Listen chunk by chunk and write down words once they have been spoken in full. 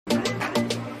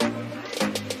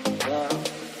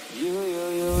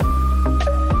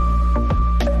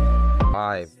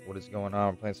PS5. What is going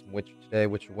on? We're playing some Witcher today.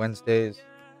 Witcher Wednesdays.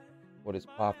 What is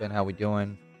poppin'? How we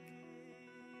doing?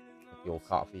 With the old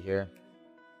coffee here.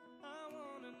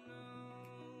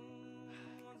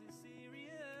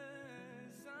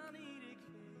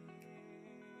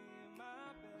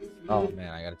 Oh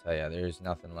man, I gotta tell you, there's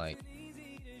nothing like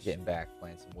getting back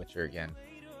playing some Witcher again.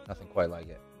 Nothing quite like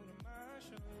it.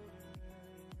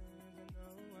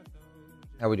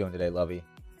 How we doing today, Lovey?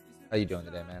 How you doing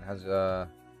today, man? How's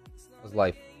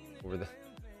life we're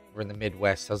in the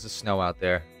Midwest? How's the snow out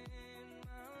there?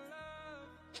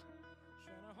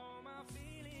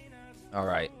 All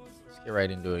right, let's get right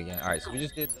into it again. All right, so we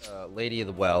just did Lady of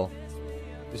the Well.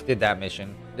 Just did that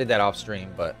mission. Did that off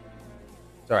stream, but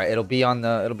it's all right. It'll be on the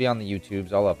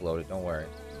YouTubes. I'll upload it. Don't worry.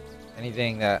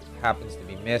 Anything that happens to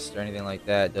be missed or anything like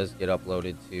that does get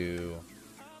uploaded to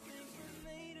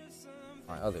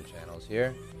my other channels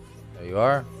here. There you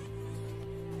are.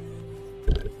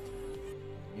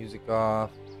 Music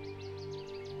off.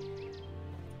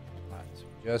 Alright, so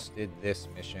we just did this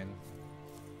mission.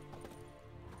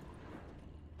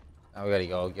 Now we gotta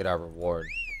go get our reward.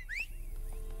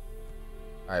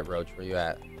 Alright, Roach, where you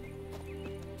at?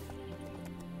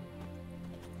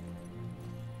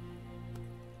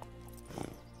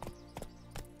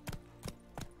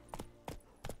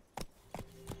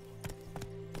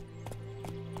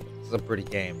 This is a pretty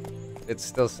game. It's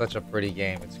still such a pretty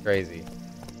game. It's crazy.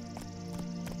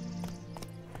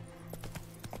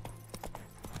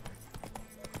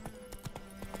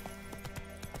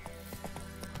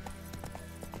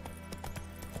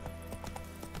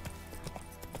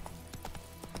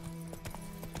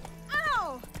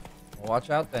 Watch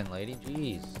out then, lady.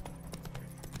 Jeez.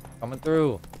 Coming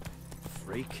through.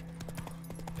 Freak.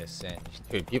 Listen.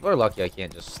 Dude, people are lucky I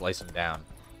can't just slice them down.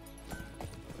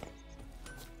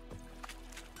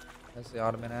 Where's the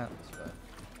ottoman at? This way.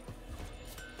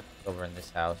 It's over in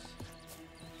this house.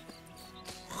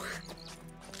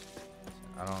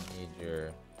 I don't need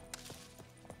your...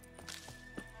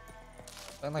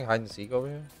 Something like hide and seek over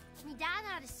here? My dad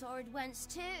had a sword once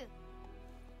too.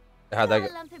 How'd that Got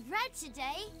go? a lump of bread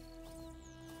today.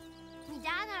 My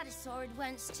dad had a sword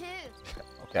once too.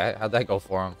 Okay, how'd that go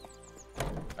for him?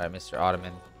 Alright, Mr.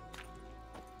 Ottoman.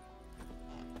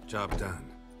 Job done.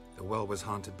 The well was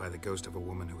haunted by the ghost of a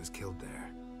woman who was killed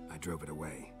there. I drove it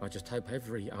away. I just hope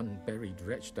every unburied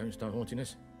wretch don't start haunting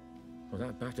us. Well,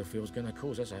 that battlefield's gonna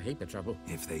cause us a heap of trouble.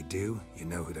 If they do, you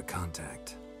know who to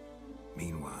contact.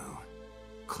 Meanwhile,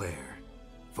 Claire,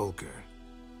 Volker,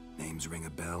 names ring a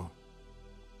bell?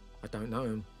 I don't know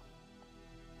him.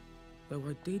 Though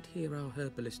I did hear our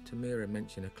herbalist Tamira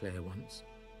mention a Claire once.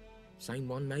 Same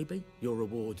one, maybe? Your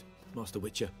reward, Master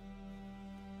Witcher.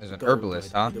 There's an Gold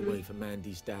herbalist, huh? I'd hid away for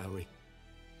Mandy's dowry.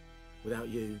 Without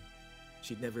you,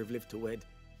 she'd never have lived to wed.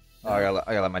 Oh, I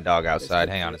gotta let my dog outside.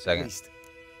 Hang on a second.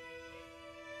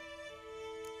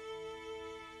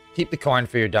 Keep the coin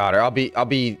for your daughter. I'll be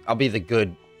the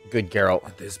good Geralt.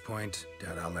 At this point,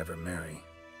 doubt I'll ever marry.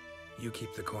 You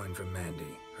keep the coin for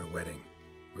Mandy, her wedding.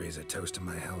 Raise a toast to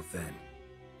my health then.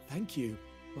 Thank you,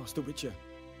 Master Witcher.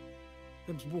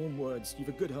 Them's warm words. You've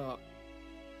a good heart.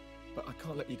 But I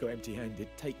can't let you go empty-handed.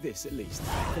 Take this, at least.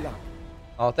 Good luck.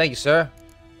 Oh, thank you, sir.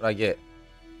 What I get?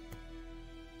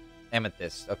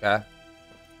 Amethyst, okay.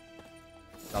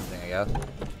 Something, I guess.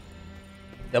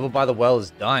 Devil by the Well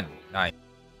is done. Nice.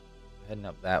 Heading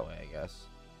up that way, I guess.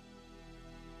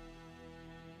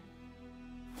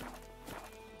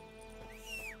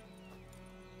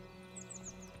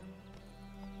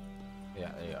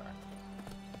 Yeah, there you are.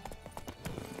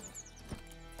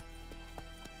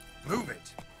 Move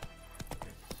it!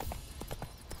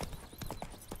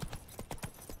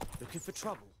 Looking for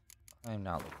trouble? I am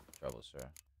not looking for trouble, sir.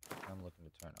 I'm looking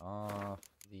to turn off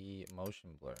the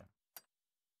motion blur.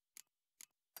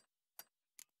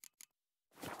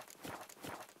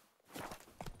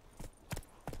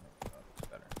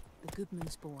 The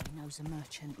Goodman's boy knows a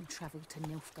merchant who travelled to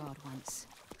Nilfgaard once.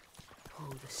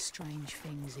 Oh, the strange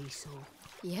things he saw.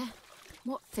 Yeah?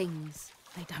 What things?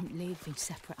 They don't live in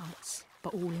separate huts,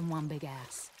 but all in one big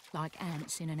house, like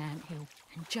ants in an anthill.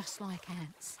 And just like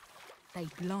ants, they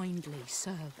blindly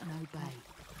serve and obey.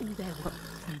 All their work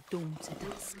from dawn to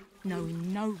dusk,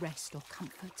 knowing no rest or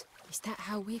comfort. Is that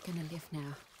how we're gonna live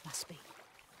now? Must be.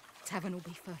 Tavern will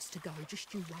be first to go,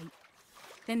 just you wait.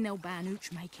 Then they'll ban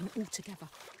hooch making altogether,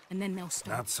 and then they'll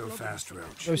start... Not so fast,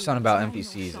 Roach. There's something about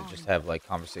NPCs that just have like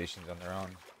conversations on their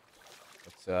own.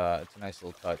 It's a nice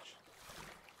little touch.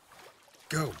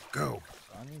 Go, go.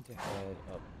 So I need to head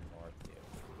up north here.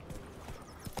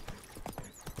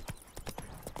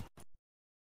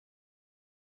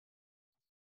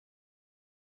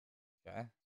 Okay.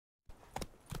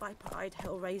 swipe-eyed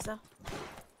hellraiser.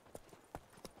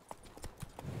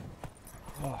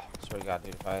 Oh, I swear to God,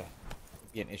 dude, if I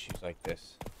get in issues like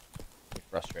this, it'd be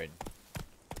frustrating.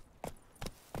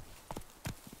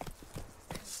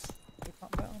 Is there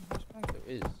something down on horseback? There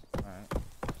is. Alright.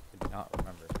 Did not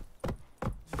remember.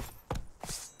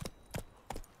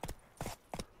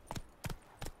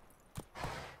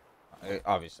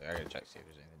 Obviously, I gotta check see if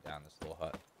there's anything down this little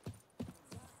hut.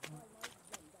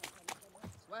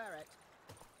 Swear it.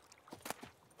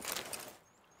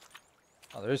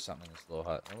 Oh, there is something in this little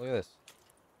hut. Oh, look at this.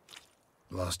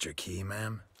 Lost your key,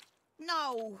 ma'am?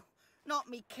 No, not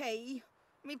me key.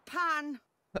 Me pan.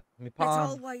 Me It's palm.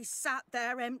 always sat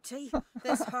there empty,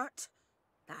 this hut.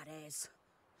 That is,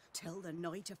 till the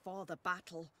night afore the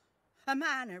battle. A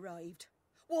man arrived,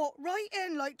 walked right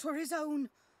in like 'twere his own.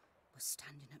 Was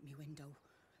standing at me window,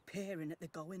 peering at the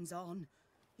goings-on.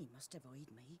 He must have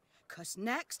eyed me, 'cause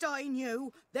next I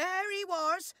knew, there he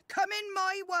was, coming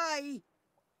my way.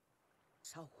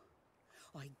 So,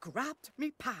 I grabbed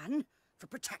me pan, for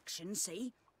protection,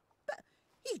 see? But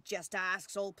he just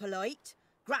asks all polite,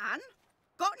 Gran,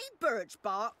 got any birch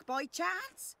bark by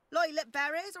chance? Lilac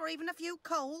berries or even a few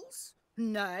coals?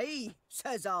 Nay,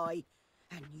 says I.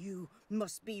 And you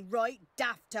must be right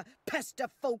daft to pester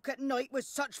folk at night with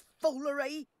such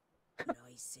foolery. But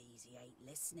I sees he ain't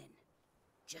listening.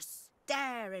 Just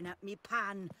staring at me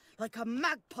pan like a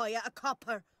magpie at a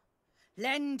copper.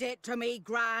 Lend it to me,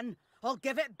 Gran. I'll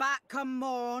give it back come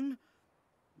morn.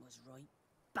 Was right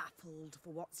baffled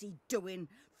for what's he doing,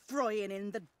 frying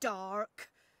in the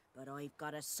dark. But I've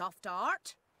got a soft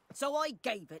heart, so I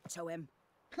gave it to him.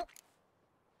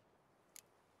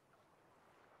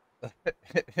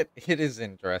 It is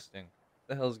interesting. What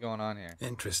the hell's going on here?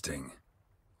 Interesting.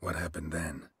 What happened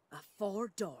then? Afore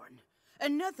dawn,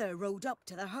 another rode up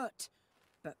to the hut.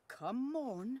 But come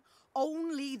morn,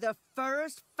 only the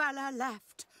first fella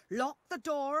left, locked the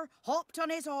door, hopped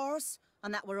on his horse,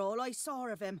 and that were all I saw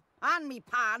of him, and me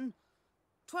pan.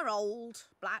 'Twere old,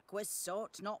 black with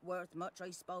soot, not worth much, I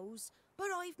suppose,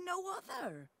 but I've no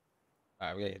other.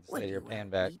 Alright, we gotta get this Will lady her you pan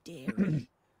help back. me, dearie?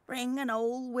 Bring an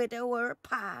old widower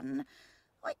pan.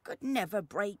 I could never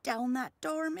break down that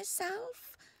door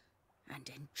myself. And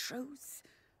in truth,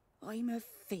 I'm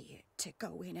afeard to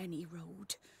go in any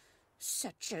road.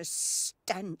 Such a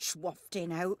stench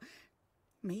wafting out.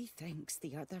 Methinks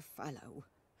the other fellow.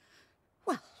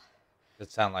 Well, It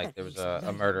sounded like But there was he's a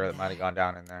lying murder that might there. have gone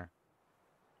down in there.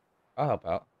 I'll help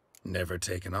out. Never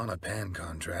taken on a pan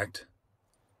contract.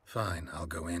 Fine, I'll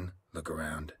go in, look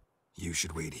around. You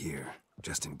should wait here,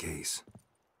 just in case.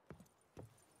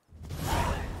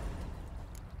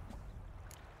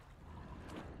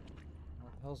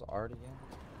 What the hell's art again?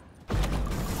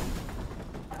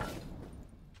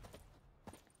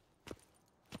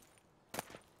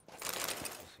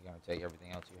 Just gonna take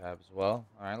everything else you have as well.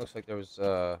 Alright, looks like there was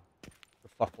a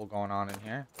kerfuffle going on in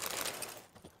here.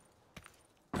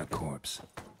 A corpse.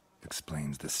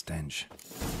 Explains the stench.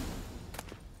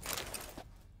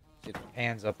 Get the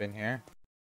pans up in here.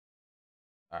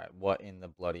 Alright, what in the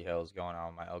bloody hell is going on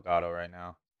with my Elgato right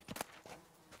now?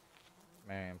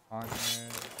 Marion Ponder.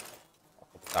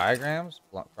 Diagrams.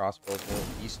 Blunt crossbow bolt.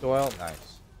 East oil.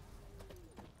 Nice.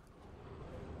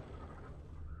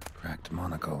 Cracked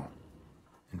monocle.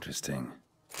 Interesting.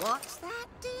 what's that,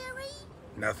 dearie?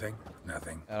 Nothing.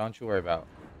 Don't you worry about.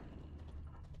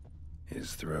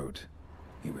 His throat.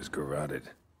 He was garroted.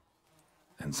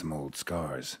 And some old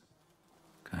scars.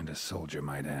 Kind of soldier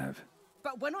might have.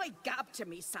 But when I gab to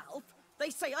myself, they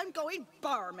say I'm going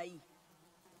barmy.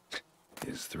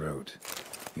 His throat.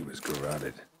 He was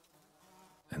garroted.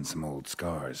 And some old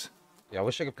scars. Yeah, I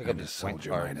wish I could pick up Kind of these point soldier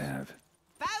cards. might have.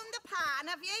 Found the pan,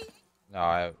 have ye? No,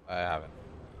 I haven't.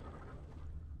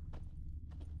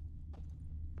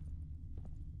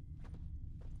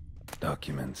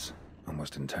 Documents.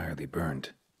 Almost entirely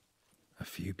burnt. A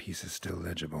few pieces still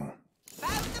legible.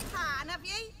 Found the pan, have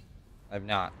ye? I've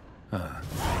not. Ah,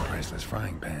 priceless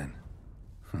frying pan.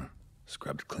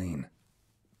 Scrubbed clean.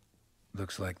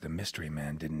 Looks like the mystery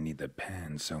man didn't need the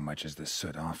pan so much as the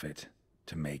soot off it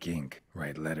to make ink,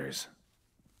 write letters.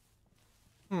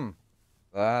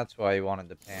 That's why you wanted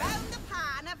the pan. Found the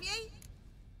pan, have ye?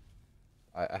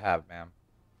 I have, ma'am.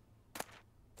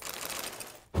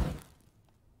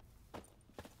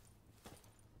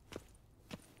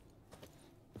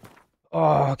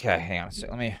 Oh, okay. Hang on a sec.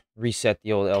 Let me reset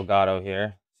the old Elgato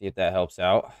here. See if that helps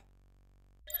out.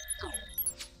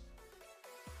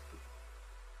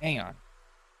 Hang on.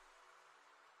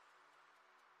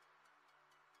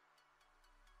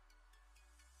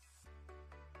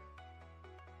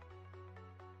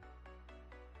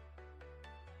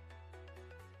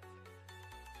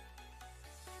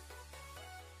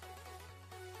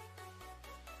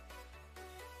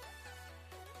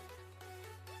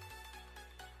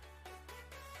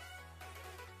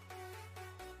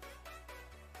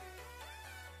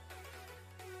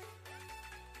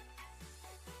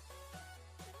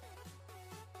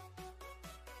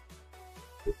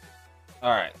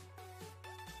 Alright.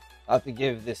 I'll have to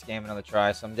give this game another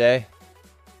try someday.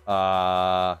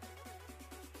 Bought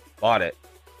it.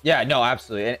 Yeah, no,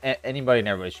 absolutely. Anybody and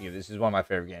everybody should give it. This is one of my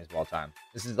favorite games of all time.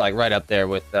 This is like right up there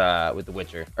with The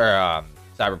Witcher or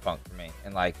Cyberpunk for me,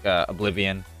 and like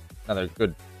Oblivion, another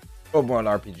good open world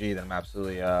RPG that I'm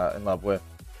absolutely in love with.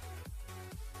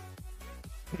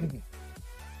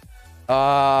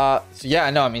 So yeah,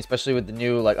 no, I mean, especially with the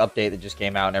new like update that just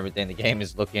came out and everything, the game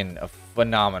is looking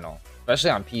phenomenal.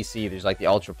 Especially on PC, there's like the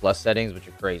Ultra Plus settings, which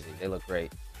are crazy. They look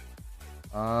great.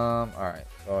 All right,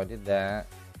 so I did that.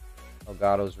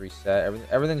 Elgato's reset.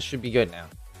 Everything should be good now.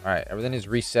 All right, everything is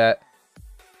reset.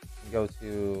 Go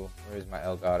to, where is my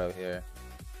Elgato here?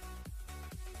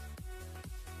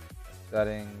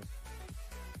 Settings.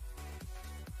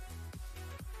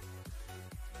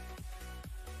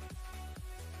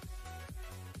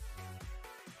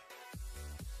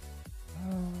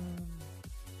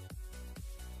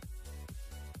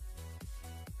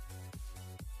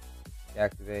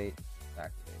 Deactivate.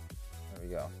 Activate. There we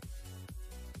go.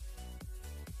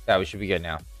 Yeah, we should be good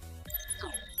now.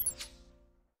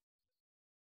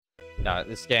 No,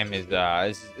 this game is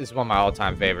this is one of my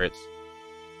all-time favorites.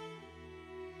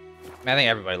 I mean, I think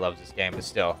everybody loves this game, but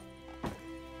still.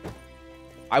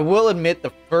 I will admit the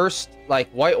first,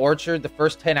 like, White Orchard, the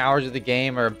first 10 hours of the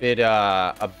game are a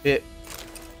bit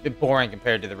boring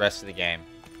compared to the rest of the game.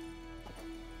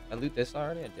 I loot this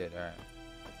already? I did, alright.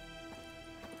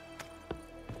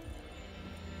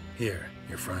 Here,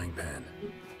 your frying pan.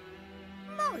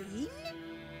 Mine?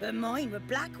 But mine were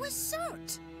black with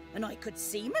soot. And I could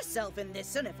see myself in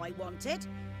this one if I wanted.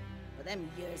 But them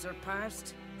years are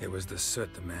past. It was the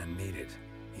soot the man needed.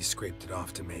 He scraped it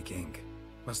off to make ink.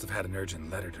 Must have had an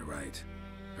urgent letter to write.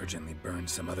 Urgently burned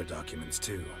some other documents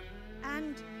too.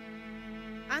 And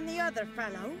the other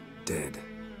fellow? Dead.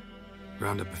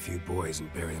 Round up a few boys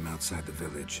and bury him outside the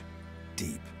village.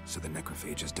 Deep, so the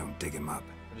necrophages don't dig him up.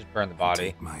 I'll just burn the body.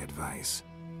 Take my advice.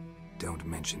 Don't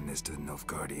mention this to the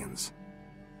Nilfgaardians.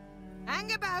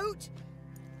 Hang about!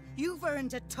 You've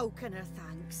earned a token of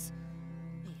thanks.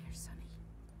 Here, sonny,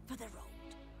 for the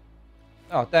road.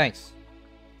 Oh, thanks.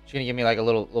 She gonna give me like a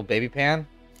little baby pan?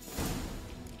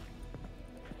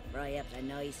 Fry up a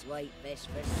nice white fish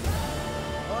for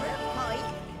or a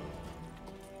pie.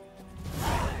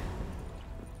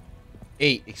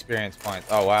 8 experience points.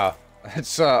 Oh wow.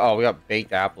 That's oh, we got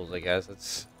baked apples, I guess.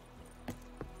 That's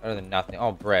better than nothing.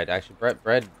 Oh, bread. Actually,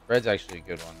 bread's actually a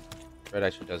good one. Bread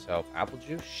actually does help. Apple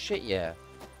juice? Shit, yeah.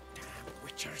 Damn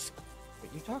witchers.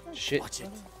 Wait, you talking shit? Watch it.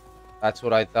 That's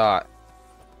what I thought.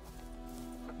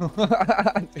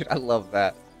 Dude, I love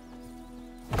that.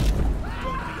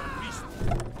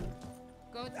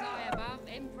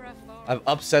 I've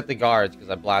upset the guards because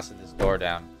I blasted this door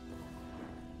down.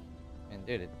 And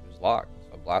dude, it was locked,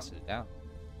 so I blasted it down.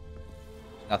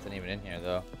 There's nothing even in here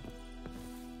though.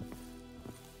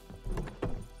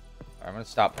 Alright, I'm gonna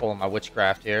stop pulling my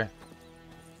witchcraft here.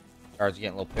 Guards are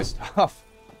getting a little pissed off.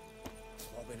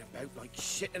 Bobbing about like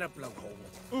shit in a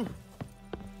blowhole.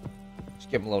 Just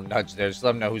give him a little nudge there. Just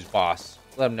let him know who's boss.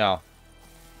 Let him know.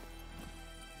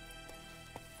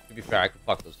 To be fair, I could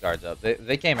fuck those guards up. If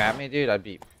they came at me, dude, I'd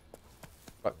be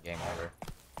fucking game over.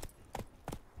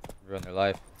 Ruin their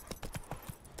life.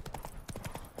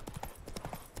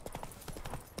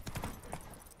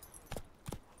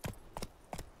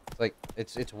 It's like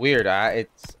it's weird. I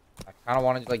kind of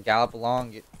want to like gallop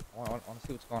along. I want to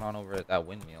see what's going on over at that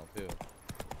windmill too.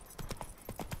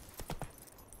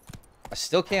 I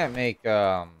still can't make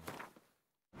bombs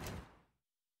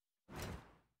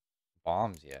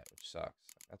yet, which sucks.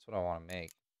 That's what I want to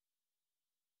make.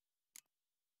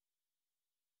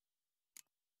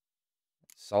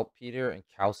 Saltpeter and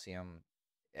calcium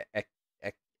echium.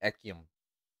 I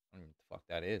don't know what the fuck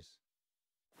that is.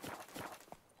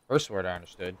 First word I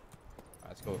understood. Alright,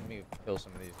 let's go. Let me kill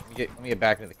some of these. Let me get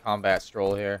back into the combat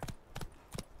stroll here.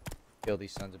 Kill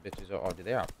these sons of bitches. Oh, dude,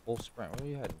 they are full sprint. Where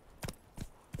are you heading?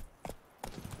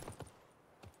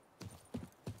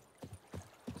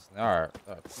 Listen, there are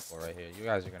people right here. You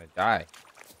guys are gonna die.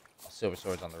 Oh, silver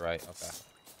swords on the right. Okay.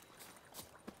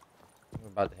 We're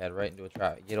about to head right into a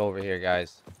trap. Get over here,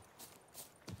 guys.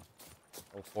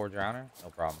 Oh, 4 drowner? No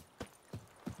problem.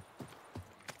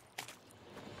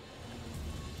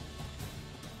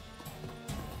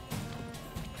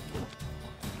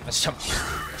 Let's jump.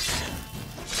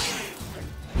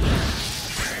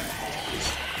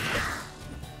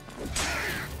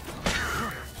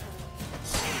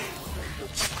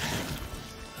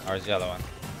 Where's the other one?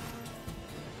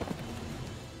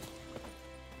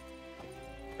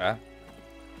 Okay.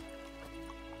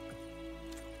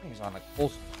 He's on like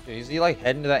full. Dude, is he like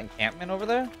heading to that encampment over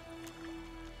there?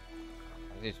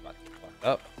 He's about to get fucked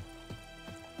up.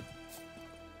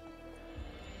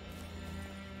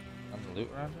 Tons of loot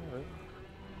around here, right?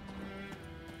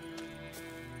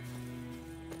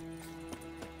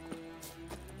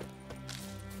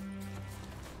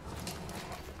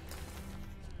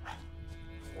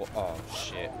 Oh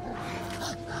shit.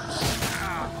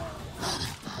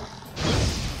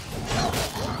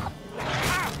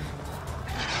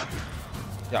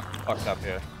 Yeah, fucked up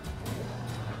here.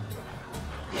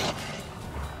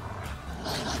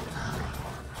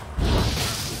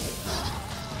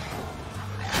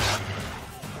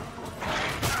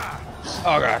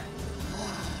 Oh god.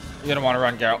 You're gonna want to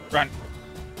run, Geralt. Run.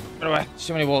 Run away.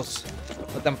 Too many wolves.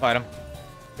 Let them fight him.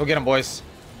 Go get him, boys.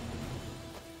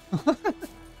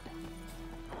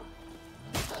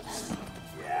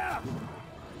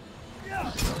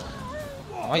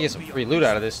 I might get some free loot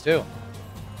out of this too.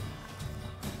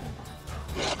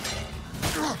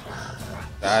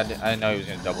 I didn't know he was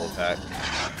gonna double attack.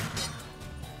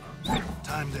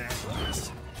 Time to end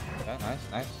this. Okay, nice,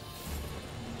 nice.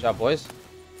 Good job, boys.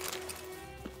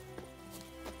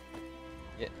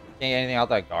 Yeah, can't get anything out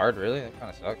that guard, really? That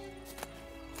kind of sucks.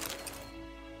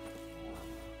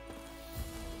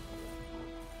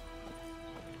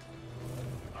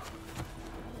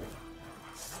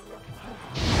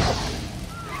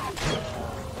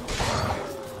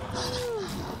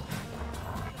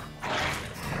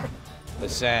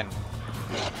 Listen.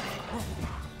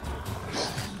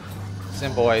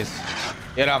 Listen, boys.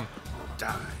 Get him.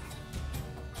 Die.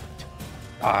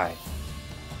 Die.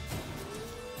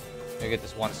 Let me get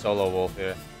this one solo wolf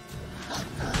here.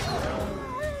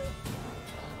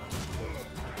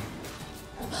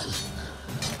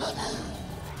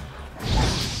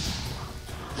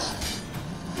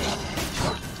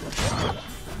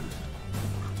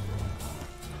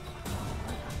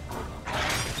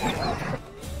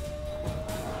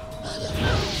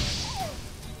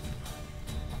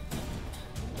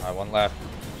 Alright, one left.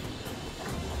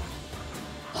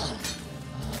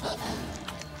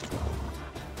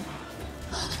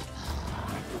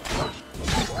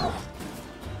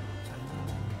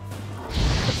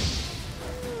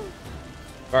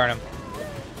 Burn him.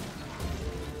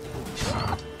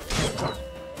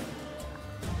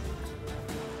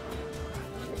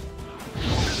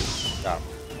 Got him.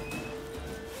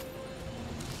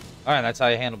 Alright, that's how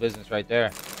you handle business right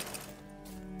there.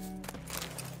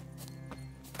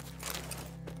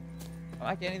 Can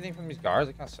I get anything from these guards?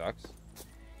 That kind of sucks.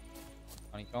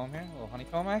 Honeycomb here? A little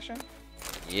honeycomb action?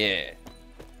 Yeah.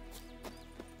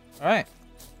 Alright.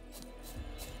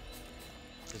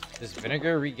 Does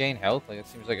vinegar regain health? Like, it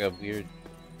seems like a weird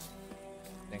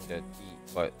thing to eat,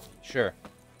 but sure.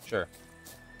 Sure.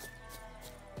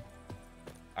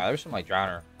 There's some, like,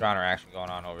 drowner action going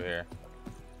on over here.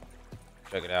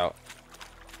 Check it out.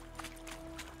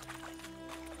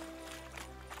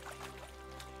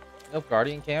 No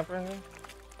guardian camp right here?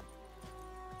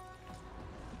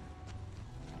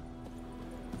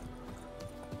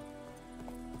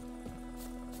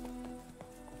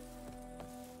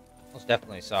 Most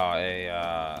definitely saw a,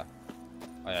 oh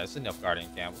yeah, it's a Nilf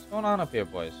Guardian camp. What's going on up here,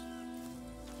 boys?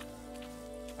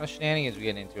 What kind of shenanigans we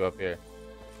getting into up here?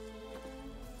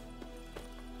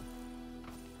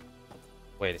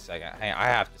 Wait a second. Hey, I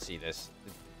have to see this.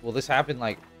 Will this happen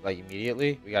like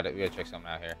immediately? We gotta check something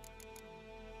out here.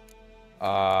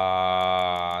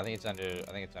 I think it's under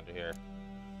here.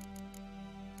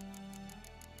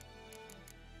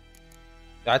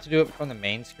 Do I have to do it from the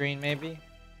main screen, maybe?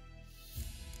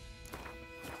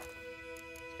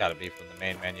 It's gotta be from the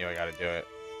main menu. I gotta do it.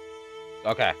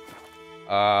 Okay.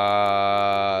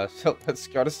 So let's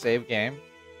go to save game.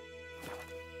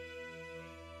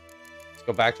 Let's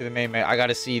go back to the main menu. I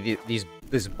gotta see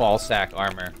this ball sack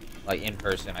armor, like, in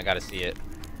person. I gotta see it.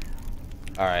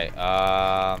 All right.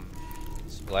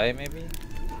 Display, maybe?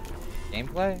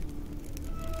 Gameplay?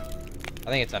 I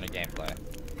think it's under gameplay.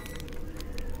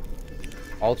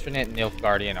 Alternate Nilf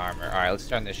Guardian armor. Alright, let's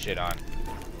turn this shit on.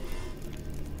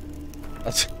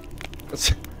 Let's...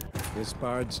 This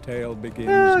bard's tale begins.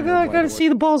 Oh god, I gotta see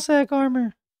the ball sack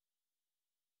armor.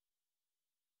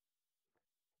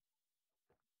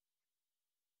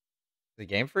 The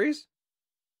game freeze?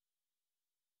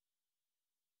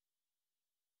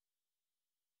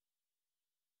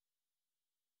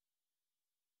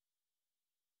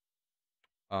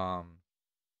 I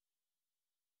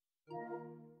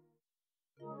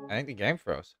think the game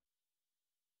froze.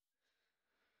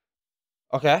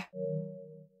 Okay.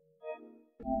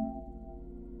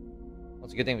 Well,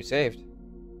 it's a good thing we saved.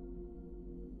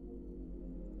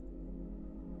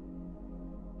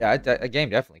 Yeah, a game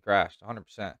definitely crashed,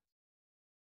 100%.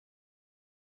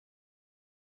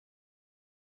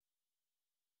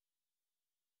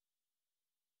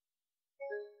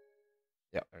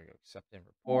 Yep, there we go. Accept and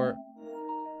report.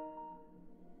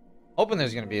 Hoping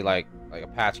there's gonna be like a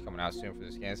patch coming out soon for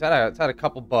this game. It's had a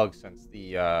couple bugs since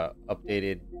the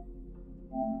updated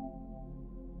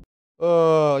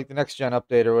like the next gen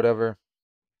update or whatever.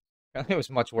 It was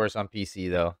much worse on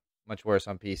PC though. Much worse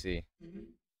on PC.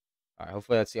 All right,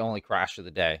 hopefully that's the only crash of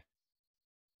the day.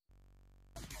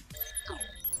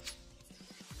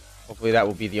 Hopefully that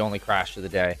will be the only crash of the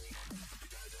day.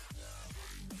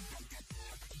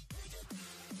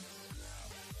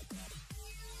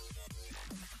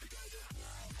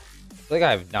 I feel like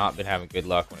I have not been having good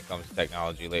luck when it comes to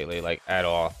technology lately, like at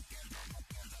all.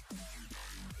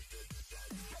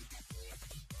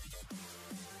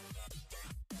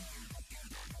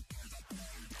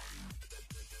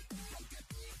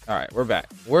 All right, we're back.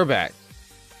 We're back.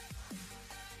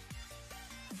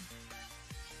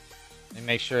 And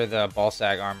make sure the ball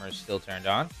sag armor is still turned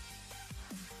on.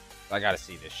 I gotta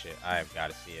see this shit. I've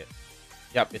gotta see it.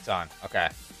 Yep, it's on. Okay.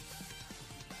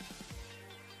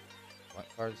 What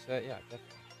card set? Yeah, definitely.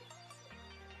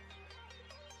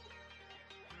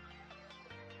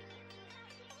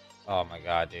 Oh my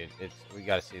god, dude. We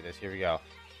gotta see this. Here we go.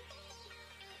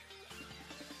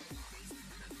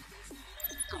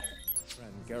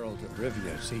 Friend Geralt of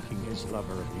Rivia seeking his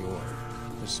lover of yore,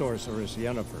 the sorceress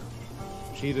Yennefer.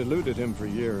 She'd eluded him for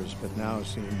years, but now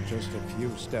seemed just a few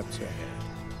steps ahead.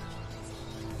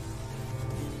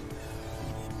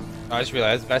 I just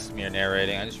realized Vesemir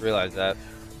narrating. I just realized that.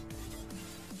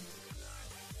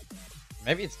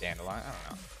 Maybe it's Dandelion. I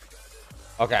don't know.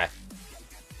 Okay.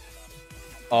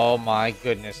 Oh my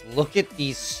goodness. Look at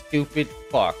these stupid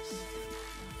fucks.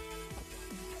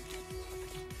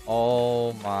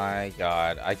 Oh my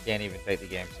god. I can't even take the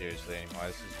game seriously anymore.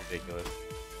 This is ridiculous.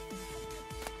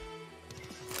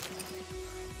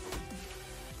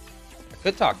 I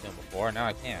could talk to him before. Now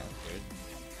I can't, dude.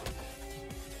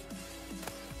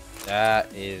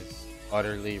 That is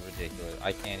utterly ridiculous.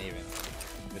 I can't even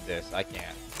with this. I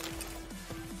can't.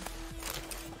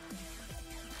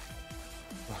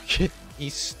 Look at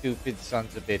these stupid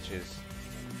sons of bitches.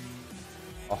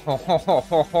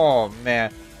 Oh,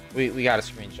 man. We gotta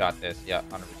screenshot this. Yeah,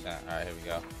 100%. Alright, here we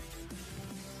go.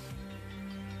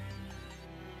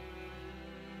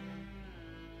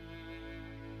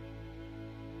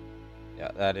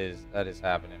 Yeah, that is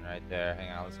happening right there.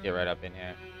 Hang on, let's get right up in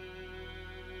here.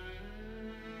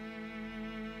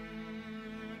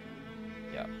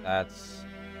 Yeah,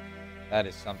 that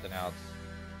is something else.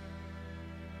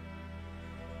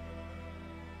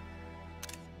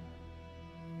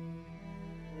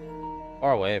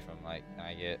 Far away from, like, can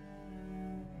I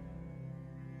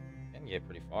can get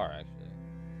pretty far, actually.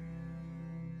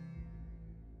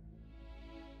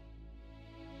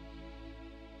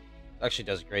 It actually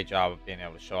does a great job of being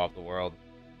able to show off the world.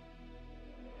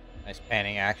 Nice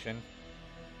panning action.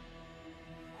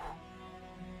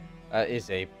 That is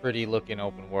a pretty looking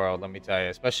open world, let me tell you.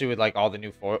 Especially with, like, all the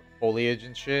new foliage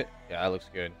and shit. Yeah, that looks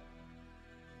good.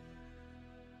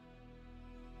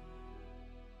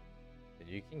 But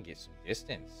you can get some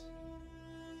distance.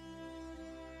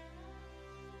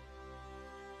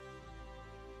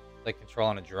 It's like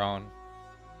controlling a drone.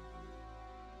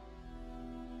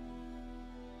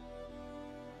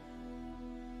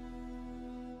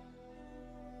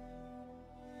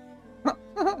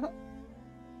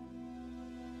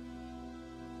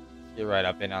 Get right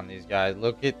up in on these guys.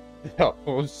 Look at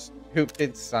those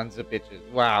stupid sons of bitches.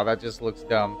 Wow, that just looks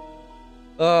dumb.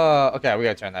 Okay, we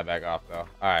gotta turn that back off, though.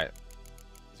 Alright.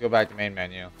 Let's go back to main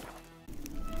menu.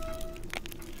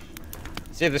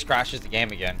 See if this crashes the game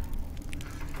again.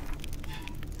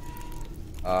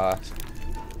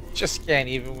 Just can't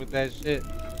even with that shit.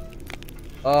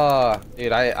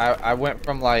 Dude, I went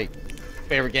from, like,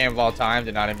 favorite game of all time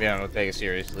to not even being able to take it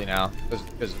seriously now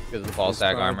because of the ball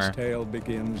sack armor. This tale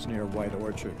begins near White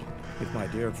Orchard, with my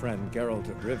dear friend Geralt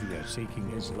of Rivia seeking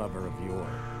his lover of yore,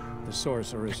 the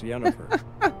sorceress Yennefer.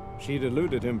 She'd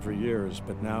eluded him for years,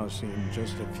 but now seemed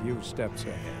just a few steps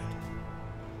ahead.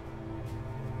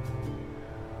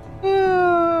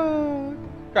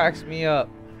 Cracks me up.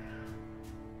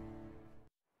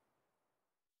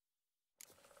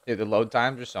 Dude, the load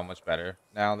times are so much better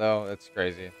now, though. That's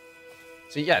crazy.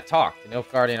 So, yeah, talk. The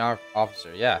Nilfgaardian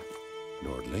officer, yeah.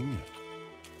 Nordling?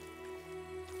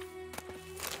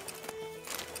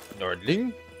 Nordling?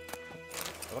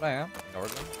 Is that what I am?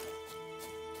 Nordling?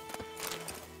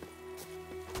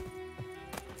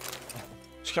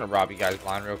 Just gonna rob you guys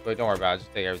blind real quick. Don't worry about it.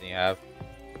 Just take everything you have.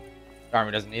 The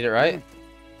army doesn't need it, right?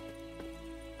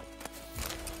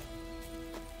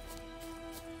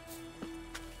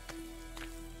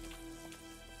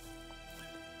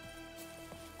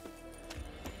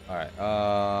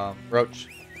 Alright, Roach.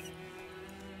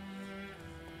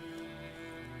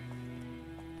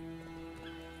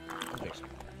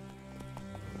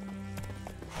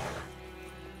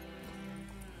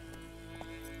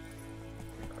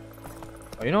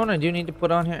 Oh, you know what I do need to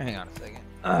put on here? Hang on a second.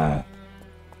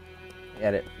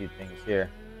 Edit a few things here.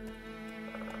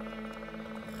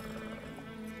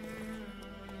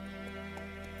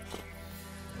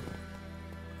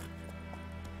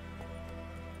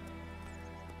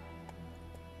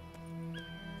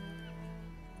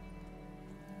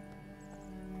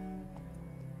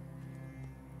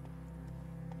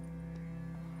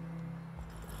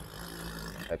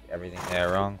 Type everything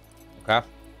there wrong. Okay.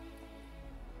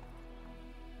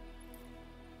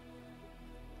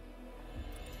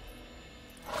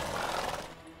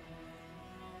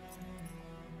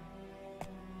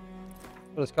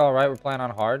 What it's called, right? We're playing on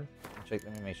hard. Check.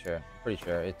 Let me make sure. I'm pretty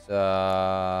sure it's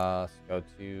let's go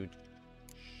to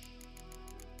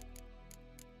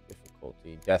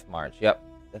difficulty. Death March. Yep.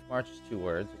 Death March is 2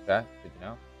 words. Okay. Good to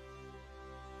know.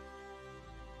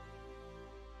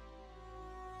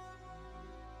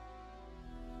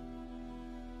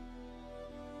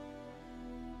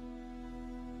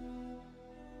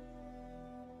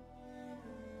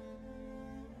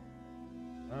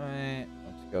 Alright.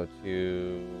 Let's go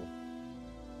to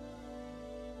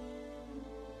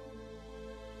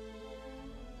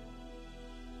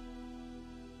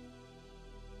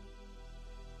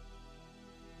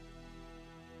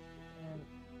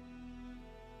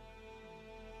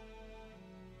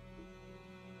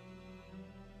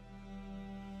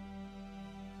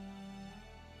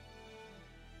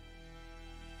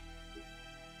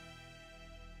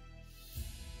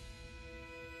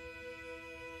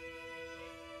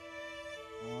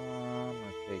I'm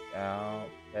gonna take out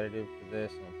competitive for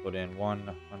this and we'll put in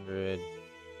 100%.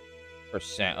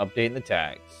 Updating the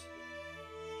tags.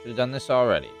 Should have done this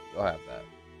already. You'll have that.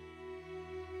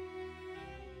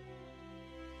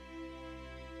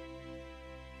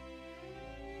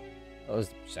 What was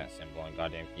the percent symbol on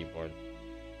goddamn keyboard?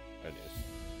 There it is.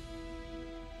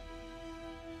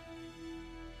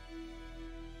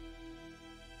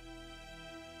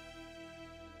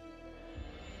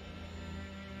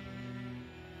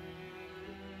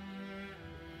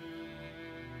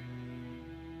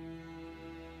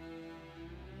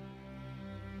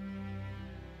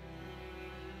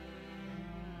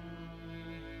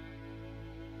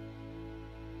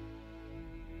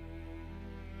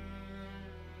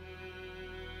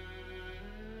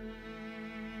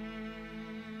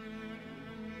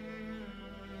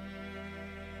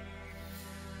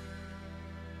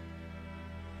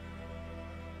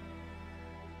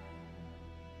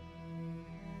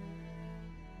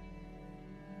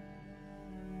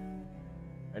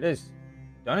 There it is.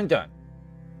 Done and done.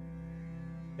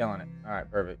 Killing it. Alright,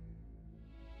 perfect.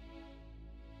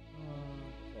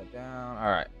 Put that down.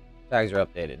 Alright. Tags are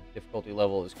updated. Difficulty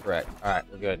level is correct. Alright,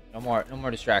 we're good. No more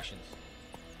distractions.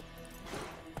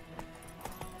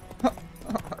 There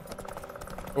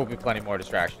will be plenty more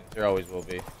distractions. There always will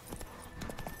be.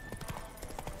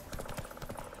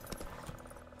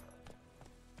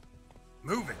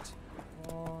 Move it.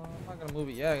 Oh, I'm not gonna move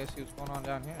it yet. I gotta see what's going on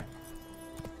down here.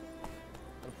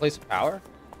 A place of power?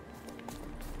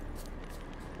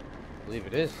 I believe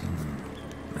it is.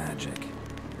 Magic.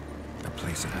 A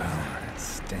place of power.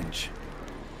 Stench.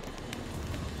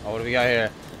 Oh, what do we got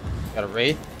here? Got a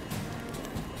wraith?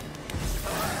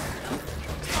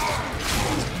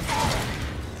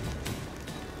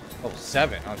 Oh,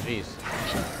 7. Oh, jeez.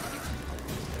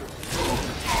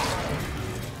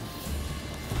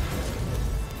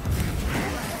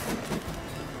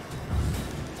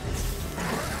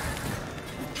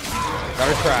 Got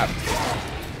her trapped.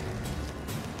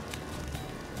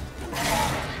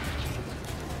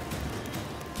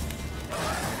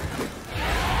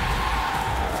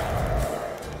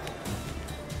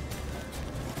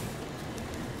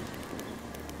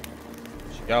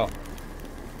 Where'd she go?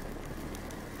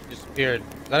 She disappeared.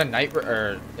 Is that a night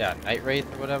night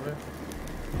wraith or whatever?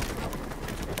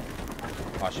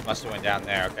 Oh, she must have went down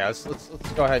there. Okay, let's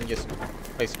go ahead and get some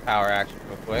place of power action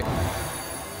real quick.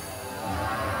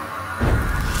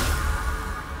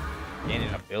 Gain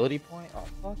an ability point? Oh,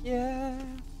 fuck yeah.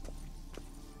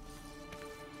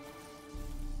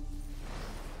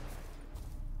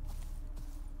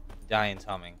 Diane's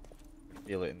humming.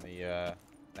 Feel it in the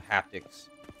haptics.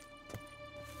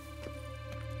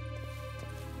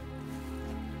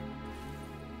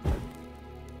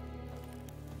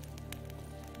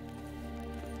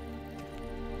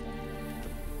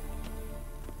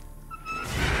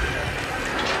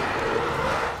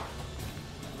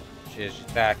 She's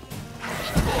back.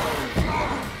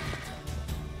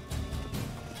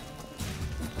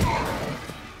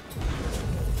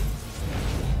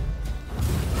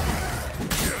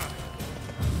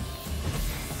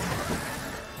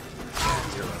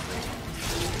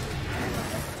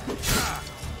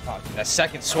 Oh, dude, that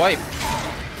second swipe.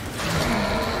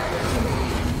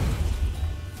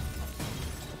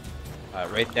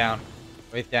 Alright, right down.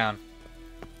 Right down.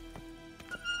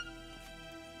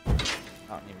 I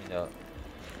don't need me to...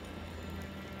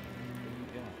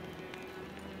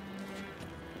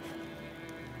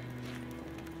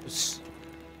 It's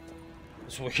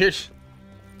weird. You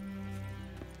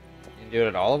can do it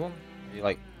at all of them? You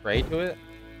like pray to it?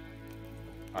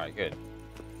 Alright, good.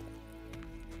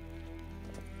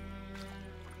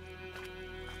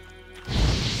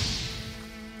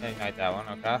 Ignite that one,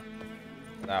 okay.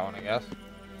 That one, I guess.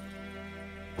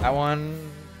 That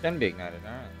one can be ignited,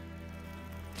 alright.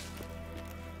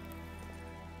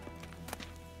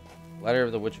 Letter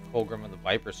of the Witch of Colgrim of the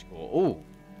Viper School.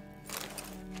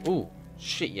 Ooh. Ooh.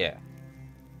 Shit, yeah.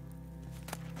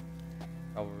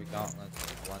 Cavalry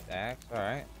gauntlets, blunt axe,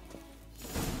 alright.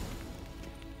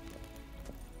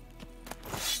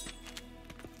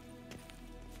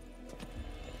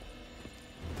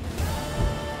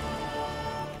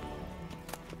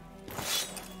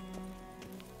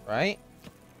 Right?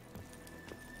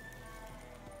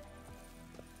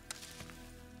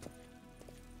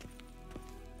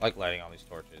 I like lighting all these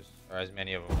torches, or as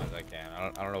many of them as I can.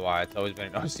 I don't know why. It's always been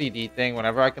an OCD thing.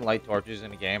 Whenever I can light torches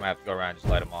in a game, I have to go around and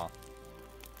just light them all.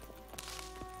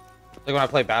 It's like when I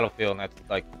play Battlefield and I have to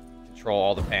like control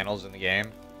all the panels in the game.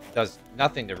 It does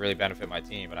nothing to really benefit my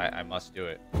team, but I must do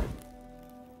it.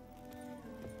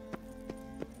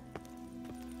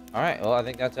 Alright, well I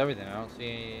think that's everything. I don't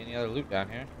see any other loot down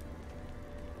here.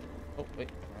 Oh, wait.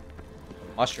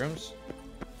 Mushrooms.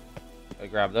 Gotta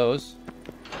grab those.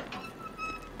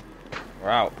 We're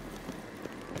out.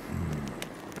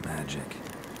 Magic.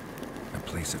 A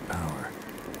place of power.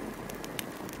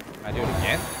 Can I do it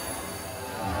again?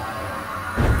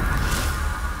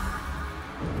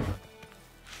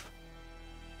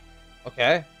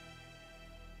 Okay.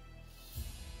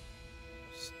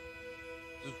 This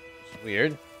is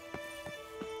weird.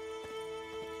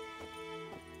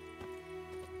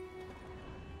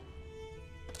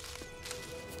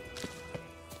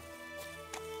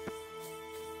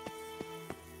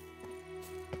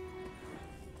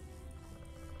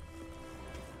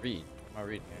 Read. What am I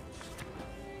reading here?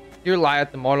 Here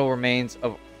lieth the mortal remains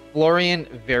of Florian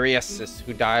Variasis,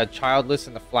 who died childless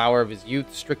in the flower of his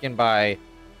youth, stricken by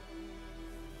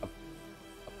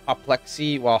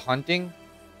apoplexy while hunting.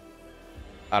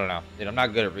 I don't know. Dude, I'm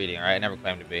not good at reading, alright? I never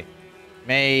claimed to be.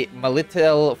 May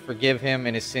Malitel forgive him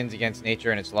in his sins against nature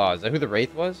and its laws. Is that who the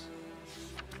Wraith was?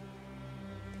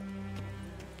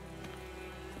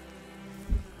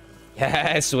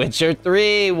 Yes, Witcher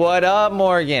 3. What up,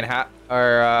 Morgan?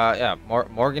 Yeah,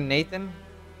 Morgan Nathan?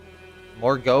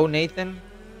 Morgo Nathan?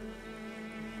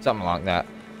 Something along that.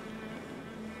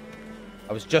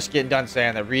 I was just getting done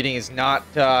saying that reading is not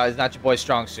your boy's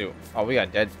strong suit. Oh, we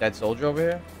got dead soldier over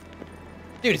here.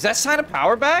 Dude, is that sign of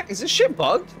power back? Is this shit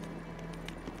bugged?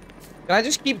 Can I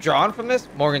just keep drawing from this?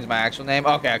 Morgan's my actual name.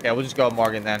 Okay, we'll just go with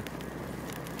Morgan then.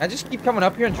 Can I just keep coming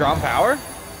up here and drawing power?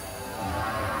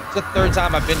 It's the third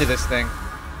time I've been to this thing.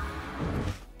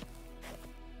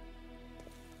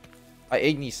 My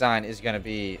Igni sign is gonna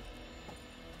be...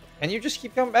 Can you just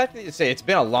keep coming back to the... Say, it's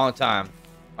been a long time.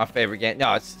 My favorite game.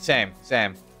 No, it's the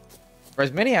same. For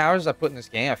as many hours as I put in this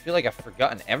game, I feel like I've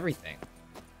forgotten everything.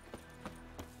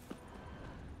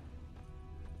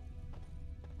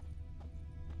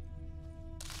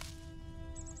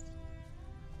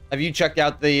 Have you checked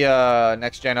out the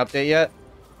next-gen update yet?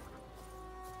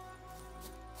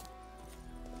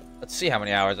 Let's see how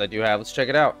many hours I do have. Let's check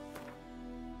it out.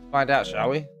 Let's find out, shall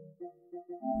we?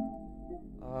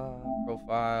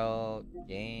 Profile,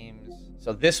 games.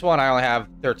 So this one I only have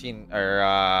 13, or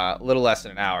a little less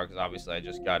than an hour, because obviously I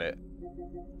just got it.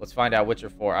 Let's find out Witcher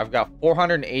 4. I've got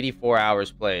 484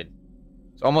 hours played.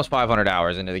 It's almost 500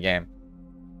 hours into the game.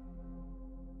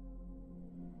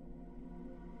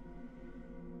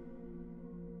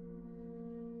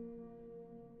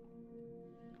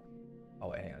 Oh,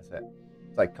 wait, hang on a sec.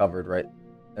 It's like covered right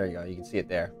there. You go. You can see it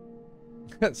there.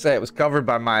 Say it was covered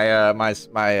by my my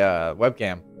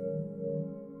webcam.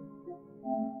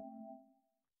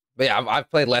 But yeah, I've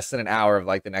played less than an hour of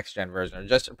like the next gen version, or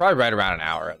just probably right around an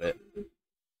hour of it. It's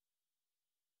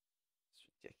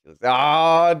ridiculous.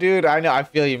 Oh, dude, I know. I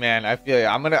feel you, man. I feel you.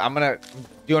 I'm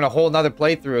doing a whole nother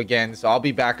playthrough again, so I'll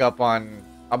be back up on.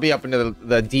 I'll be up into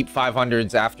the deep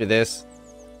 500s after this.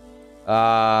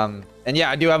 And yeah,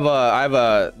 I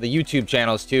have the YouTube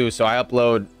channels too, so I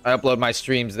upload my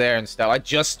streams there and stuff. I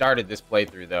just started this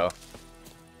playthrough though.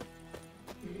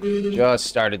 Just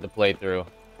started the playthrough.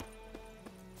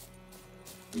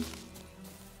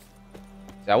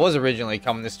 So I was originally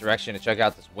coming this direction to check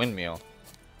out this windmill.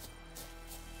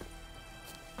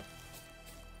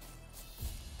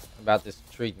 about this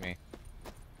intrigued me.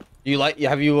 Do you like?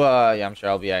 Have you? Yeah, I'm sure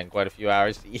I'll be in quite a few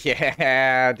hours.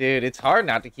 Yeah, dude, it's hard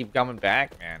not to keep coming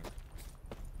back, man.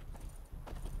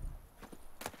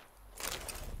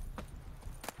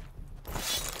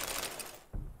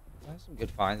 There's some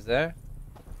good finds there.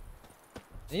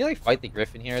 Did you like fight the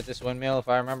griffin here at this windmill, if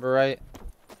I remember right?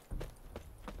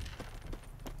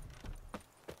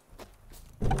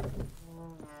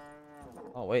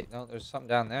 Oh wait, no, there's something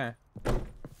down there.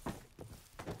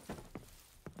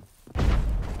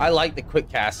 I like the quick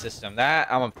cast system. That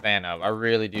I'm a fan of. I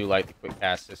really do like the quick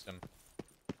cast system.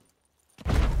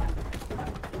 Oh,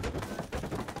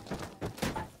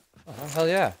 hell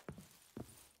yeah.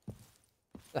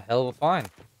 That's a hell of a find.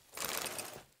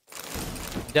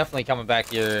 Definitely coming back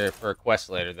here for a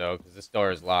quest later, though, because this door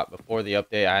is locked. Before the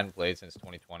update, I hadn't played since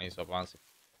 2020, so honestly...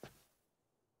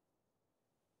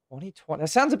 2020? That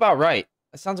sounds about right.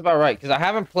 That sounds about right, because I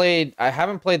haven't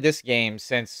played this game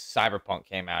since Cyberpunk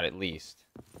came out, at least.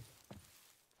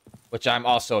 Which I'm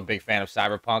also a big fan of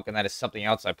Cyberpunk, and that is something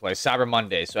else I play. Cyber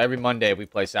Monday. So every Monday we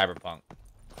play Cyberpunk.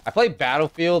 I play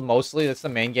Battlefield mostly. That's the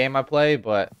main game I play,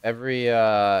 but every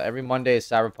Monday is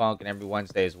Cyberpunk and every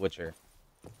Wednesday is Witcher.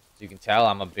 So you can tell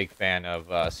I'm a big fan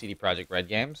of CD Projekt Red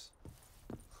games.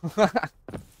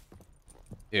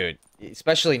 Dude,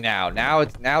 especially now.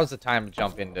 Now's the time to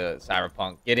jump into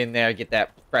Cyberpunk. Get in there, get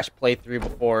that fresh playthrough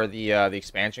before the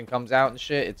expansion comes out and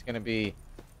shit. It's gonna be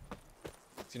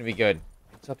good.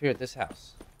 What's up here at this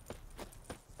house?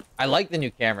 I like the new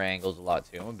camera angles a lot,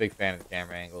 too. I'm a big fan of the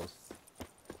camera angles.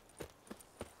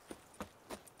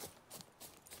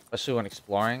 Especially when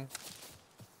exploring.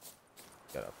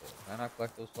 Get up here. Can I not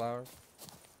collect those flowers?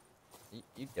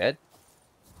 You dead?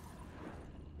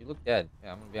 You look dead.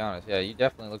 Yeah, I'm gonna be honest. Yeah, you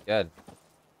definitely look dead.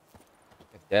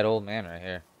 A dead old man right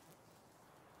here.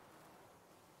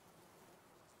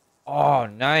 Oh,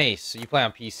 nice. So you play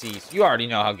on PC. So you already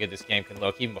know how good this game can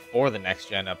look, even before the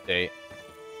next-gen update.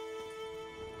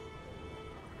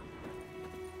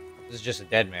 This is just a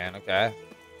dead man, okay.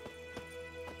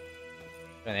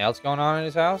 Anything else going on in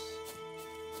his house?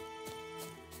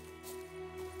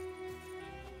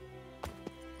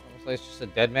 Looks like it's just a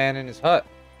dead man in his hut.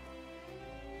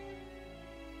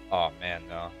 Oh, man,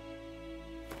 no.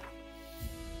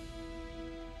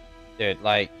 Dude,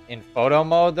 like, in photo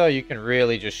mode, though, you can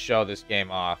really just show this game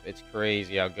off. It's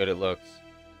crazy how good it looks.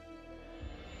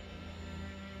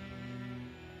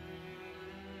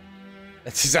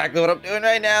 That's exactly what I'm doing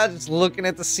right now. Just looking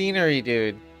at the scenery,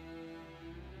 dude.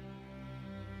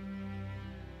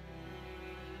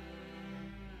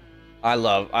 I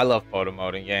love photo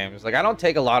mode in games. Like, I don't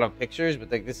take a lot of pictures,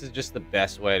 but like, this is just the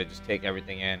best way to just take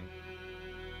everything in.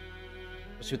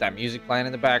 Especially with that music playing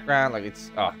in the background. Like,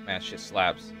 it's... Oh, man, shit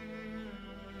slaps.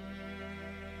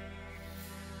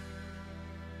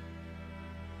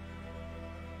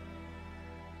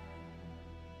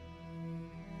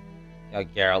 Yeah,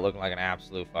 Geralt looking like an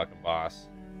absolute fucking boss.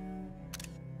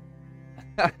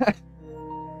 This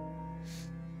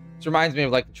reminds me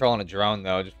of, like, controlling a drone,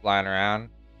 though. Just flying around.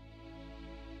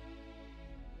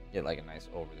 Get, like, a nice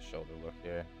over-the-shoulder look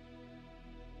here.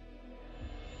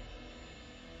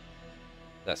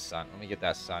 That sun. Let me get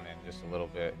that sun in just a little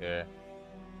bit here.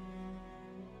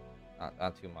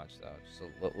 Not too much, though. Just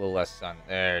a little less sun.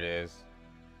 There it is.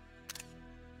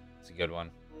 It's a good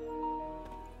one.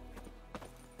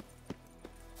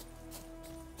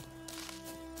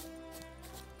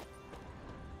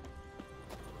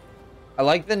 I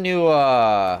like the new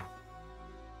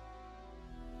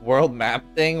world map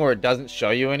thing where it doesn't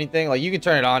show you anything. Like, you can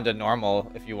turn it on to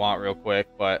normal if you want real quick,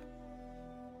 but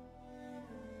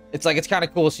it's like, it's kind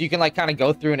of cool. So you can like kind of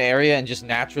go through an area and just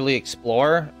naturally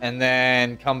explore and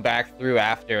then come back through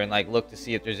after and like look to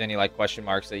see if there's any like question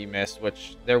marks that you missed,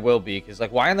 which there will be. Because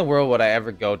like, why in the world would I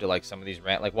ever go to like some of these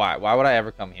like why would I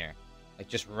ever come here? Like,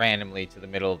 just randomly to the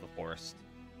middle of the forest.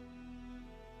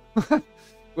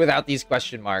 Without these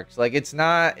question marks. Like, it's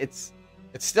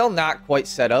still not quite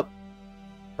set up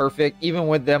perfect, even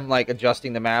with them like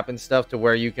adjusting the map and stuff to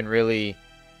where you can really...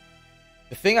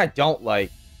 The thing I don't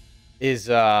like is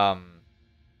like,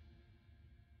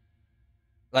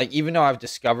 even though I've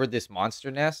discovered this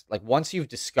monster nest, like, once you've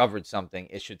discovered something,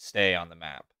 it should stay on the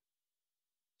map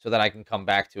so that I can come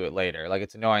back to it later. Like,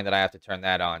 it's annoying that I have to turn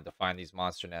that on to find these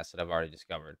monster nests that I've already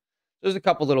discovered. There's a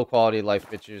couple little quality of life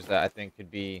features that I think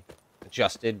could be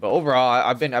adjusted, but overall,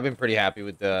 I've been pretty happy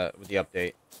with the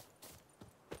update.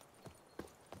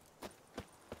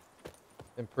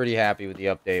 Been pretty happy with the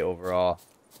update overall.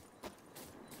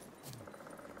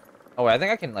 Oh, wait, I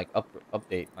think I can like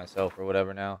update myself or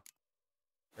whatever now.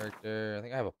 Character, I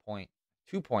think I have a point.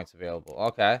 2 points available.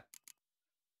 Okay.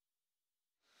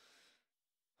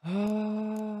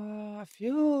 I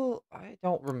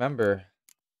don't remember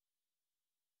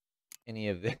any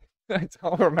of this. I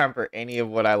don't remember any of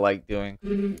what I like doing.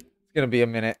 It's gonna be a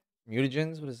minute.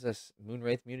 Mutagens? What is this?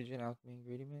 Moonwraith mutagen alchemy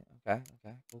ingredient? Okay,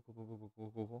 okay. Cool, cool, cool, cool,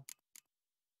 cool, cool, cool.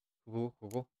 Cool, cool,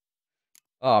 cool.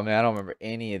 Oh man, I don't remember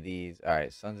any of these.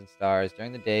 Alright, Suns and Stars.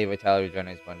 During the day, vitality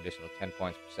regenerates by an additional 10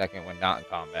 points per second when not in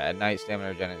combat. At night, stamina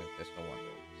regenerates an additional 1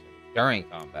 during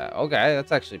combat. Okay,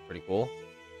 that's actually pretty cool.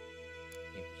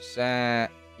 15%.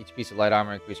 Each piece of light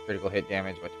armor increases critical hit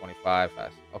damage by 25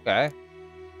 fast. Okay.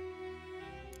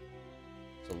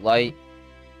 So light,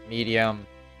 medium.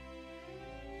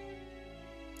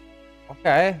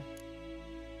 Okay.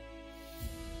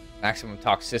 Maximum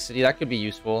toxicity. That could be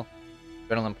useful.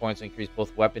 Adrenaline points increase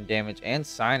both weapon damage and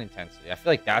sign intensity. I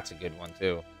feel like that's a good one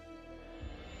too.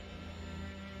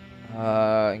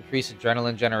 Increase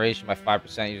adrenaline generation by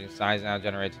 5% using signs now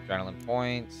generates adrenaline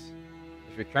points.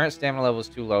 If your current stamina level is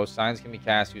too low, signs can be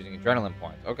cast using adrenaline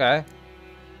points. Okay.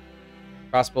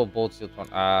 Crossbow bolt steel.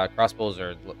 Crossbows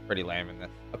are pretty lame in this.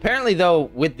 Apparently, though,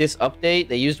 with this update,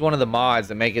 they used one of the mods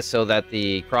to make it so that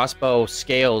the crossbow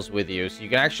scales with you. So you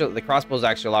can actually, the crossbow is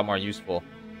actually a lot more useful.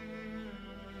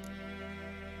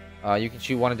 You can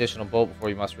shoot one additional bolt before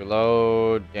you must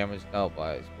reload. Damage dealt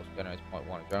by supposed to generate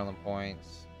 0.1 adrenaline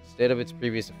points. Instead of its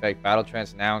previous effect, battle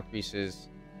trance now increases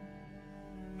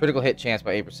critical hit chance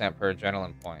by 8% per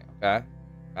adrenaline point. Okay.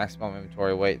 Maximum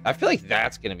inventory weight. I feel like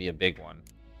that's gonna be a big one.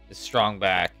 It's strong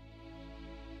back.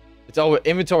 It's always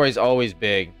inventory is always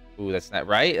big. Ooh, that's not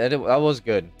right. That was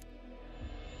good.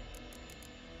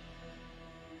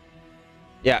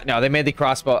 Yeah, no, they made the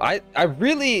crossbow. I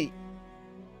really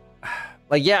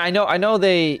like. Yeah, I know.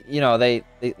 They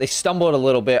they stumbled a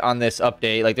little bit on this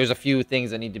update. Like, there's a few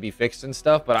things that need to be fixed and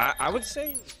stuff. But I would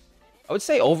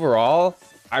say overall,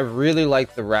 I really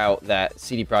like the route that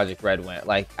CD Projekt Red went.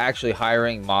 Like, actually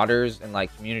hiring modders and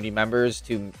like community members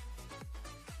to.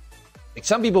 Like,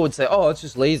 some people would say, "Oh, it's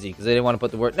just lazy because they didn't want to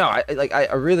put the work." No, I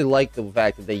really like the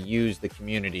fact that they use the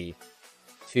community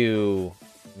to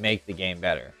make the game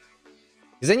better.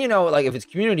 Because then, like, if it's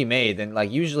community made, then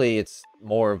like usually it's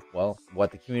more of, well,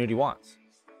 what the community wants.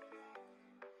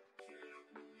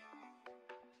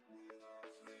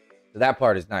 So that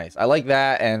part is nice. I like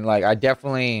that, and like I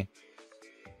definitely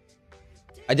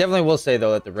will say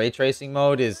though that the ray tracing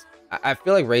mode is. I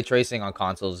feel like ray tracing on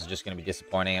consoles is just going to be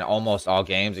disappointing in almost all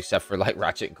games, except for like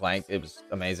Ratchet and Clank. It was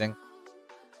amazing.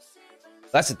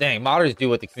 That's the thing. Modders do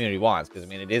what the community wants, because I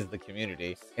mean, it is the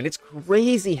community, and it's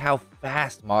crazy how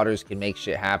fast modders can make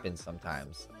shit happen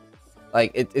sometimes.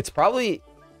 Like it's probably.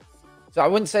 So I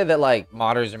wouldn't say that like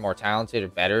modders are more talented or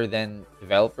better than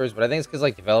developers, but I think it's because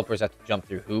like developers have to jump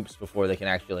through hoops before they can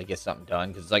actually like get something done.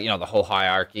 Because it's like, the whole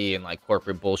hierarchy and like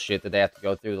corporate bullshit that they have to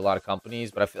go through with a lot of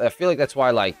companies. But I feel like that's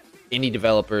why like indie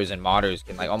developers and modders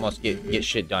can like almost get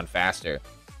shit done faster.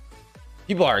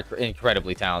 People are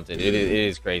incredibly talented. It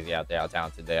is crazy out there how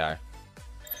talented they are.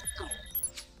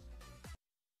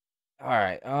 All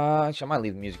right. Actually, I might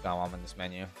leave the music on while I'm in this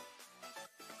menu.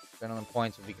 Adrenaline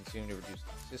points will be consumed to reduce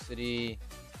toxicity.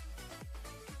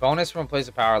 Bonus from place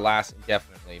of power lasts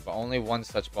indefinitely, but only one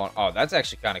such bonus. Oh, that's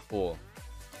actually kind of cool.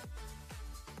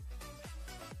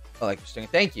 I like your stinger.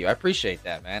 Thank you. I appreciate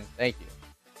that, man. Thank you.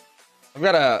 I've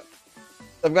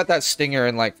got that stinger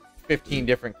in like 15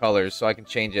 different colors, so I can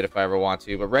change it if I ever want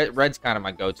to. But red's kind of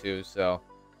my go-to, so.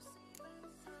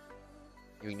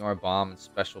 You ignore bomb and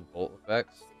special bolt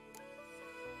effects.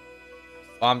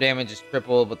 Bomb damage is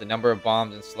tripled, but the number of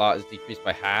bombs in slot is decreased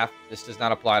by half. This does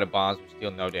not apply to bombs which deal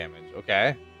no damage.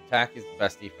 Okay. Attack is the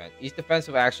best defense. Each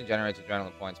defensive action generates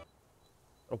adrenaline points.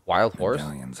 What a wild horse.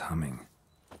 Medallion's humming.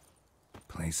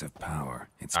 Place of power.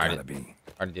 It's gotta be.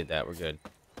 Already did that. We're good.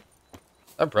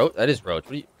 That is Roach.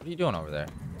 What are you doing over there?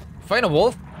 You fighting a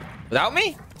wolf? Without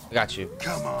me? I got you.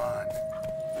 Come on.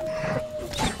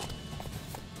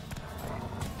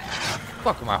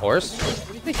 Fuck with my horse. What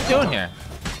do you think you're doing here?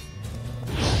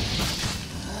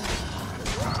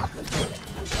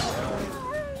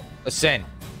 Listen.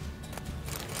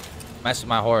 Mess with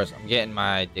my horse. I'm getting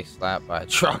my dick slapped by a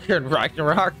trucker in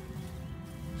Ragnarok.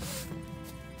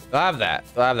 They'll have that.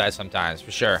 They'll have that sometimes,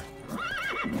 for sure.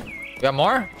 You got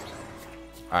more?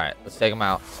 Alright, let's take him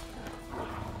out.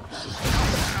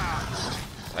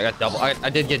 I got double. I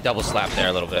did get double slapped there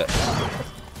a little bit.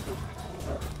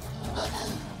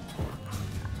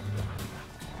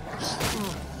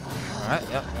 Alright,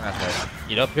 yep. I'm gonna have to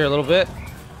heat up here a little bit.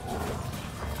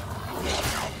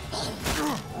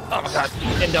 Oh my god,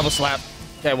 getting double slapped.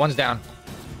 Okay, one's down.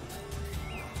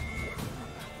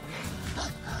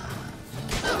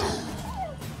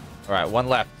 Alright, one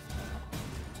left.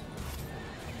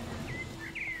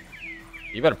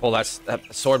 You better pull that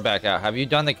sword back out. Have you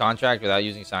done the contract without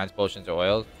using science potions or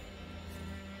oils?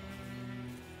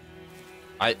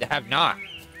 I have not.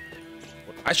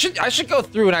 I should go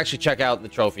through and actually check out the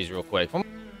trophies real quick. All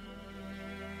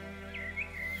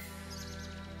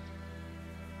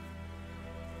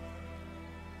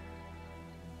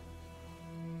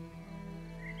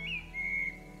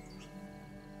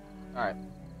right,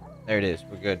 there it is.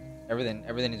 We're good.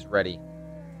 Everything is ready.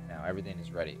 Now everything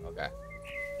is ready. Okay.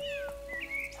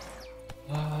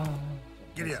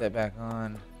 Set back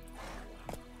on.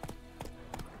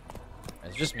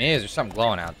 It's just me. Is there something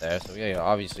glowing out there? So we gotta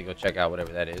obviously go check out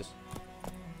whatever that is.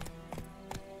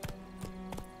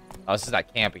 Oh, this is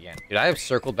that camp again. Dude, I have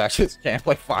circled back to this camp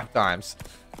like 5 times.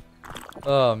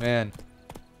 Oh, man.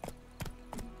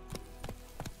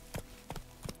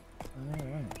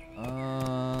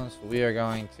 Alright. So we are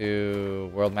going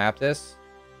to world map this.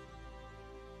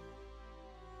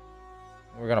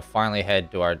 We're gonna finally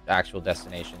head to our actual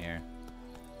destination here.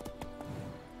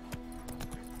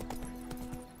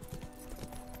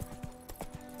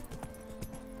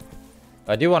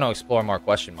 I do want to explore more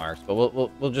question marks, but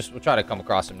we'll try to come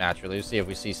across them naturally. We'll see if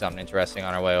we see something interesting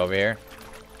on our way over here.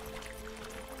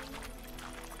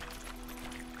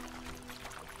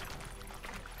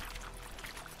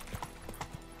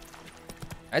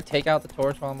 Did I take out the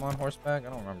torch while I'm on horseback? I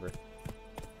don't remember.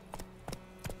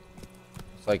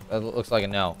 It's like it looks like a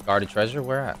no. Guarded treasure?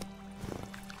 Where at?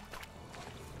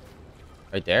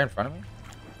 Right there in front of me?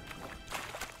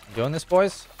 You doing this,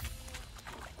 boys?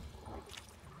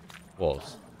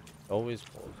 Wolves. Always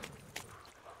wolves.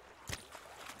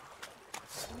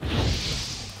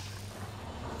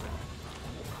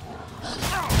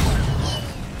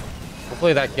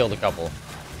 Hopefully that killed a couple.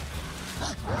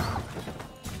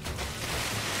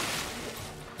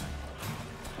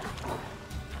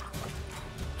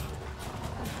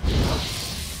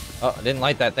 Oh, I didn't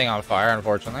light that thing on fire,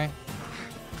 unfortunately.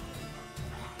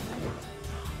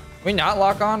 Can we not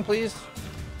lock on, please?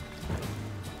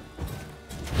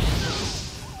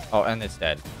 Oh, and it's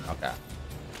dead. Okay.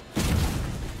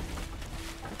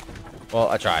 Well,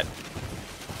 I tried.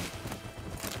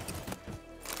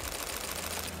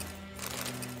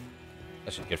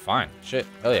 That's a good find. Shit.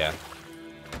 Hell yeah.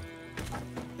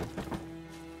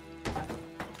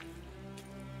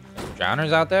 There's some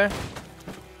drowners out there?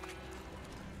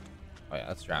 Oh yeah,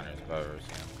 that's drowners if I've ever seen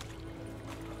them.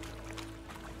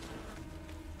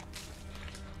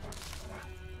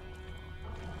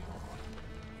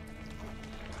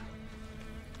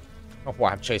 I don't know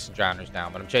why I'm chasing drowners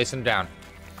down, but I'm chasing them down.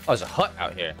 Oh, there's a hut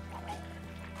out here.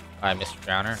 Alright, Mr.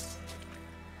 Drowner.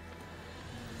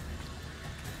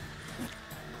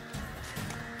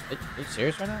 Are you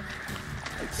serious right now?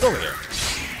 Get over here.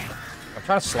 I'm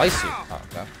trying to slice you. Oh,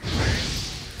 okay.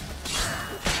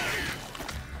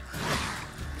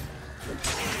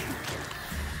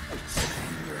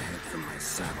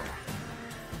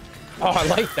 Oh, I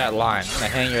like that line. I'm gonna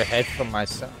hang your head from my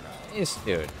saddle. Nice,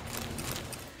 dude.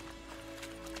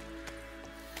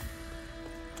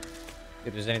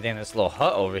 If there's anything in this little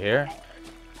hut over here.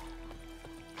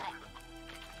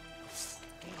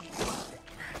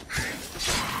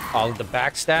 Oh, the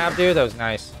backstab, dude? That was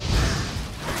nice.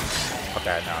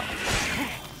 Okay, no.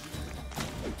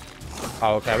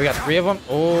 Oh, okay. We got 3 of them?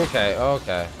 Okay,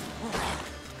 okay.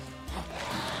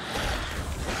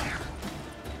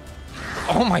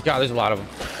 Oh my god, there's a lot of them.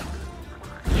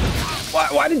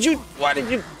 Why did you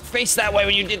face that way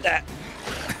when you did that?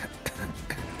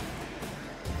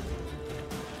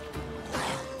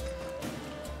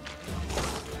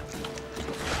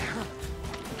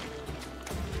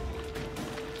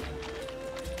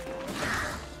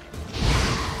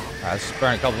 Let's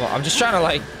burn a couple more. I'm just trying to,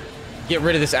 like, get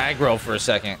rid of this aggro for a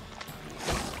second.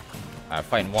 Alright,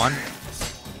 fighting one.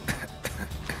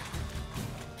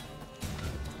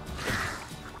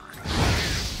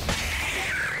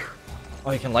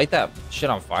 Oh, you can light that shit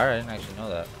on fire? I didn't actually know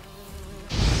that.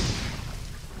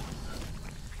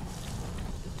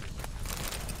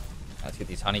 Let's get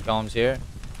these honeycombs here.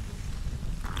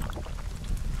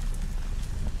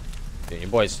 Dude, your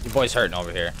boy's hurting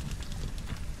over here.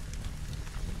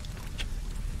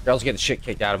 Girls getting shit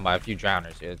kicked out of him by a few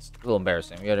drowners, dude. It's a little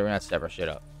embarrassing. We're gonna have to step our shit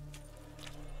up.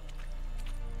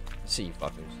 Let's see you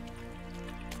fuckers.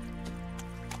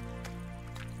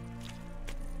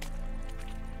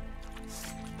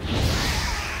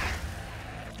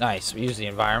 Nice. We use the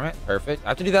environment. Perfect. I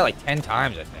have to do that like 10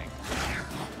 times, I think.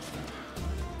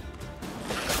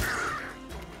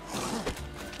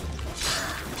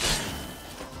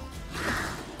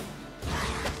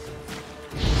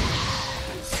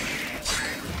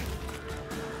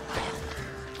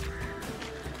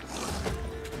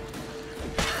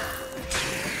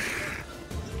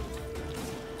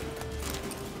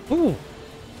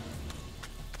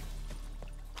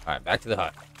 Alright, back to the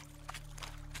hut.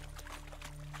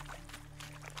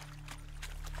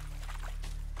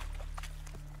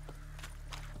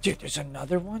 Dude, there's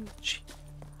another one? Jeez.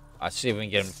 I'll see if we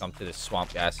can get him to come to this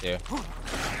swamp gas here.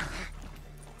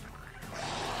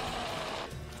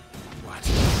 What?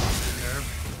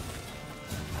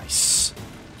 Nice.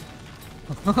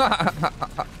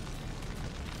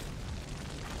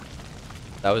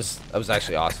 That was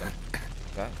actually awesome.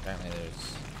 Okay, apparently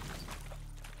there's...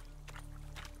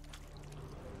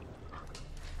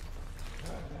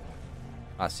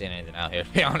 Not seeing anything out here, to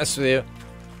be honest with you.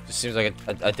 Just seems like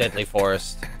a deadly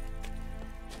forest.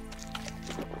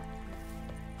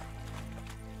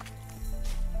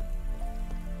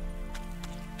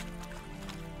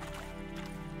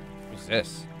 What's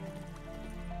this?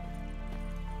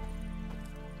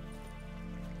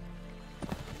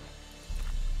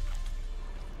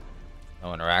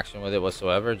 No interaction with it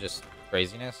whatsoever, just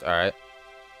craziness. Alright.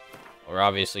 We're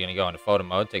obviously gonna go into photo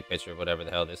mode, take a picture of whatever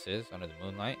the hell this is under the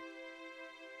moonlight.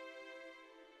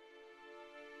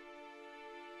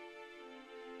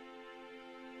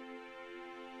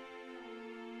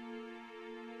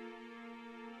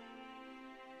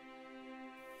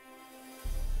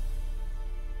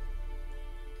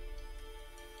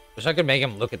 Wish I could make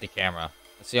him look at the camera.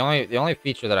 That's the only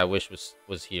feature that I wish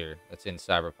was here. That's in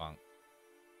Cyberpunk.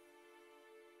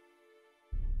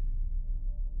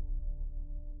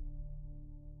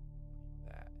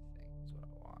 That thing is what I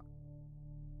want.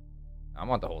 I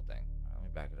want the whole thing. All right, let me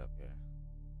back it up here.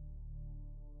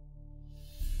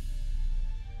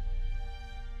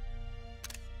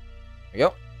 There we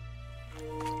go.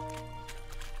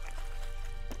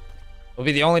 Will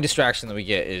be the only distraction that we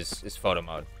get is photo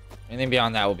mode. Anything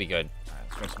beyond that will be good. All right,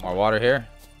 let's drink some more water here.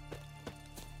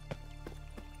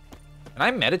 Can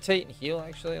I meditate and heal,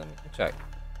 actually? Let me check.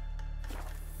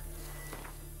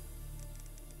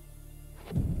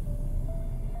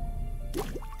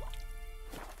 Isn't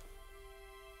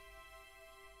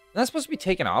that supposed to be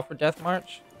taken off for Death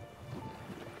March?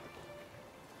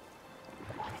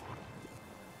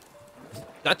 Did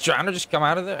that Drowner just come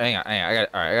out of there? Hang on. Alright,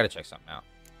 I gotta check something out.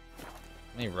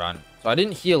 Let me run. So I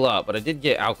didn't heal up, but I did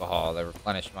get alcohol that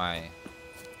replenished my...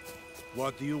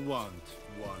 What do you want,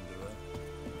 Wanderer?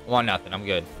 I want nothing. I'm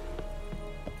good.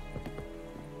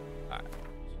 Alright.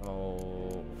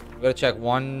 So... we gotta check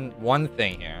one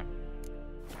thing here.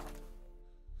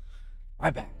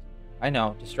 My bad. I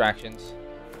know. Distractions.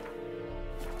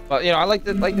 But, you know, I like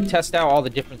to test out all the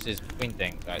differences between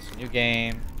things. Alright, so new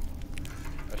game.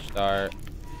 Fresh start.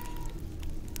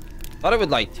 Thought it would,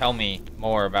 like, tell me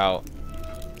more about...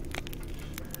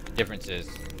 differences.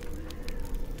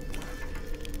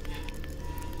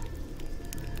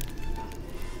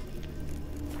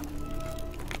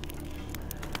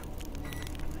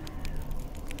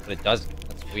 But it doesn't.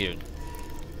 That's weird.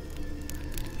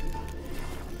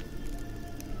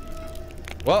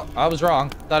 Well, I was wrong.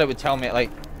 Thought it would tell me, like,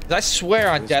 'cause I swear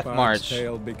on Death March,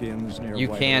 you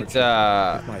can't,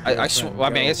 well, I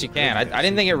mean, I guess you can. I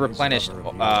didn't think it replenished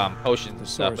potions and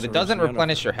stuff, but it doesn't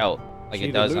replenish your health like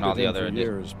it does on all the other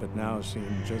years, but now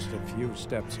seem just a few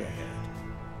steps ahead.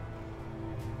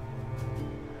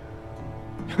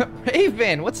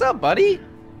 Raven, what's up, buddy?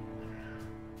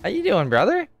 How you doing,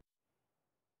 brother?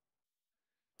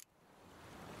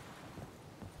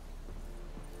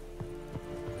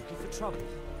 Looking for trouble.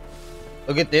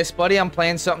 Look at this, buddy. I'm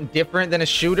playing something different than a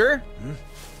shooter. Hmm?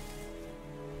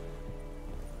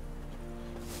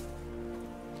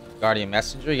 Guardian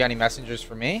Messenger. You got any messengers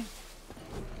for me?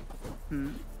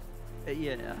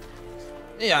 Yeah.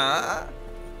 Yeah.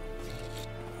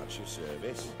 At your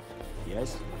service.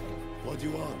 Yes. What do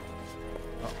you want?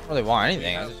 I don't really want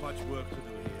anything. I There's just... much work to do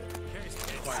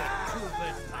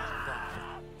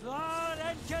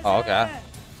here. Oh, okay.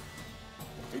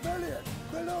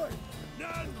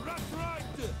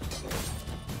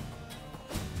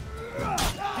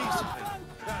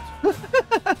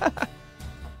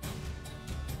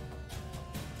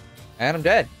 And I'm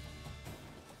dead.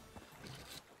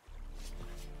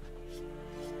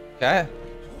 Okay.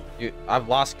 I've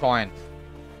lost coin.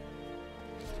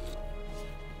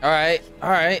 Alright,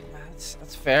 alright.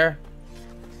 That's fair.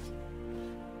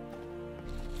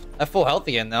 I have full health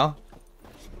again, though.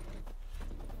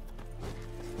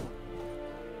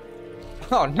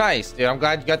 Oh, nice, dude. I'm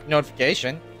glad you got the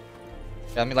notification.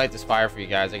 Yeah, let me light this fire for you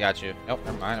guys. I got you. Nope,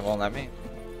 never mind. It won't let me.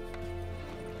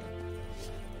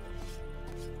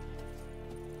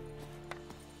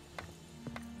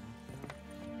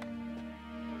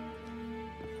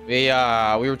 We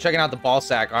were checking out the ball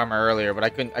sack armor earlier, but I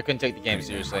couldn't take the game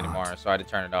seriously anymore, so I had to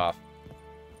turn it off.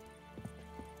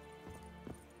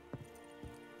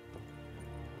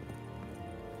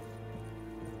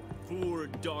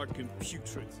 dark and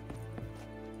putrid.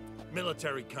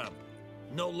 Military camp.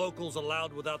 No locals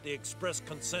allowed without the express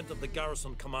consent of the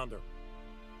garrison commander.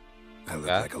 I look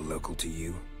like a local to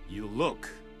you? You look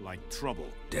like trouble.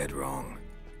 Dead wrong.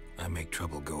 I make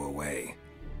trouble go away.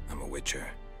 I'm a witcher.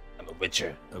 I'm a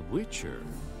witcher. A witcher?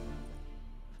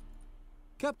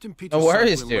 Captain Peter. No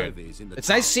worries, dude. It's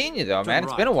nice seeing you, though, man.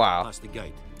 It's been a while. Past the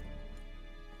gate.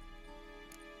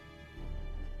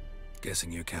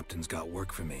 Guessing your captain's got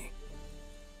work for me.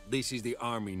 This is the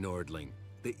army, Nordling.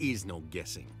 There is no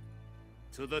guessing.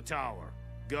 To the tower.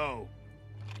 Go.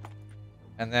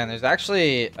 And then there's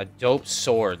actually a dope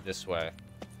sword this way.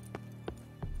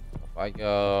 If I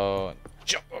go and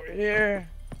jump over here,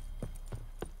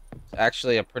 it's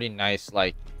actually a pretty nice,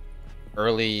 like,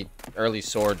 early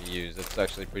sword to use. It's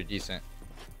actually pretty decent.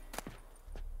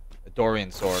 A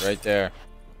Dorian sword right there.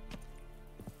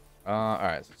 All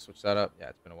right, so let's switch that up. Yeah,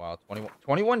 it's been a while.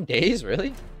 21 days,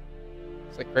 really?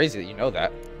 It's like crazy that you know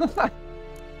that.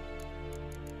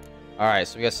 All right,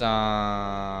 so we got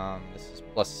some. This is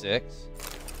 +6.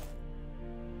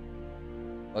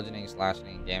 Bludgeoning,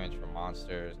 slashing, damage from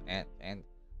monsters, and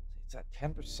it's at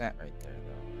 10% right there,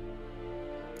 though.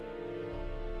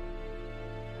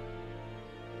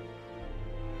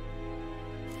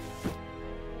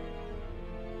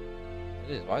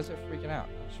 It is. Why is it freaking out?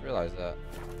 I just realized that.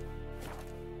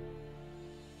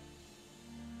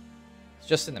 It's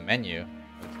just in the menu.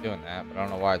 It's doing that, but I don't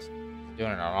know why it's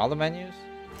doing it on all the menus.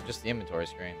 Just the inventory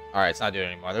screen. All right, it's not doing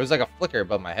it anymore. There was like a flicker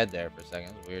above my head there for a second.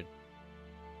 It was weird.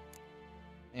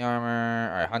 The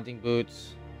armor. All right, hunting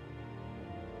boots.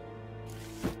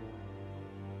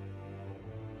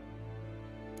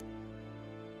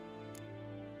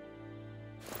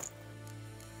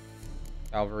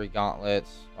 Cavalry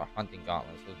gauntlets. Or hunting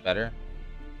gauntlets was better.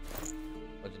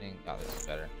 Bludgeoning gauntlets is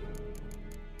better.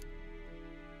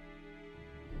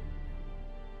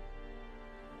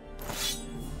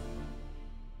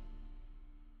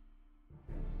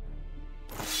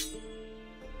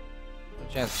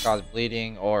 Chance to cause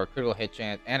bleeding or critical hit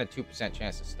chance and a 2%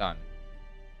 chance to stun.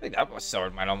 I think that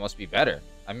sword might almost be better.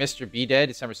 I missed your B-Day,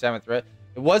 December 7th, right?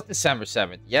 It was December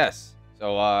 7th, yes.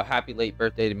 So happy late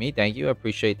birthday to me. Thank you. I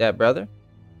appreciate that, brother.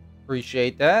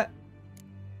 Appreciate that.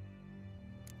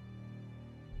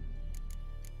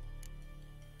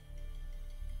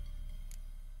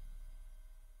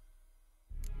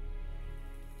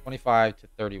 $25 to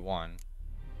 $31.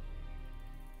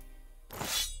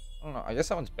 I don't know. I guess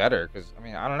that one's better because, I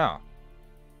mean, I don't know.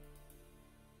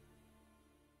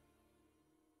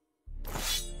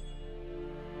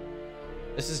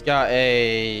 This has got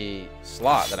a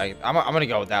slot that I'm going to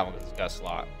go with that one because it's got a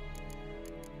slot.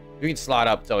 If you can slot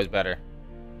up, it's always better.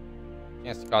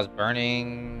 Chance to cause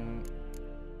burning.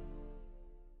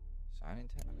 Sign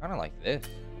intent. I kind of like this.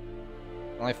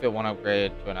 Only fit one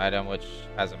upgrade to an item which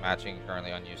has a matching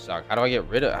currently unused sock. How do I get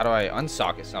rid of, how do I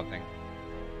unsocket something?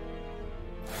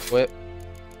 Equip.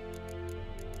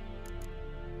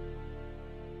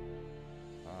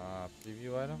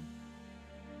 Preview item.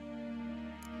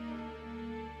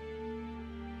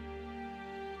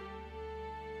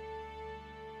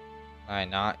 Can I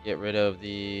not get rid of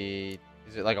the...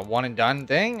 Is it like a one and done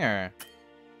thing, or...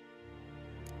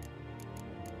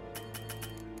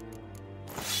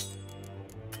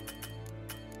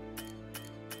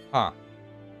 Huh.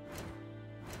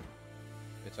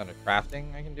 It's under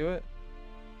crafting, I can do it?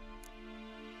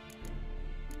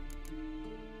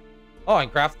 Oh, I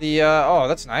can craft the, oh,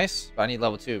 that's nice. But I need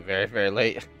level 2 very, very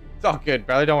late. It's all good,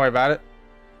 brother. Don't worry about it.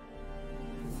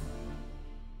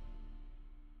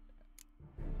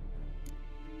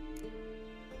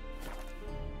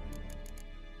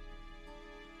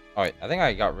 Oh, wait. I think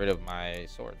I got rid of my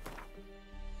sword.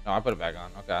 No, I put it back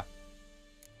on. Okay.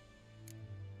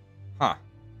 Huh.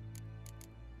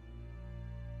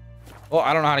 Well,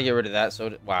 I don't know how to get rid of that,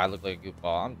 so... Wow, I look like a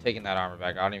goofball. I'm taking that armor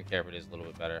back. I don't even care if it is a little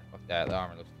bit better. Fuck that. The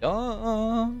armor looks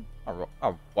dumb.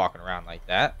 I'm walking around like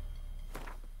that.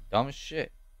 Dumb as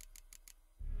shit.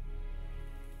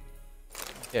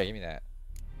 Yeah, give me that.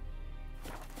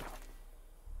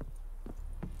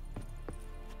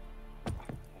 I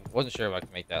wasn't sure if I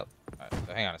could make that... Alright,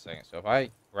 so hang on a second. So if I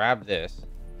grab this...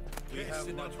 We have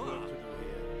much work to do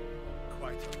here.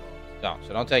 Quite a lot. No,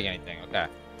 so don't take anything. Okay.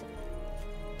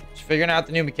 Just figuring out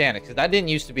the new mechanics, because that didn't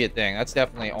used to be a thing. That's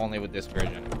definitely only with this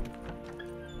version.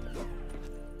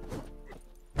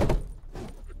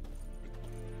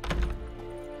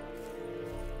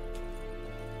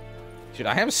 Dude,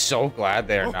 I am so glad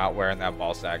they are not wearing that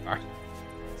ball sack armor.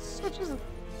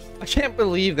 I can't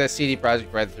believe that CD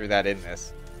Projekt Red threw that in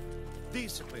this.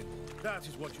 Discipline. That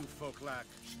is what you folk lack.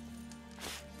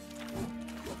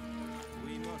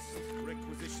 We must must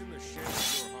requisition a share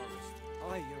of your harvest.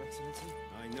 Aye, Your Excellency.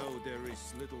 I know there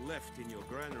is little left in your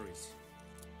granaries.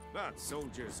 But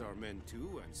soldiers are men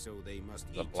too, and so they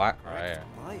must The eat. black. correct?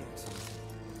 Aye, Excellency.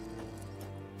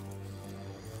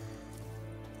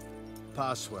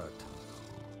 Password.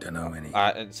 Don't know any.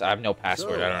 I have no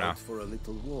password. So, I don't know. out for a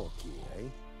little walkie, eh?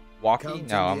 Walkie? Counting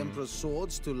No. the Emperor's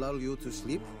swords to lull you to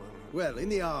sleep? Well, in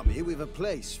the army, we've a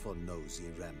place for nosy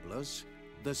ramblers.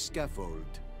 The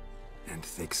scaffold. And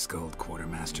thick-skulled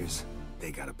quartermasters.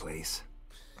 They got a place.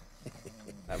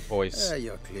 That voice.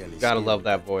 You're clearly Gotta skilled love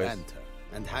that at voice. banter.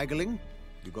 And haggling?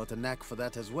 You got a knack for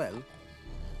that as well?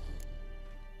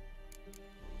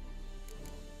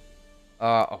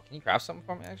 Oh, can you craft something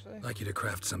for me, actually? I'd like you to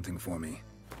craft something for me.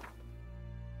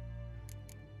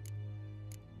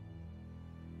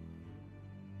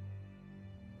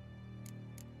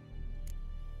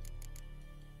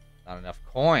 Not enough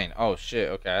coin. Oh, shit.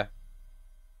 Okay. How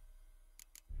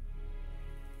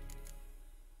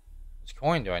much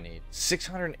coin do I need?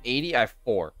 680? I have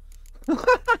 4.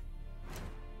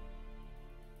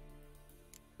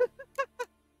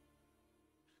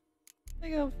 I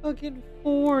got fucking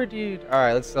 4, dude.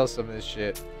 Alright, let's sell some of this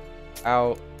shit.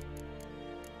 Out.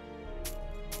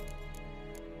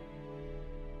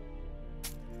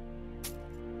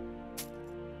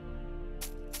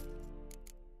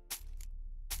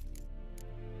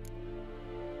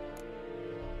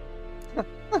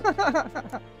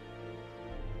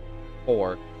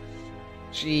 Four.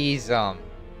 Jeez,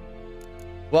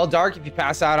 well, Dark, if you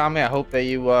pass out on me, I hope that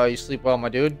you you sleep well, my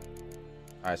dude.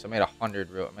 Alright, so I made 100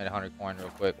 coin real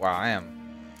quick. Wow, I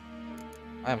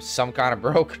am some kind of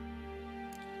broke.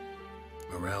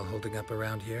 Morale holding up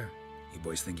around here? You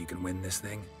boys think you can win this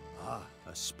thing? Ah,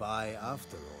 a spy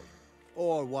after all.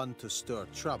 Or one to stir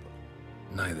trouble.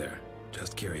 Neither.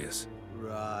 Just curious.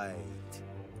 Right.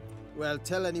 Well,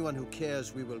 tell anyone who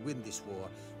cares we will win this war,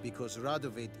 because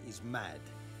Radovid is mad,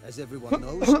 as everyone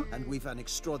knows, and we've an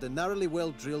extraordinarily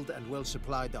well-drilled and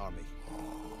well-supplied army.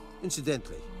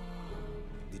 Incidentally,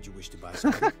 did you wish to buy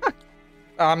something?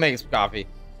 I'm making some coffee.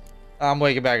 I'm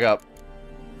waking back up.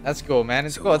 That's cool, man.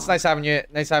 It's cool. It's nice having you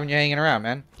hanging around,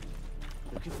 man.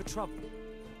 Looking for trouble?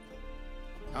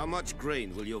 How much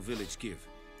grain will your village give?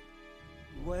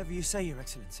 Whatever you say, Your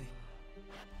Excellency.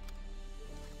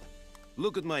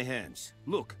 Look at my hands.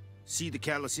 Look. See the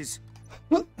calluses?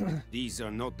 These are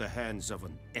not the hands of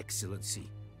an excellency,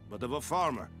 but of a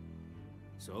farmer.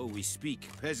 So we speak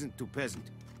peasant to peasant.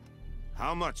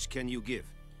 How much can you give?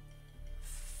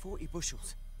 40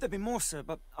 bushels. There'd be more, sir,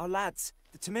 but our lads,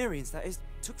 the Temerians, that is,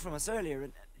 took from us earlier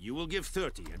and... You will give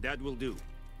 30, and that will do.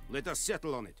 Let us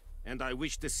settle on it, and I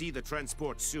wish to see the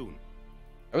transport soon.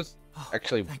 That was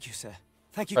actually thank you, sir.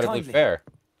 Thank you incredibly kindly. fair.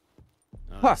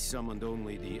 I summoned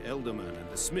only the Elderman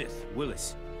and the smith,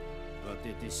 Willis. But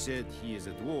it is said he is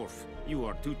a dwarf. You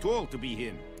are too tall to be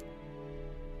him.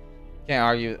 Can't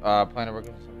argue. Plan to work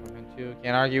with someone too.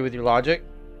 Can't argue with your logic.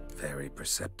 Very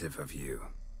perceptive of you.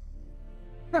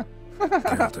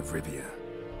 Geralt of Rivia,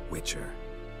 Witcher.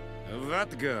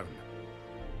 Vatgern.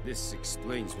 This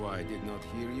explains why I did not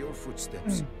hear your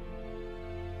footsteps.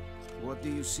 What do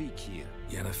you seek here?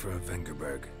 Yennefer of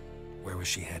Vengerberg. Where was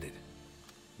she headed?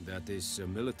 That is a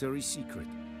military secret.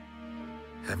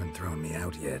 Haven't thrown me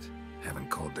out yet. Haven't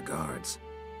called the guards.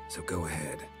 So go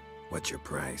ahead. What's your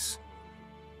price?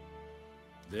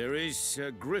 There is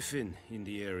a griffin in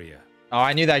the area. Oh,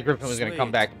 I knew that griffin was gonna come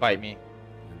back and bite me.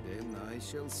 And then I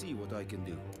shall see what I can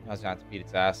do. I was gonna have to beat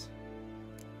its ass.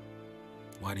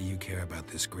 Why do you care about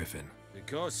this griffin?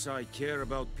 Because I care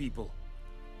about people.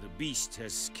 The beast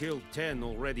has killed 10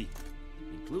 already,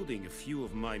 including a few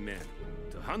of my men.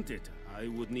 To hunt it, I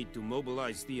would need to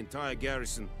mobilize the entire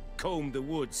garrison, comb the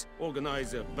woods,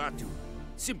 organize a batu.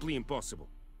 Simply impossible.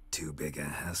 Too big a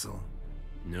hassle?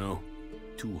 No,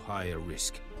 too high a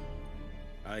risk.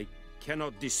 I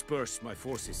cannot disperse my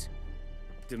forces.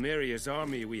 Temeria's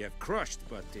army we have crushed,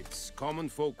 but its common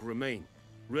folk remain,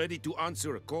 ready to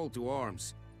answer a call to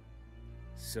arms.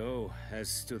 So,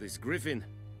 as to this griffin,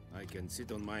 I can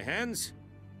sit on my hands,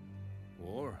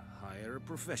 or hire a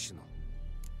professional.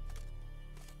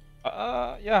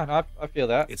 Yeah, no, I feel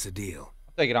that. It's a deal.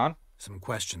 I'll take it on. Some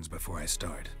questions before I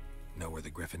start. Know where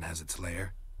the griffin has its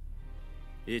lair?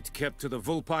 It kept to the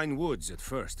Vulpine Woods at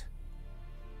first.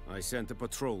 I sent a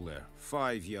patrol there,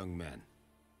 5 young men.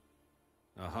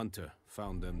 A hunter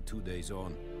found them 2 days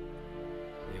on.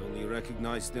 They only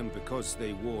recognized them because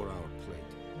they wore our plate.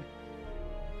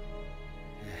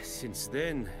 Since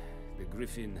then, the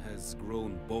griffin has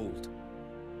grown bold.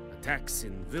 Attacks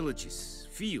in villages,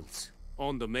 fields,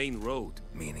 on the main road.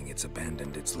 Meaning it's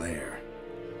abandoned its lair.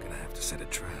 Gonna have to set a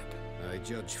trap. I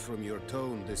judge from your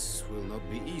tone this will not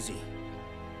be easy.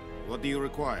 What do you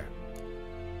require?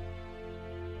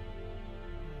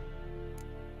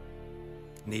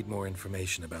 Need more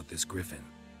information about this griffin.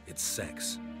 Its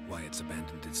sex, why it's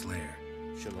abandoned its lair.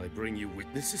 Shall I bring you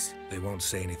witnesses? They won't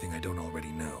say anything I don't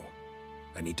already know.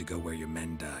 I need to go where your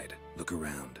men died. Look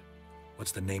around.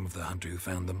 What's the name of the hunter who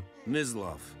found them?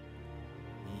 Mislav.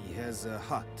 He has a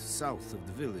hut south of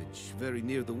the village, very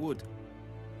near the wood.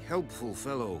 Helpful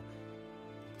fellow.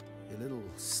 A little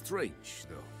strange,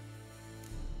 though.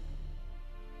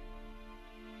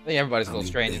 I think everybody's a little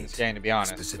strange in this game, to be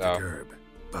honest. Specific herb.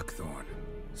 Buckthorn.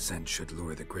 Scent should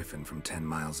lure the griffin from 10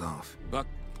 miles off.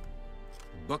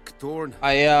 Buckthorn?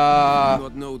 I do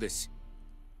not know this.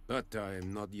 But I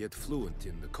am not yet fluent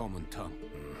in the common tongue.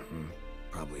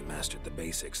 Probably mastered the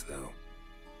basics, though.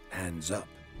 Hands up.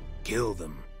 Kill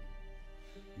them.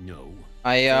 No.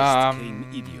 I First came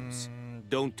idioms.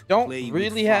 Don't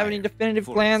really have any definitive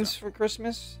plans for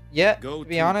Christmas yet, Go to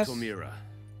be honest. Tomira,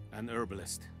 an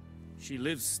herbalist. She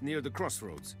lives near the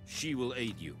crossroads. She will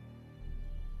aid you.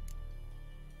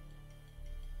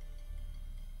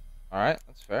 Alright,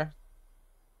 that's fair.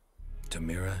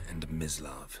 Tamira and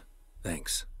Mislav.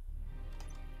 Thanks.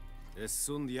 Es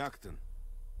sunt jakten.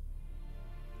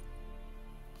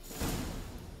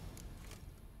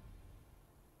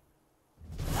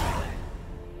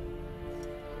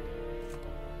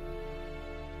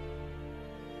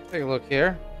 Take a look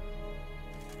here.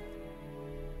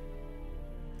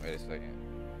 Wait a second.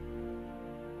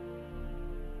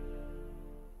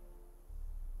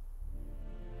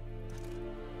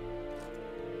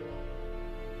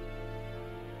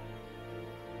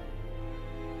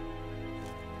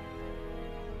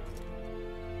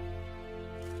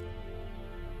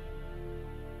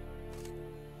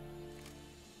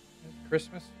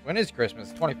 Christmas? When is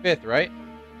Christmas? 25th, right?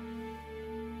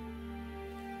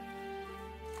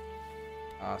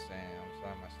 Ah, Sam, I'm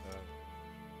sorry, my stuff.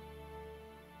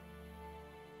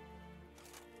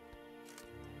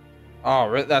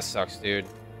 Oh, that sucks, dude.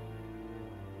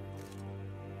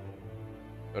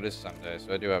 So it is Sunday,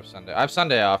 so I do have Sunday. I have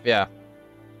Sunday off, yeah.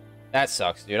 That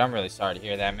sucks, dude. I'm really sorry to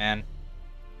hear that, man.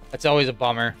 That's always a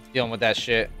bummer, dealing with that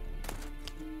shit.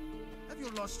 Have you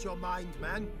lost your mind,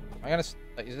 man? Am I gonna...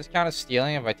 Is this kind of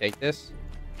stealing if I take this?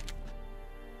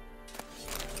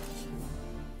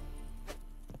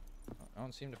 No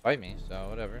one seemed to fight me, so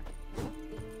whatever.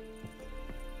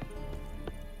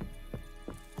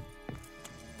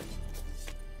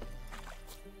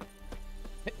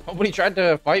 Nobody tried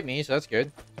to fight me, so that's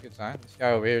good. That's a good sign. This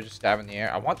guy over here just stabbing the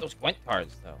air. I want those Gwent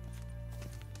cards, though.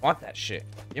 I want that shit.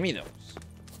 Give me those.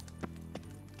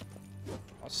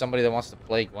 I want somebody that wants to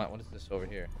play Gwent. What is this over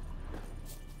here?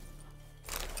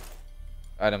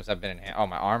 Items have been in hand. Oh,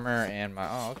 my armor and my...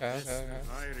 Oh, okay.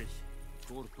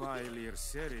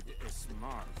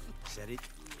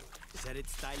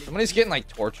 Somebody's getting, like,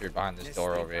 tortured behind this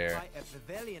door over here.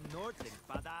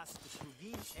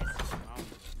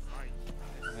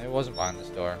 It wasn't behind this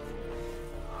door.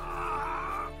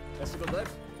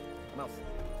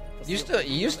 You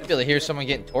used to be able to hear someone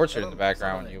getting tortured in the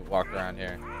background when you walked around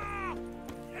here.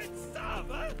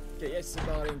 They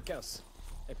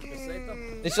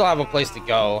still have a place to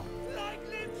go.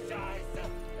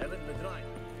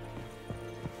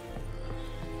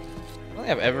 I don't think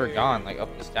I've ever gone like up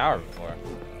this tower before. I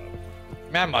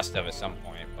mean, I must have at some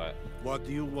point, but... What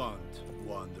do you want,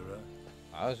 Wanderer?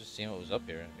 I was just seeing what was up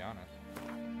here, to be honest.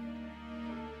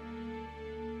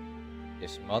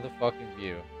 This motherfucking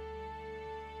view.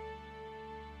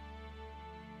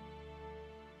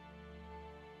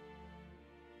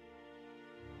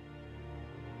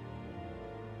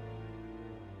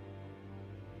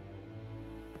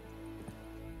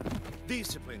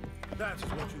 Discipline. That is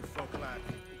what you folk lack.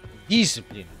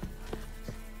 Discipline.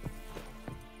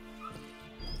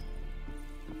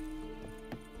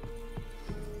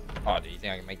 Oh, do you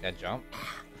think I can make that jump?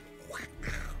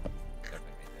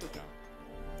 Definitely make that jump.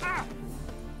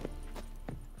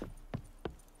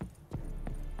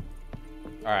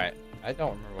 Alright, I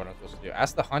don't remember what I'm supposed to do.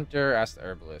 Ask the hunter, ask the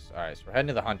herbalist. Alright, so we're heading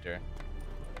to the hunter.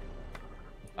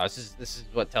 Oh, this is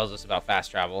what tells us about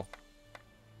fast travel.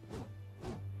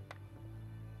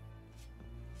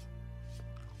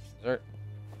 Is there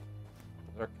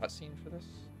a cutscene for this?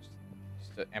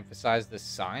 Just to emphasize this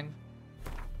sign?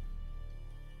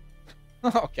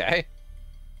 Okay.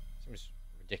 Seems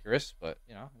ridiculous, but,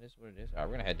 you know, it is what it is. Alright,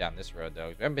 we're gonna head down this road, though.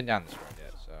 We haven't been down this road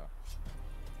yet, so...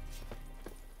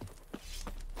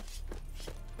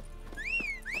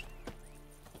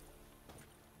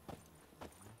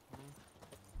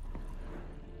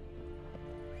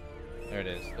 There it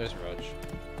is. There's Roach.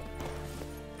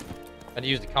 Had to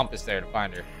use the compass there to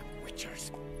find her.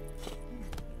 Witchers.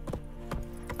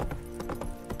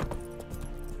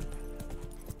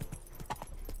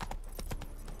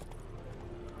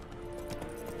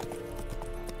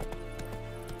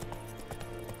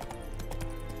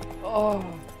 Oh.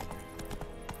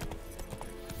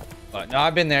 But no,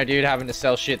 I've been there, dude, having to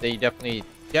sell shit that you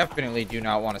definitely do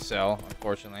not want to sell,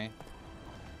 unfortunately.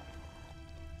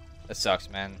 That sucks,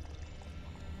 man.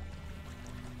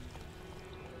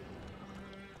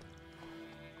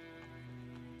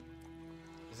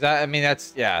 Is that, I mean,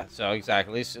 that's, yeah, so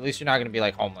exactly. At least you're not going to be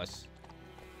like homeless.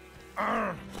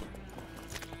 In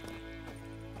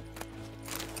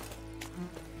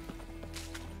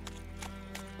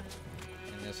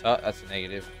this hut, that's a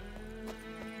negative.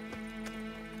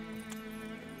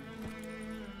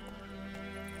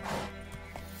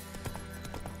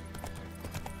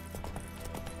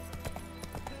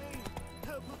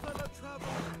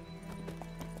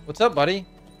 What's up, buddy?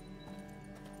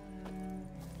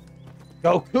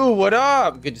 Goku, what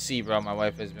up? Good to see you, bro. My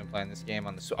wife has been playing this game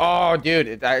on the... Oh, dude,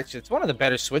 it's one of the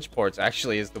better Switch ports,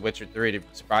 actually, is The Witcher 3,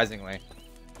 surprisingly.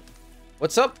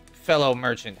 What's up, fellow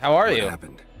merchant? How are you? What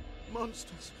happened?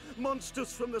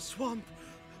 Monsters from the swamp.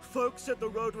 Folks said the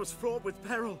road was fraught with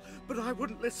peril, but I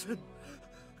wouldn't listen.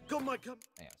 Come. Hang on a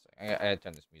second. I gotta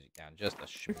turn this music down just a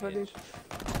shit.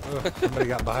 Somebody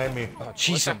got behind me. Oh,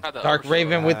 jeez. Dark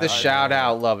Raven with the shout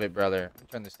out. Love it, brother.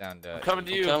 Turn this down to... I'm coming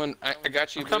to you. I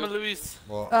got you. I'm coming, Luis.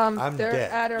 Well, I'm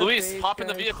dead. Luis, hop in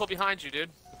the vehicle behind you,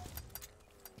 dude.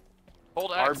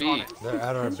 Hold X RB. on it. They're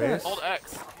at our base? Hold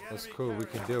X. That's cool. We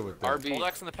can deal with that. RB. Hold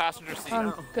X in the passenger seat.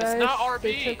 Guys, it's not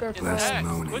RB. It's Less X.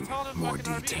 moaning, more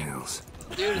details.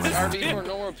 Dude, it's RB for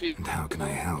normal people. And how can I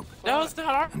help? No, it's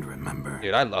not RB. And remember,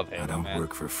 dude, I love Halo, I don't man.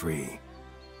 work for free.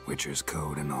 Witcher's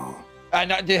code and all.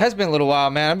 It has been a little while,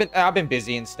 man. I've been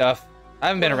busy and stuff. I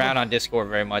haven't been around on Discord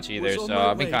very much either, so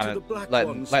I've been kind of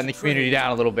letting the community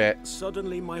down a little bit.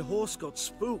 Suddenly, my horse got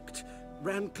spooked,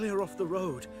 ran clear off the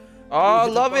road. Oh,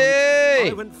 love it!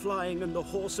 I went flying, and the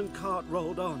horse and cart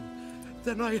rolled on.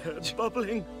 Then I heard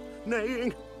bubbling,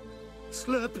 neighing,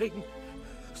 slurping.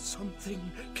 Something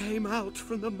came out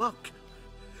from the muck,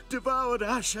 devoured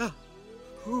Asher,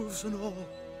 hooves and all.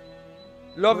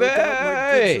 Love No doubt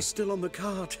my goods it! are still on the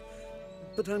cart,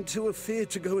 but I'm too afeared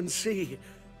to go and see.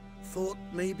 Thought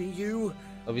maybe you.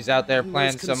 He's out there was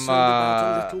playing concerned some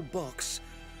about a little box.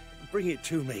 Bring it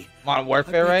to me. Modern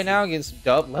Warfare right now against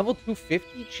Dub. Level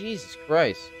 250? Jesus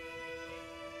Christ.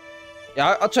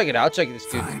 Yeah, I'll check it out. I'll check this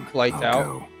dude's lights I'll out.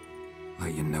 go.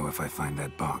 Let you know if I find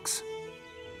that box.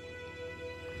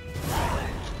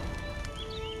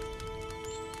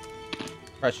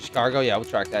 Precious cargo. Yeah, we'll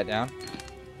track that down.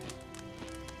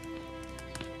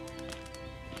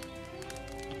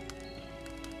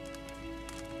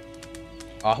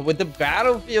 Oh, with the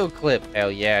battlefield clip. Hell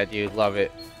yeah, dude. Love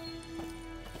it.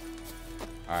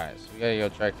 Alright, so we gotta go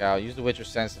check out. Use the Witcher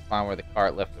sense to find where the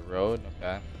cart left the road.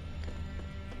 Okay.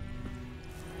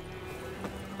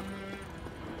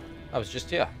 I was just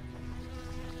here.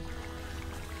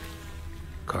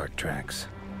 Cart tracks.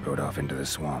 Rode off into the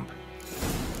swamp.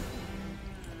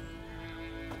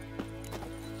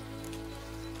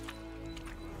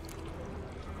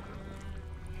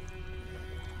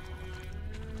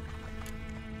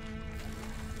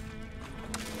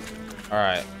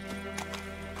 Alright.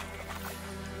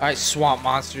 Alright, swamp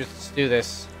monsters. Let's do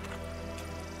this.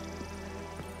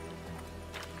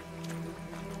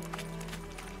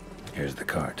 Here's the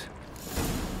cart.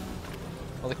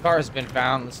 Well, the car has been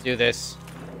found. Let's do this.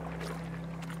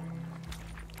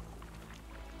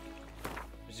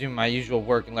 Resume my usual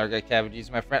work and large activities,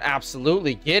 my friend.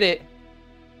 Absolutely. Get it.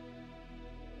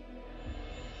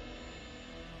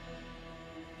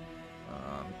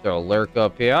 Throw a lurk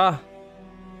up here.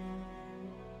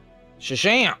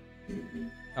 Shasham!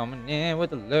 Coming in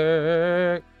with a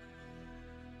lurk.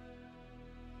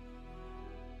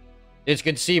 It's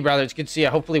good to see you, brother. It's good to see you.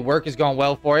 Hopefully work is going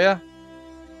well for you.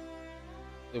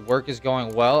 The work is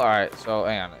going well. Alright, so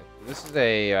hang on. This is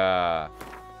a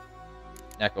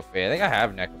necrophage. I think I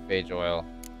have necrophage oil.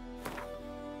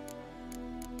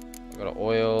 I'll go to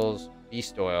oils,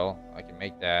 beast oil. I can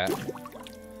make that.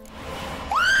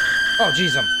 Oh,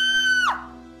 jeez,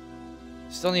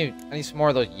 still need. I need some more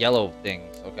of those yellow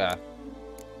things. Okay.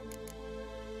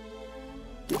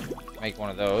 Make one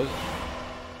of those.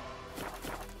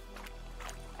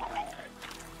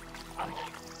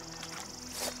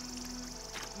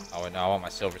 Oh wait, no, I want my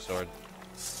silver sword.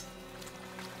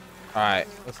 Alright,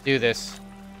 let's do this.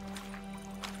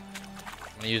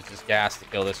 I'm gonna use this gas to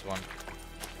kill this one.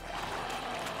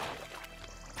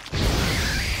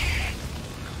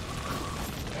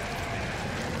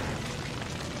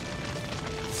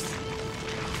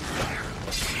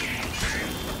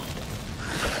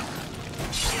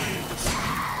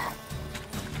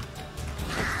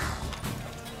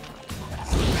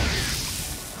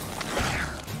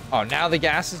 Oh, now the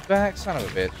gas is back? Son of a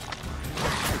bitch.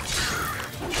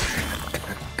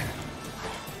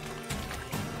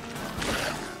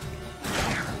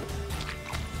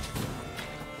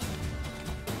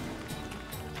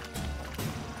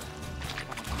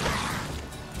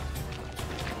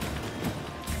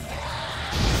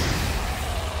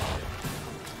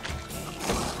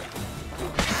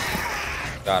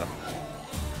 Got him.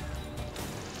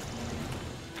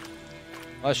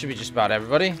 Well, that should be just about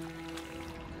everybody.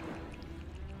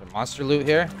 The monster loot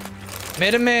here.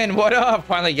 Miniman, what up?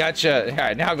 Finally got you. All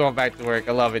right, now going back to work.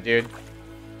 I love it, dude.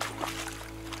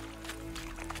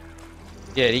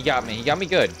 Yeah, he got me. He got me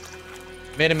good.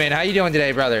 Miniman, how you doing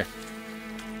today, brother?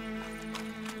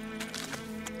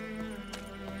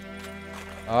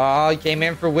 Oh, he came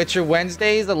in for Witcher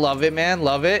Wednesdays. I love it, man.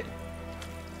 Love it.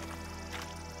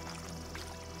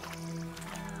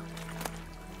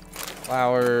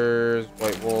 Flowers,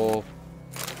 White Wolf.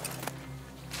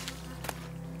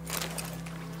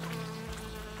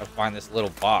 I'll find this little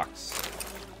box.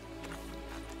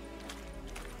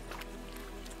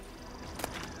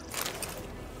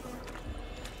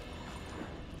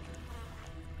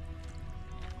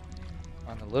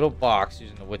 Find the little box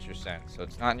using the Witcher scent. So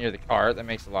it's not near the cart. That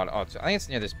makes a lot of... Oh, I think it's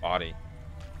near this body.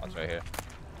 Oh, it's right here.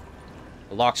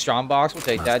 The lock strong box. We'll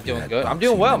take that. Doing good. I'm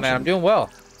doing well, man. I'm doing well.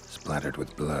 Splattered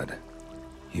with blood.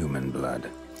 Human blood.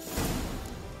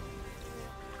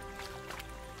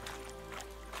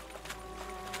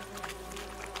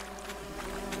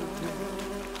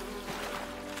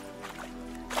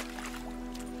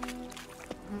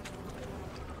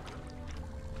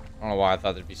 I don't know why I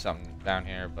thought there'd be something down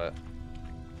here, but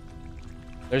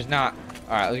there's not.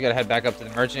 All right, we gotta head back up to the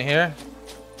merchant here.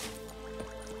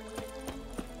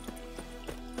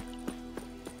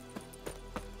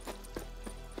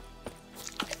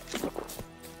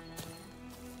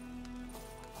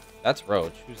 That's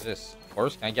Roach. Who's this?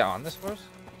 Horse? Can I get on this horse?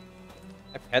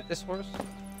 Can I pet this horse?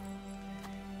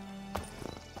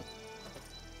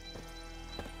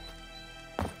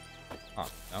 Oh,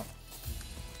 no.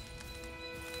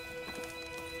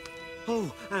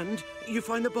 Oh, and you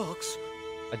find the box?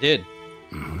 I did.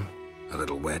 Mm-hmm. A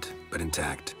little wet, but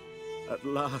intact. At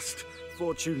last,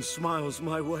 fortune smiles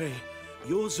my way.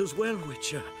 Yours as well,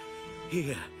 Witcher.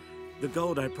 Here, the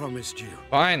gold I promised you.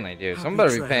 Finally, dude. Happy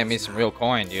Somebody be paying me trails some now. real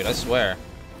coin, dude. I swear.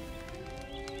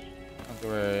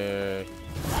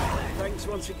 Thanks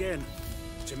once again.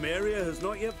 Temeria has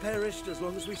not yet perished as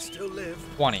long as we still live.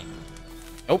 20.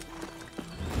 Nope.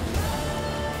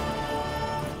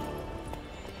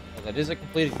 Well, that is a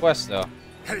completed quest, though.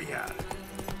 Hey, yeah.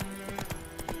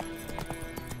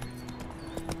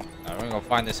 Alright, we're gonna go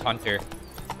find this hunter.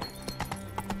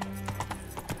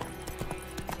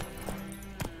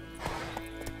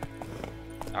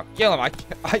 Oh, kill him. I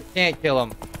can't kill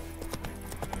him.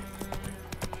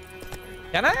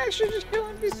 Can I actually just kill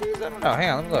NPCs? I don't know. Hang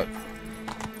on, let me look.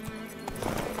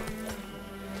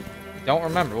 Don't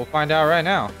remember. We'll find out right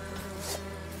now.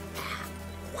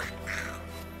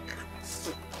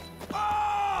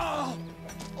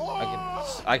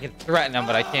 I can threaten them,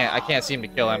 but I can't seem to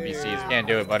kill NPCs. Can't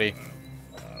do it, buddy.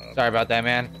 Sorry about that,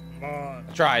 man. I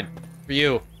tried. For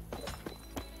you.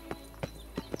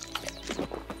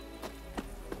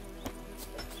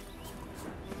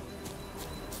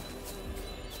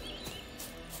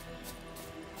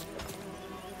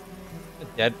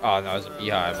 Dead? Oh, no, it was a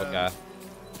beehive. Okay.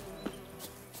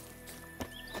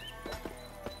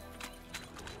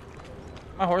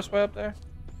 My horse way up there?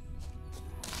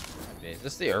 Is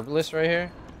this the herbalist right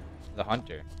here? The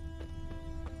hunter.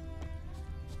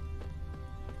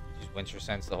 Use Winter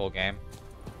Sense the whole game.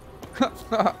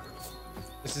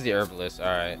 This is the herbalist.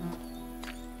 Alright.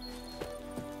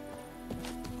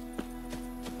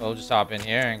 We'll just hop in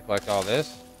here and collect all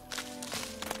this.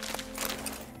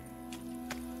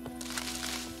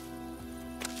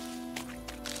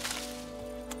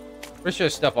 Pretty sure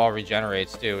stuff all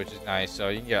regenerates too, which is nice. So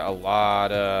you can get a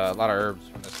lot of herbs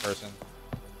from this person.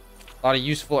 A lot of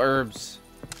useful herbs.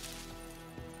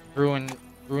 Ruin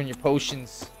your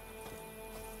potions.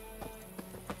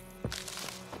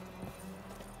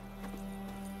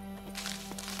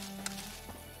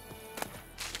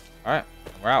 All right,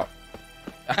 we're out.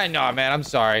 I know, man. I'm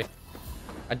sorry.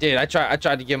 I did. I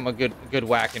tried to give him a good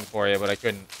whacking for you, but I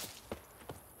couldn't.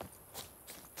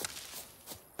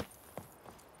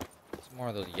 More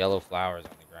of those yellow flowers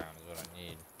on the ground is what I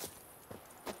need.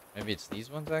 Maybe it's these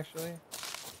ones actually.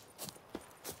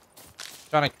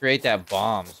 Trying to create that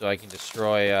bomb so I can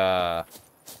destroy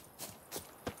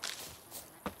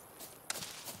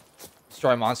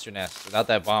monster nests. Without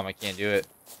that bomb, I can't do it.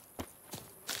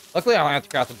 Luckily, I only have to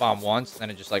craft the bomb once, and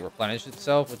then it just like replenishes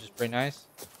itself, which is pretty nice.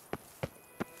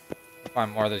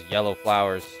 Find more of those yellow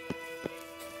flowers.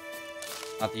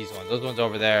 Not these ones. Those ones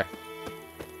over there.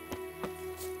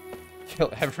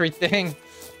 Kill everything.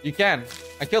 You can.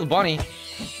 I killed the bunny.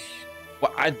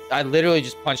 Well, I literally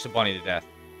just punched the bunny to death.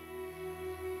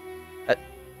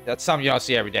 That's something you don't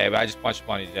see every day, but I just punched the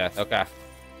bunny to death. Okay.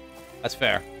 That's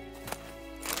fair.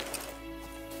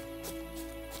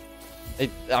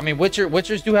 I mean,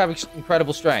 Witchers do have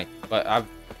incredible strength, but I've...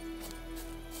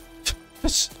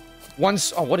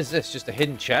 One's... Oh, what is this? Just a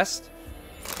hidden chest?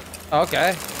 Oh,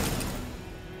 okay.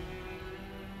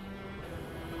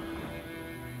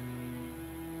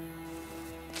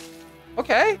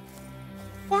 Okay.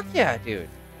 Fuck yeah, dude.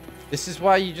 This is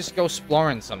why you just go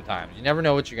exploring sometimes. You never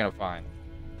know what you're gonna find.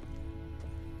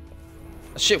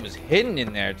 That shit was hidden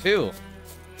in there, too.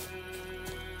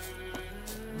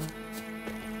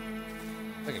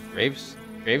 Like a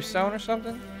gravestone or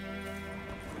something?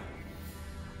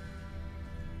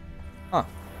 Huh.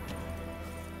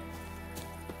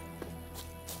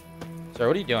 Sir,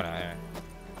 what are you doing out here?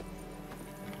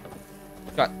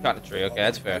 Got a tree. Okay,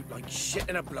 that's fair. Like shit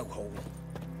in a blowhole.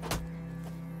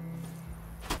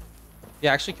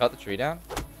 Yeah, actually cut the tree down.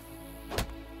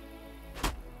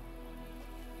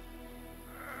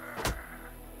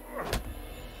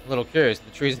 A little curious.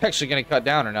 The tree's actually gonna cut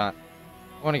down or not?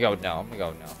 I'm gonna go no. I'm gonna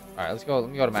go no. All right, let's go. Let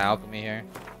me go to my alchemy here.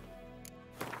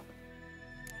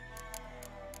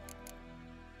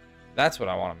 That's what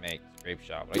I want to make. Grape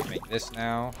shot. But I can make this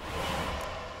now.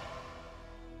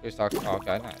 Here's talking. Oh,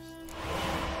 okay, nice.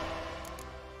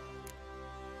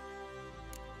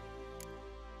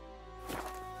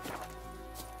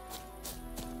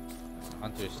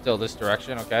 Hunter's still this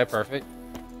direction. Okay, perfect.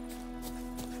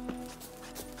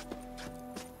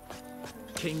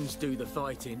 Kings do the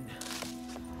fighting.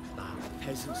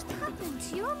 Peasants do the happened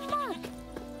to your mug?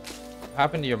 What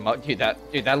happened to your mug? Dude,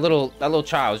 that little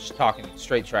child was just talking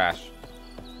straight trash.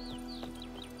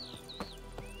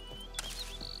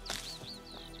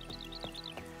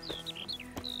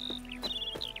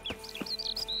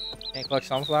 Can't collect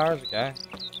sunflowers? Okay.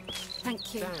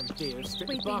 Thank you. Damn, dear, strip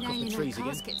We'd the be bark off the nailing trees that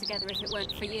again. casket together if it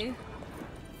weren't for you.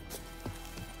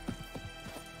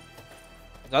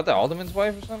 Is that the alderman's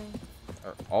wife or something?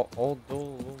 Or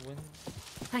Aldolwyn?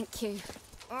 Thank you.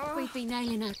 We'd be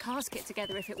nailing our casket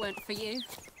together if it weren't for you.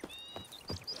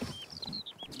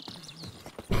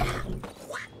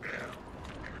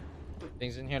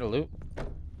 Things in here to loot?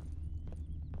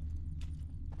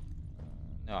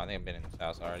 No, I think I've been in this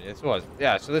house already.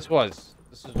 Yeah, so this is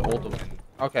Aldolwyn.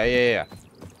 Okay, yeah.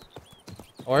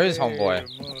 Where is homeboy?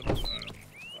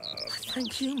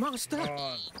 Thank you, master.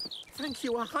 Thank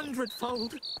you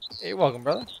 100-fold. Hey, you're welcome,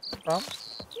 brother. No problem.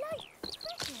 Like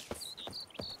crickets.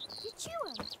 You chew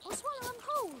 'em or swallow 'em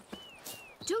whole.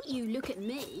 Don't you look at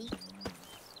me.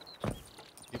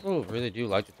 People really do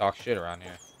like to talk shit around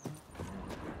here.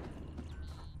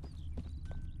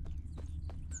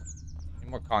 Any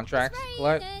more contracts to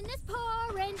collect? It's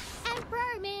pouring,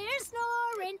 Emperor Mir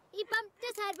snoring. He bumped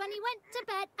his head when he went to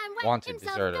bed and went Wanted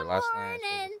himself deserter. the Last night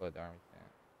morning. I fled the army camp.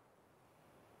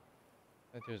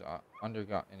 That he was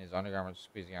in his undergarments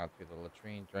squeezing out through the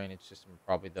latrine drainage system,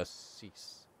 probably thus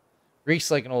cease.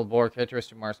 Reeks like an old boar.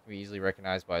 Characteristic marks can be easily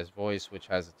recognized by his voice, which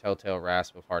has a telltale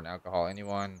rasp of hardened alcohol.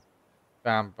 Anyone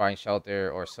found buying shelter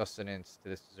or sustenance to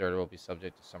this deserter will be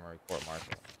subject to summary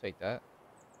court-martial. Take that.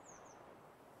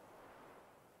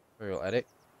 Imperial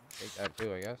edict. Take that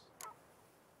too, I guess.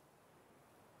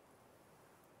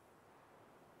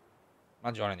 I'm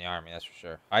not joining the army, that's for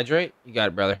sure. Hydrate? You got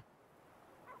it, brother.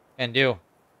 Can do.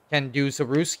 Can do,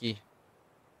 Sabruski.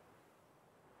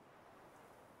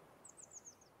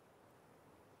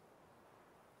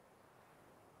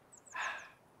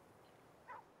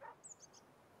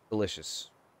 Delicious.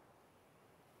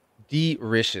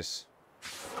 Delicious.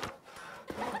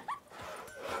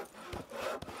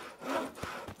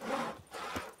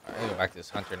 Alright, go back to this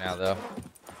hunter now, though.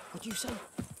 What'd you say?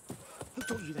 Who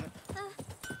taught you that?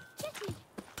 Jackie.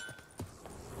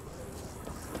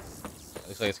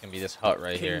 Looks like it's gonna be this hut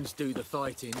right here. Kings do the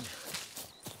fighting.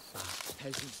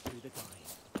 Peasants do the dying.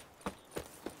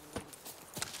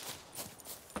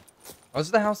 Was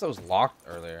the house that was locked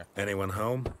earlier? Anyone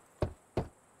home?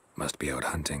 Must be out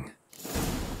hunting.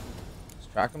 Let's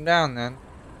track him down then.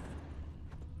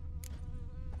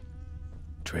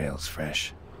 Trail's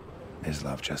fresh. His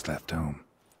love just left home.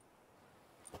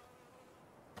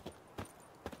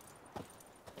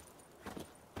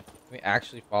 Can we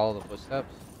actually follow the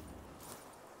footsteps?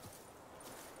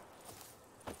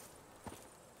 I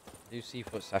do see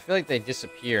footsteps. I feel like they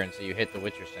disappear until you hit the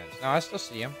Witcher sense. No, I still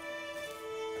see him.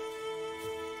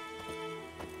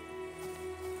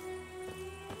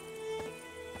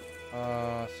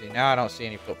 See, now I don't see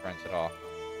any footprints at all.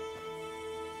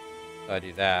 So I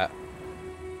do that.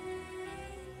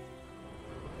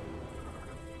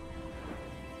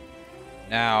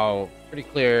 Now, pretty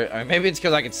clear. I mean, maybe it's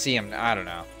because I can see him. I don't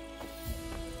know.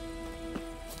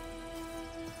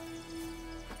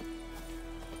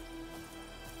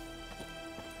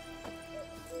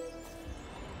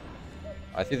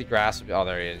 I think the grass would be... Oh,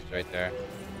 there he is, right there.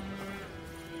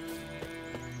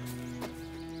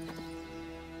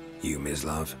 You,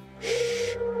 Mislav?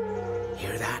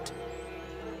 Hear that?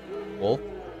 Wolf?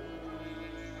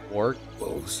 Orc?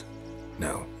 Wolves?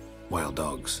 No. Wild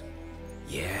dogs.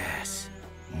 Yes.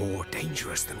 More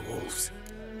dangerous than wolves.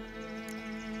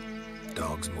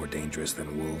 Dogs more dangerous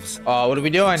than wolves? Oh, what are we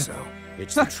doing? So.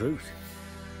 It's the truth.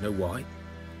 Know why?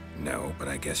 No, but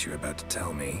I guess you're about to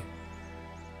tell me.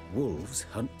 Wolves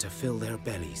hunt to fill their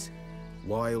bellies.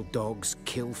 Wild dogs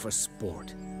kill for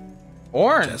sport.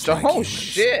 Orange? Like oh,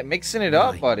 shit. Mixing it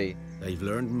up, buddy. They've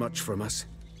learned much from us.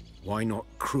 Why not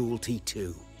cruelty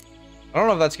too? I don't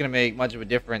know if that's going to make much of a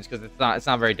difference because it's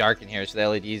not very dark in here, so the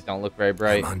LEDs don't look very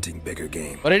bright. I'm hunting bigger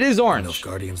game. But it is orange. Those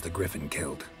guardians the Griffin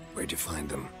killed. Where'd you find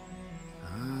them?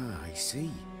 Ah, I see.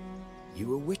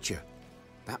 You a witcher.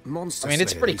 That monster. I mean,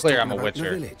 it's pretty clear I'm a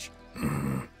witcher.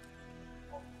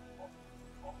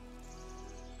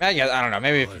 I guess, I don't know.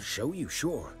 Maybe if I'll show you,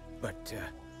 sure, but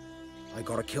I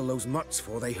gotta kill those mutts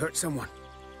before they hurt someone.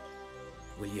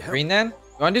 Will you help? Green then?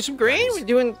 You want to do some green? We're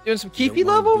doing some keepy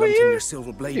love over here.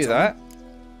 Silver Do that.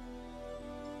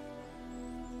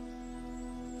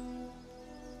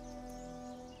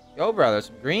 Yo, bro, there's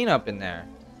some green up in there.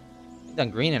 I've done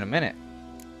green in a minute.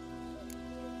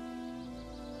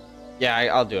 Yeah,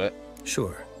 I'll do it.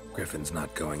 Sure. Griffin's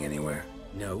not going anywhere.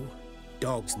 No.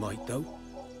 Dogs might, though.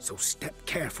 So step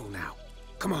careful now.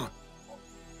 Come on.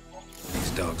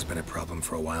 These dogs been a problem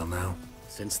for a while now?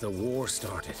 Since the war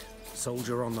started.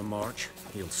 Soldier on the march.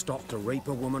 He'll stop to rape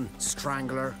a woman,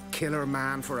 strangle her, kill her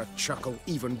man for a chuckle,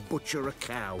 even butcher a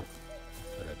cow.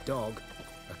 But a dog,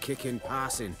 a kick in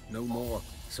passing, no more.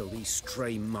 So these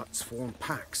stray mutts form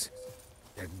packs.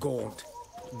 They're gaunt,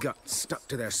 guts stuck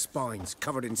to their spines,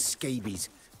 covered in scabies,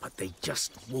 but they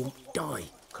just won't die,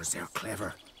 because they're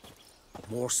clever.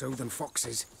 More so than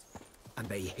foxes. And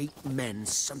they hate men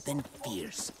something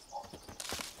fierce.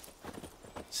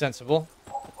 Sensible.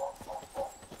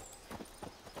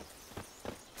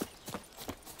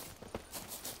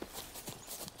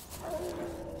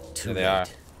 There they are.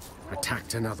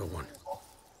 Attacked another one.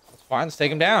 It's fine, let's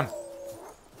take him down.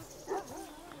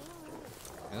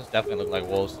 Those definitely look like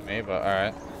wolves to me, but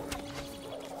alright.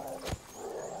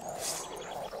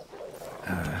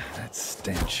 That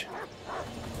stench.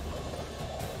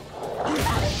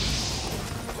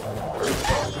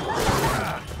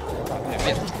 Man,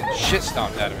 getting shit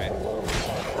stomped out of me.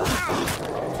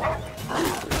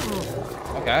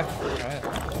 Okay. Alright.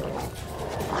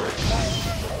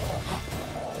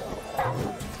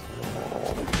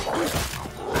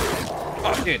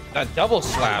 Oh, dude, that double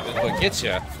slap is what gets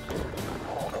you.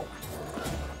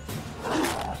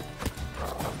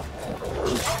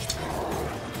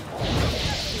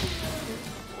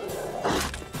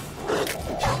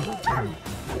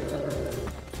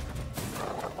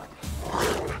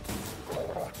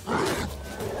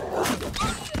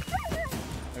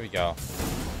 There we go.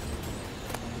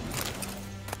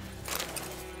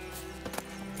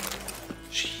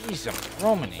 Jeez, I'm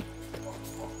Romany.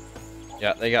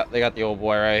 Yeah, they got the old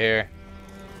boy right here.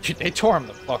 Dude, they tore him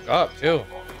the fuck up too.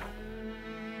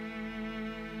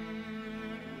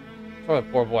 Tore the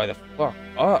poor boy the fuck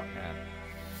up, man.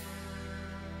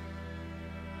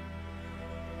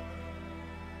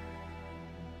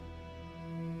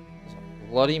 It's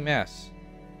a bloody mess.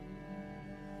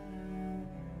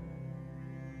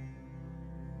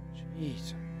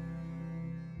 Jeez.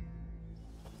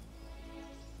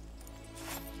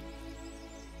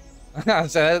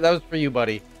 So that was for you,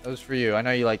 buddy. That was for you. I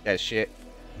know you like that shit.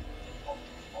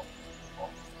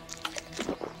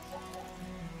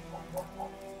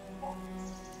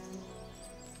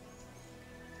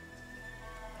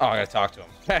 Oh, I gotta talk to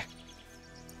him.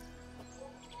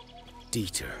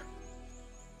 Dieter.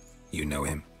 You know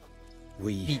him?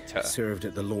 We served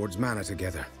at the Lord's Manor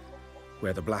together,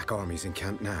 where the Black Army's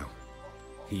encamped now.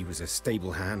 He was a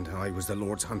stable hand, I was the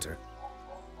Lord's hunter.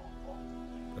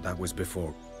 But that was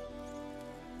before...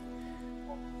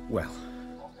 well,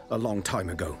 a long time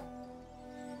ago.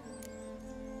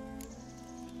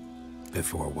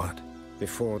 Before what?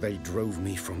 Before they drove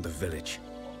me from the village.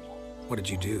 What did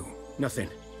you do? Nothing.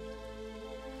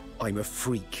 I'm a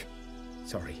freak.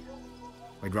 Sorry.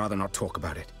 I'd rather not talk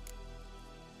about it.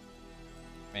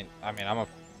 I mean,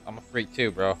 I'm I'm a freak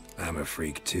too, bro. I'm a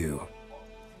freak too.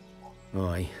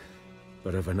 Aye,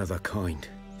 but of another kind.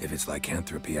 If it's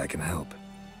lycanthropy, I can help.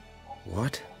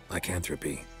 What?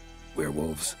 Lycanthropy.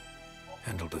 Werewolves.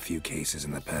 Handled a few cases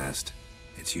in the past.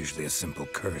 It's usually a simple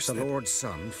curse. The Lord's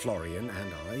son, Florian,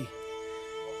 and I,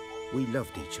 we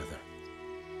loved each other.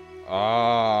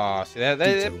 Oh, see that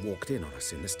they walked in on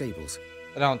us in the stables.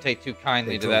 They don't take too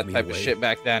kindly to that type of shit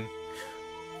back then.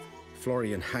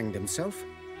 Florian hanged himself.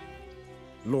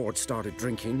 Lord started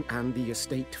drinking, and the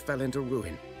estate fell into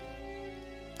ruin.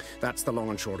 That's the long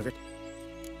and short of it.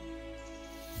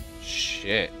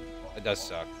 Shit, that does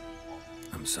suck.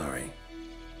 I'm sorry.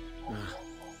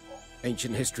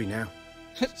 Ancient history now.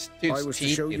 Dude's I was to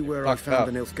teeth show you getting where I fucked found up.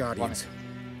 the Nilfgaardians.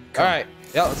 Alright,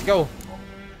 yeah, let's go.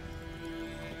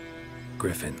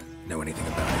 Griffin, know anything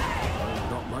about it?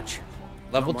 Not much.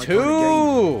 Level Not my 2! kind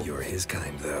of game. You're his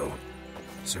kind, though.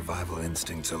 Survival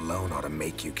instincts alone ought to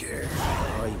make you care.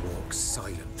 I walk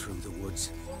silent through the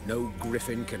woods. No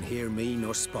griffin can hear me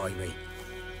nor spy me.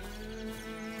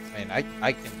 I mean,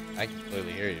 I can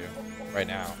clearly hear you right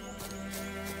now.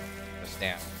 Just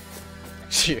stand.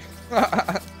 Shit.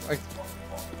 Like,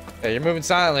 yeah, you're moving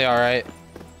silently, all right.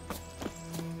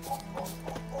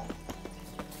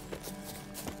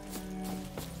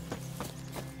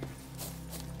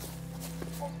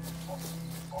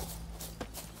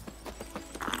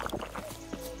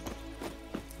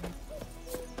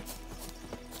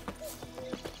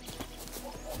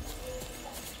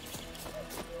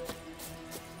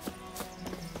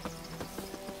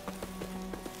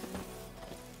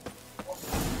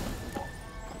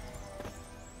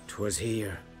 Was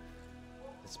here.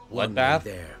 It's One bloodbath.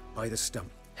 lay there, by the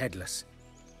stump, headless.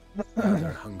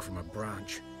 Another hung from a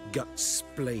branch, guts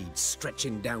splayed,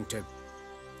 stretching down to.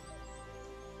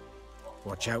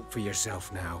 Watch out for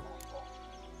yourself now.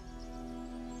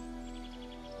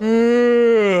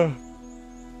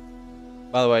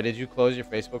 By the way, did you close your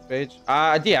Facebook page?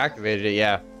 I deactivated it.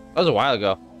 Yeah, that was a while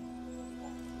ago.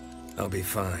 I'll be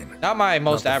fine. Not my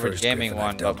most Not the average first gaming Griffin I've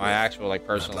one, but dealt my with. actual like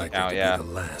personal Not likely account. to Yeah. be the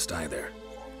last either.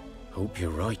 Hope you're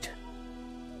right.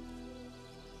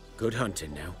 Good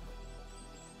hunting now.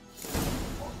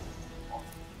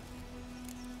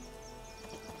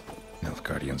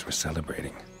 Nilfgaardians were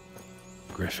celebrating.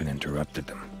 Griffin interrupted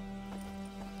them.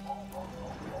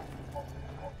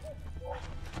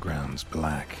 Ground's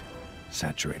black,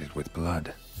 saturated with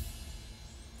blood.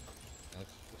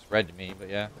 It's red to me, but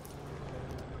yeah.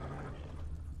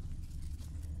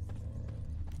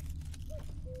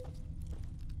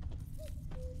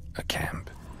 A camp.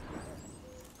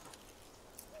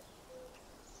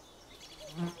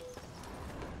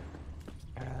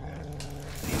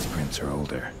 These prints are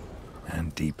older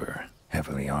and deeper,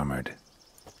 heavily armored.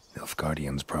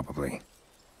 Nilfgaardians, probably.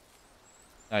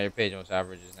 Now your page most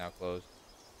average is now closed.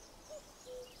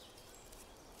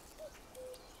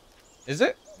 Is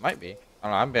it? Might be. I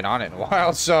don't know. I haven't been on it in a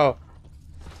while, so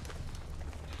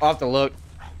I'll have to look.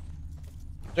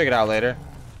 Check it out later.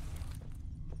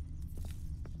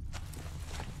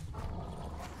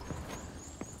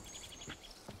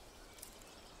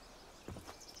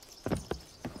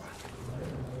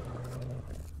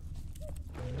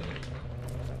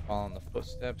 Following the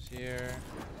footsteps here.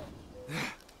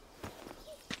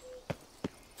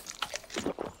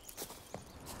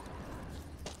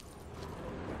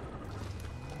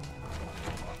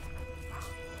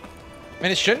 I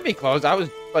mean, it shouldn't be closed. I was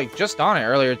like just on it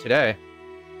earlier today.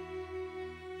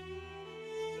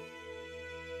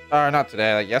 Or not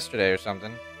today, like yesterday or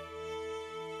something.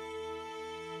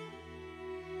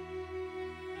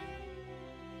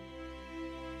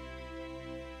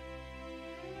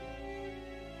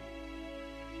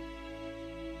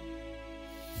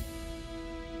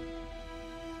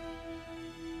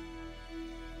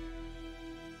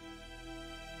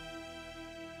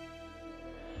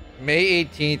 May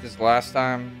 18th is the last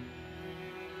time.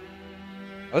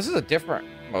 Oh, this is a different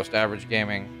most average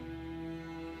gaming.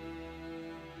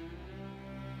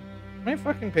 How many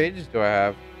fucking pages do I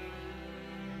have?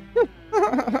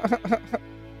 I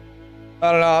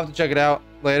don't know. I'll have to check it out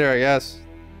later, I guess.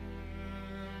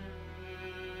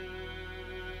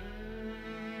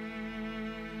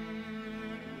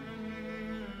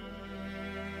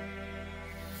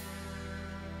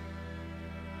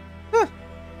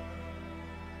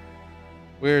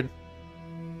 Weird.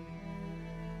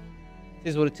 It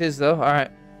is what it is, though.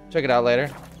 Alright. Check it out later.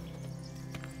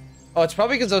 Oh, it's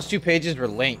probably because those two pages were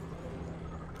linked.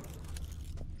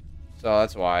 So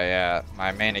that's why, yeah.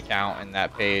 My main account and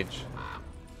that page.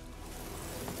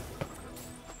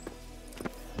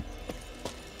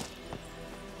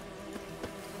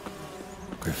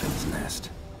 Griffin's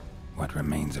nest. What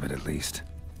remains of it, at least.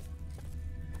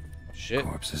 shit.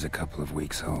 Corpse is a couple of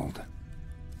weeks old.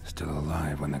 Still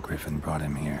alive when the griffin brought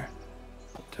him here.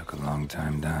 Took a long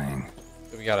time dying.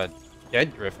 So we got a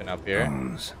dead griffin up here.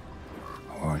 Bones.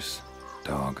 Horse.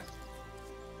 Dog.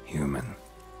 Human.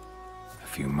 A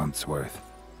few months worth.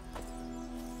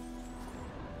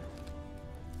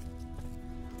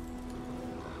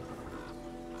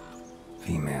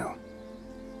 Female.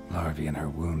 Larvae in her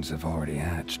wounds have already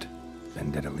hatched.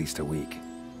 Been dead at least a week.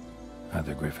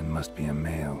 Other griffin must be a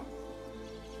male.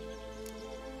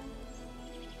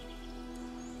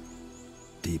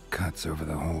 Deep cuts over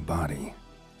the whole body.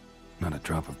 Not a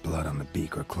drop of blood on the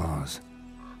beak or claws.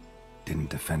 Didn't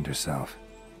defend herself.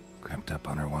 Crept up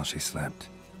on her while she slept.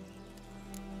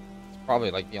 It's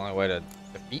probably like the only way to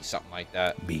defeat something like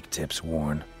that. Beak tips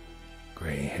worn.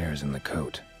 Gray hairs in the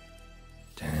coat.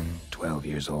 10, 12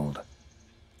 years old.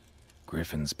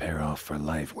 Griffins pair off for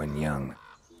life when young.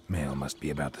 Male must be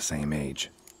about the same age.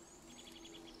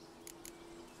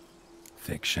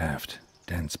 Thick shaft,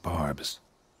 dense barbs.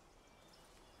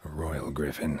 A royal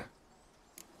griffin.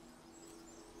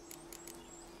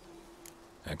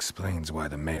 Explains why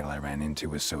the male I ran into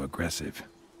was so aggressive.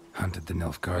 Hunted the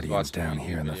Nilfgaardians down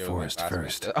here in the forest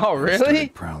first. Oh, really?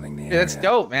 Prowling the Yeah, area. that's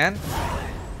dope, man.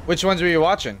 Which ones were you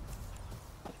watching?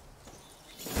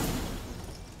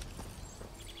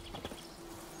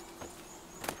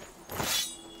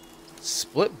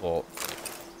 Split bolt.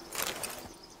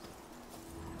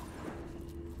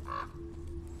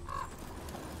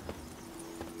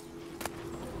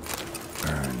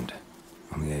 Burned.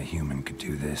 Only a human could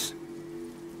do this.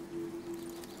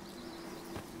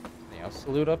 Anything else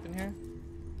to loot up in here?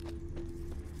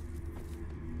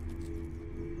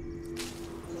 I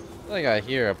feel like I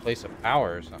hear a place of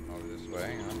power or something over this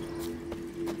way. Hang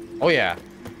on. Oh yeah.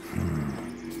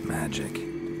 Magic.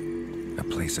 A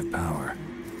place of power.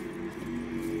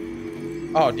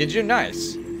 Oh, did you?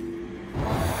 Nice.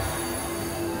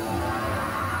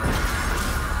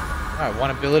 Alright,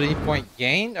 1 ability point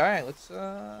gained. Alright, let's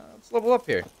level up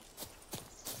here.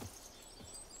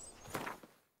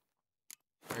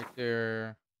 Right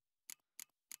there.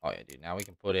 Oh yeah, dude. Now we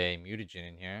can put a mutagen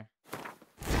in here.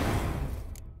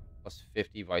 Plus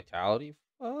 50 vitality.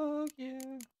 Fuck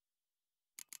yeah.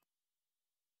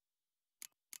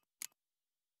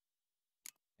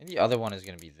 And the other one is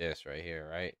going to be this right here,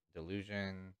 right?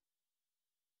 Delusion.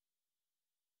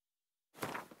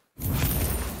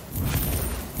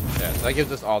 Yeah, so that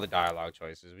gives us all the dialogue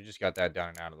choices. We just got that done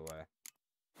and out of the way.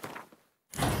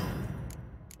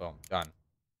 Boom, done.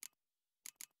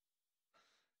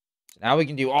 So now we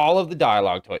can do all of the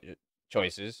dialogue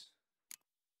choices.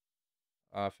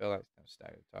 I feel like it's going to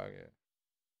stagger target.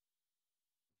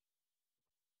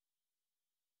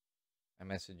 I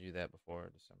messaged you that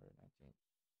before, December 19th.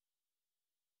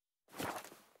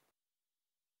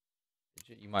 Did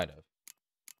you? You might have.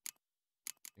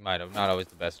 You might have. Not always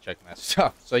the best check message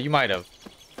stuff. So you might have.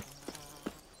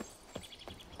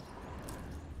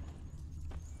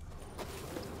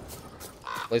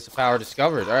 Place of power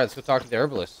discovered. Alright, let's go talk to the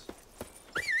herbalist.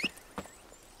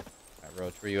 Alright,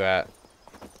 Roach, where you at?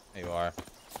 There you are.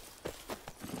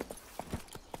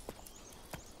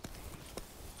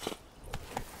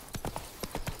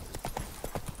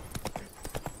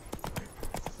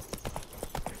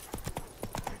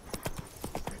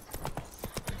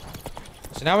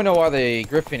 So now we know why the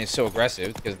griffin is so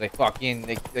aggressive, because they fucking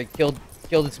they killed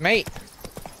its mate.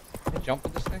 Can I jump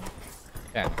with this thing?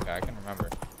 Yeah, okay, I can remember.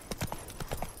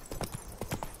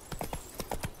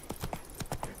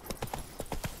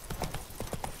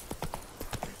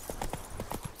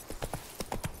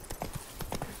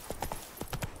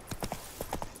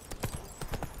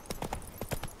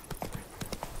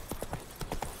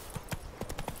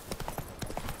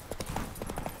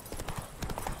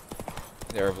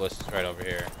 The herbalist is right over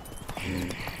here.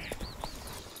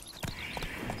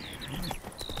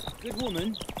 Good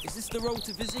woman, is this the road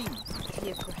to Vizine?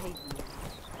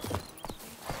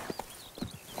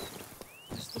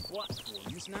 Mr.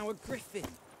 Blackthorn is now a griffin.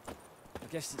 I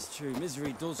guess it's true,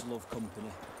 misery does love company.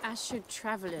 As should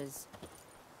travellers.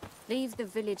 Leave the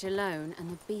village alone and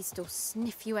the beast will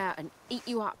sniff you out and eat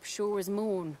you up sure as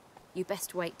morn. You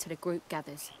best wait till the group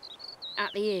gathers.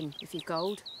 At the inn, if you've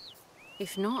gold.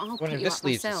 If not, I'll pick you This up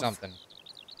leads to myself. something.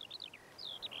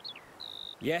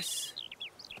 Yes.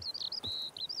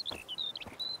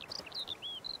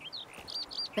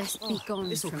 Best be gone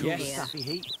This'll from cool the here. stuffy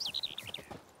heat.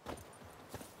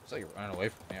 Looks like you're running away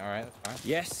from me. Alright, that's fine.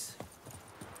 Yes.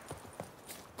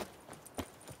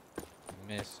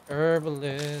 Miss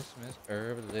Herbalist,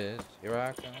 here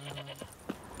I come.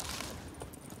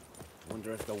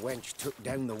 Wonder if the wench took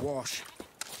down the wash.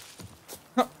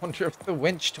 Wonder if the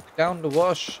wench took down the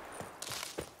wash.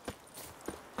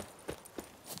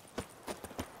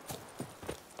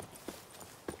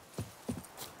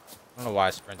 don't know why I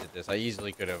sprinted this. I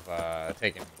easily could have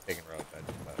taken road,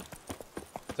 but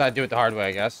decided to do it the hard way,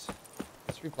 I guess.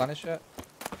 Let's replenish it.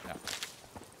 No.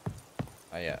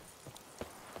 Not yet.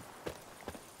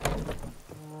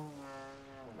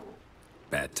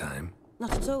 Bad time?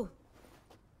 Not at all.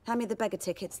 Hand me the beggar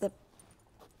tickets. The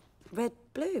red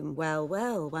bloom. Well,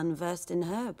 well, one versed in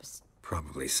herbs.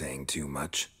 Probably saying too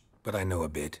much, but I know a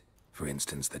bit. For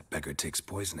instance, that beggar tick's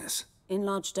poisonous. In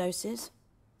large doses.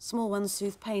 Small ones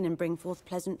soothe pain and bring forth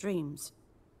pleasant dreams.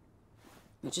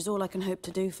 Which is all I can hope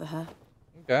to do for her.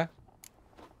 Okay.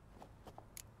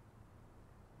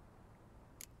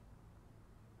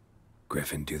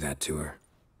 Griffin do that to her?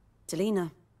 Delina.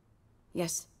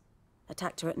 Yes.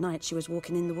 Attacked her at night. She was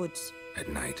walking in the woods. At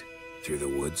night? Through the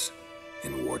woods?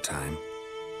 In wartime?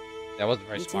 That wasn't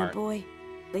very smart. Boy.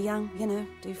 The young, you know,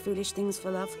 do foolish things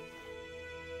for love.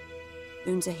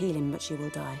 Wounds are healing, but she will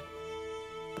die.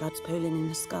 Blood's pooling in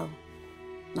the skull.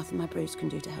 Nothing my bruise can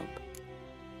do to help.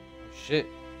 Shit.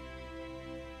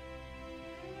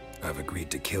 I've agreed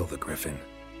to kill the Griffin.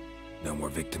 No more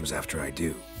victims after I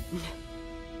do.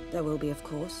 There will be, of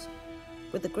course.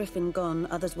 With the Griffin gone,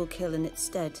 others will kill in its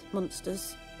stead.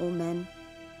 Monsters or men.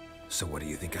 So what do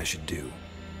you think I should do?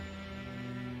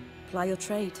 Ply your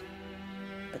trade.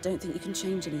 But don't think you can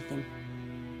change anything.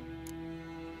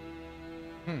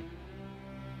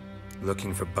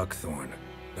 Looking for buckthorn.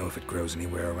 Know if it grows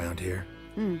anywhere around here?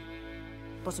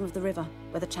 Bottom of the river,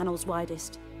 where the channel's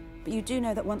widest. But you do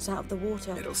know that once out of the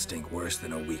water... It'll stink worse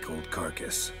than a week-old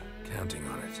carcass. Counting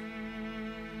on it.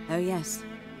 Oh yes,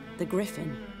 the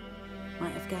Griffin.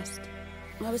 Might have guessed.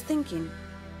 I was thinking,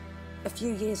 a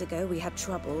few years ago we had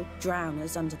trouble,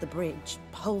 drowners under the bridge.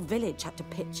 The whole village had to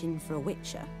pitch in for a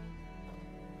witcher.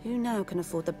 Who now can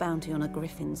afford the bounty on a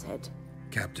Griffin's head?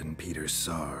 Captain Peter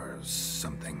Sars,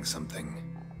 something.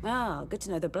 Ah, good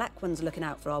to know the Black One's looking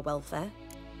out for our welfare.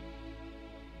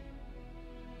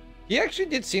 He actually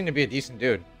did seem to be a decent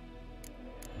dude.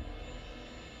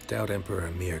 Doubt Emperor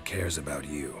Amir cares about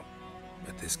you,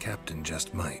 but this captain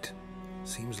just might.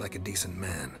 Seems like a decent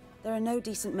man. There are no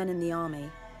decent men in the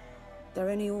army. They're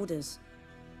only orders.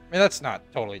 I mean, that's not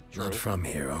totally true. Not from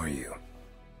here, are you?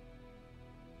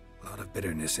 A lot of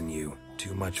bitterness in you.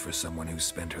 Too much for someone who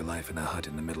spent her life in a hut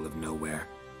in the middle of nowhere.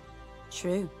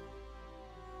 True.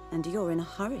 And you're in a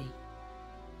hurry.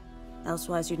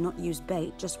 Elsewise you'd not use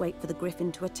bait, just wait for the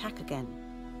Griffin to attack again.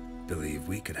 Believe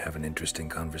we could have an interesting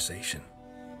conversation.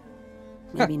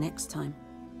 Maybe next time.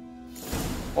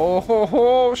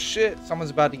 Oh, shit.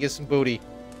 Someone's about to get some booty.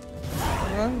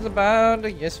 Someone's about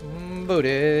to get some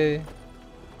booty.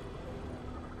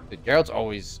 Dude, Geralt's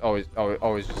always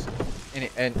just in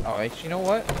it. And, oh, you know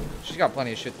what? She's got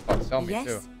plenty of shit to fucking sell me,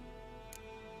 too.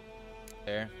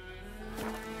 There.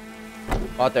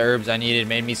 Bought the herbs I needed,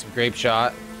 made me some grape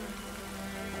shot.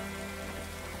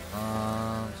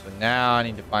 So now I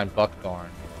need to find buckthorn.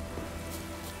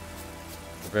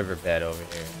 The riverbed over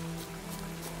here.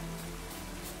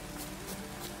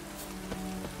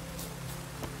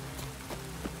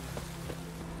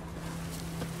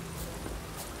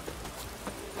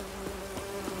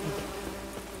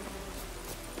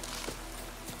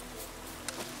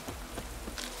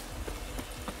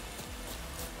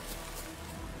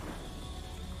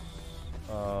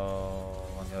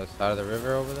 On the other side of the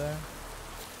river over there.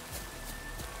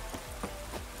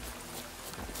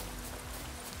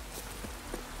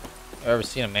 I've ever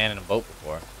seen a man in a boat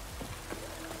before.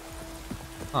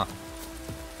 Huh.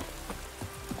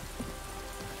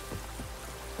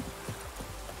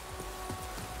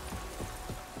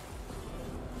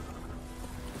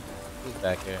 Who's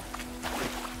back here?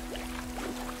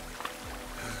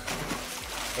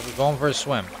 So we're going for a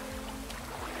swim.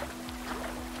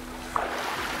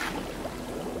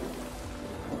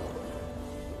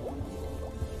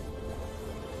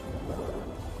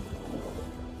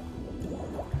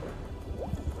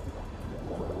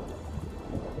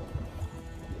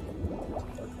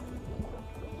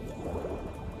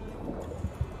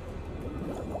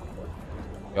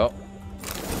 Go.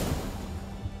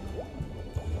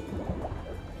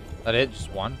 That it?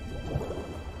 Just one?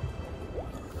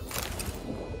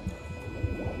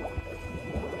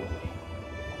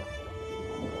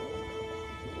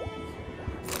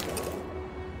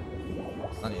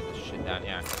 Plenty of this shit down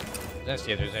here. I was gonna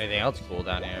see if there's anything else cool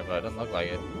down here, but it doesn't look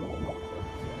like it.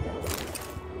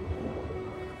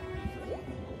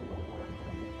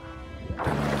 Done all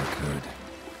I could.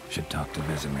 Should talk to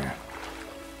Vesemir.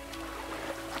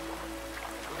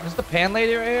 Is the pan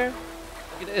lady right here?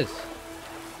 I think it is.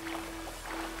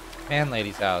 Pan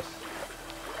lady's house.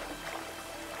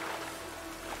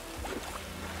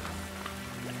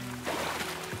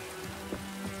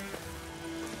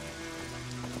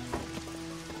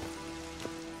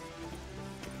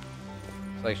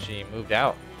 Looks like she moved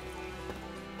out.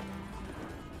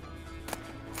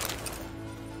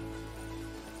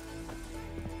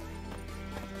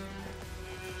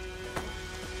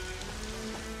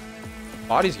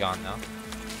 Body's gone now.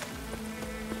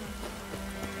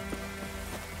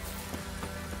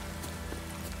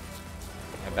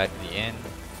 Head back to the inn.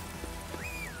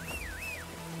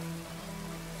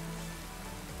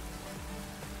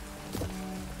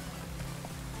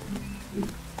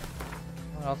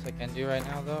 What else I can do right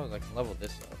now though is I can level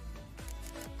this up.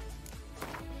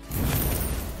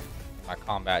 My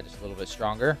combat just a little bit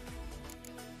stronger.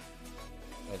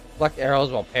 Deflect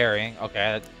arrows while parrying. Okay,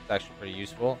 that's actually pretty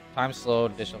useful. Time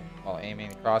slowed, additional while aiming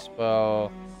the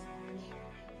crossbow.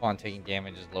 Upon taking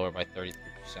damage is lowered by 33%.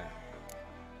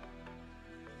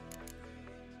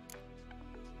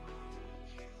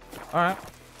 Alright.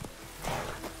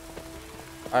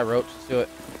 Alright, Roach, let's do it.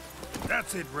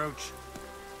 That's it, Roach.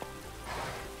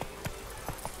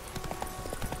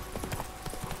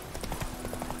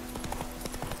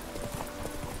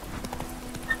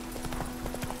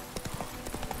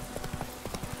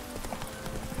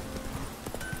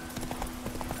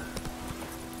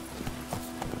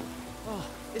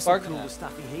 This'll cool the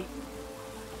stuffy heat.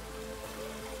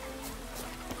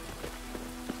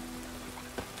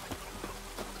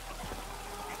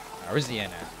 Where's the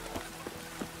inn at?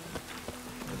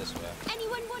 Go this way.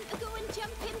 Anyone want to go and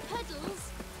jump in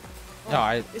puddles?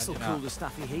 No, This'll cool the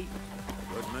stuffy heat.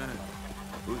 Good man.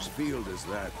 Whose field is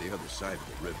that, the other side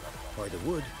of the river? By the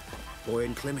wood. Boy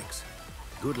in Climmix.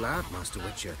 Good lad, Master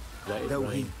Witcher. That is Though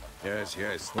right. he... Yes,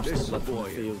 yes. What's This the blood from the boy,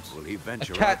 fields? will he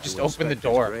venture A cat out just to opened the inspect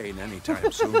his door. grain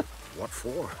anytime soon? What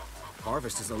for?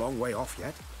 Harvest is a long way off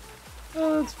yet.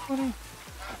 Oh, that's funny.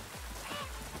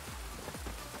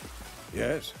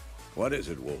 Yes. What is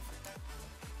it, Wolf?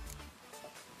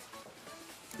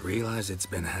 Realize it's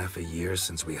been half a year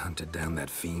since we hunted down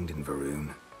that fiend in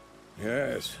Varun?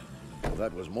 Yes. Well,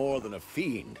 that was more than a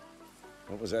fiend.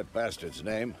 What was that bastard's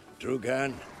name?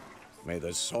 Drugan? May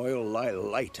the soil lie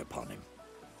light upon him.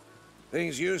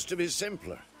 Things used to be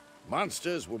simpler.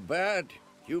 Monsters were bad,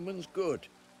 humans good.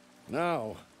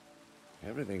 Now,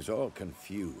 everything's all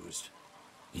confused.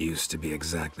 Used to be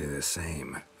exactly the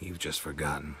same. You've just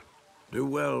forgotten. Do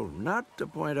well not to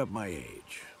point up my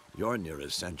age. You're near a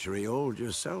century old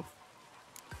yourself.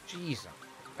 Jeez, you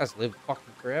guys live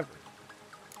fucking forever.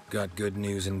 Got good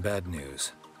news and bad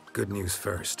news. Good news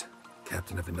first.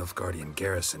 Captain of the Nilfgaardian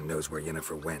garrison knows where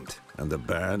Yennefer went. And the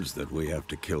bad's that we have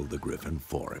to kill the Griffin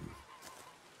for him.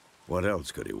 What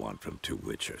else could he want from two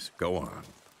Witchers? Go on.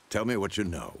 Tell me what you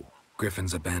know.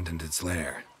 Griffin's abandoned its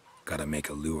lair. Gotta make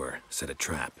a lure, set a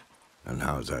trap. And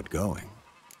how's that going?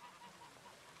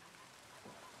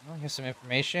 Well, here's some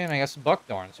information. I got some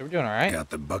buckthorn, so we're doing all right. Got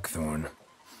the buckthorn.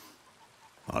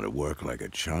 Ought to work like a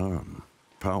charm.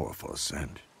 Powerful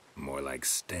scent. More like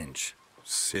stench.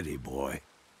 City boy.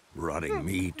 Rotting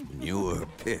meat, manure,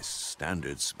 piss.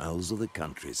 Standard smells of the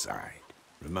countryside.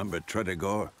 Remember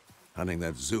Tredegor? Hunting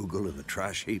that Zoogle in the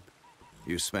trash heap?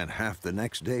 You spent half the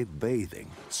next day bathing,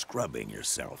 scrubbing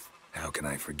yourself. How can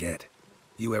I forget?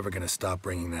 You ever gonna stop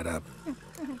bringing that up?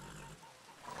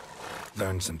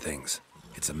 Learned some things.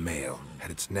 It's a male,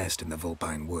 had its nest in the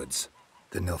Vulpine Woods.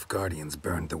 The Nilfgaardians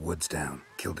burned the woods down,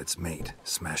 killed its mate,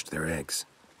 smashed their eggs.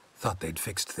 Thought they'd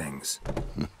fixed things.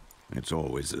 It's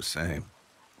always the same.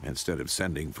 Instead of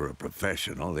sending for a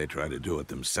professional, they try to do it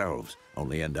themselves,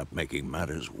 only end up making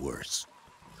matters worse.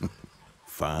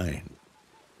 Fine.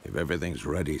 If everything's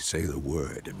ready, say the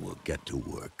word and we'll get to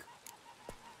work.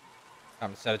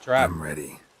 Time to set a trap. I'm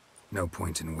ready. No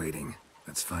point in waiting.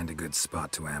 Let's find a good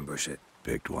spot to ambush it.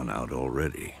 Picked one out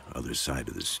already, other side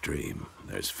of the stream.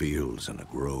 There's fields and a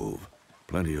grove.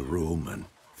 Plenty of room and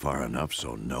far enough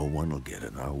so no one will get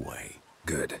in our way.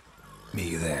 Good.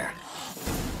 Meet you there.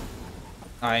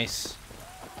 Nice.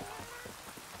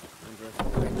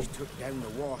 Bridge took down the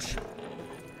wash.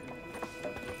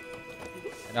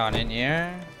 Head on in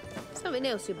here. Something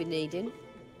else you'll be needing.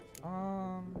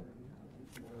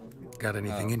 Got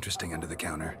anything interesting under the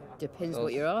counter? Depends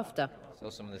what you're after. Sell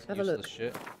some of this Have a useless look.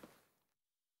 shit.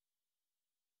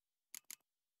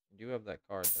 I do have that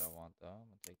card that I want though. I'm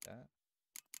gonna take that.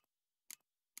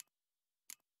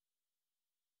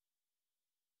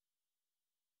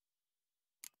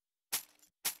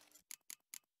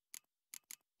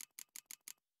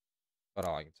 But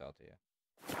all I can sell to you.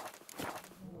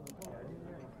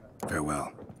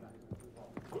 Farewell.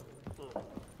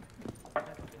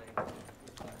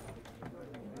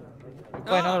 We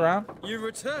play another round? You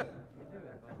return.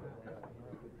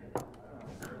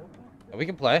 Yeah, we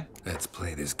can play. Let's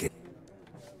play this game.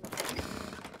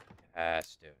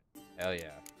 Yes, dude. Hell yeah.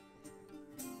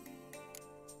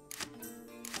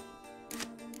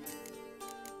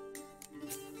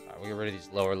 get rid of these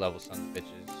lower level sons of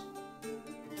bitches.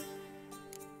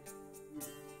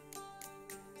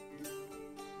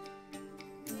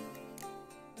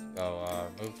 Go,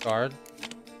 move card.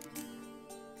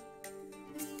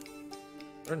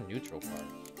 What are neutral cards?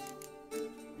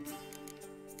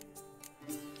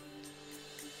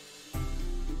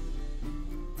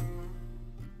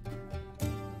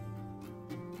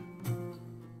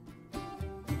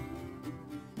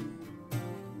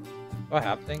 Do I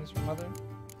have things from other?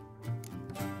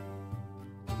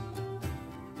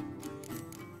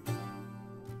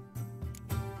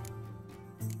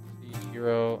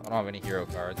 Hero. I don't have any hero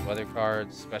cards. Weather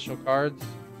cards. Special cards.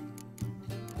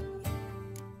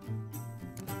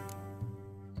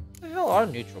 What the hell are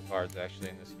neutral cards actually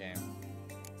in this game?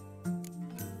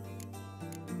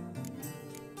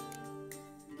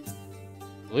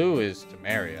 Blue is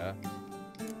Temeria.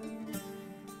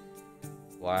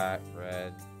 Black,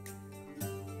 red.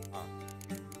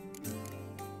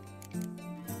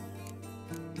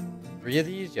 Three of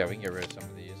these? Yeah, we can get rid of some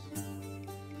of these.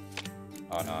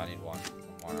 Oh no, I need one.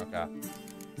 One more, okay.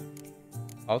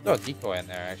 I'll throw a decoy in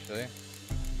there, actually.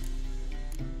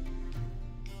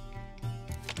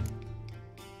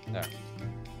 There.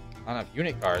 I don't have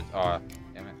unit cards. Oh,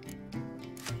 damn it.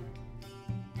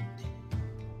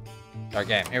 Our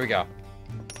game, here we go.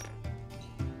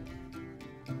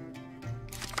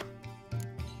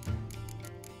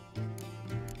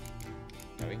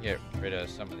 Yeah, we can get rid of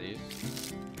some of these.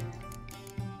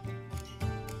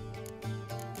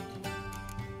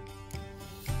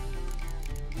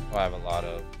 Oh, I have a lot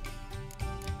of.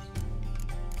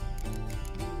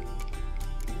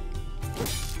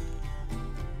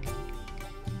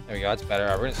 There we go. That's better.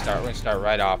 All right, we're gonna start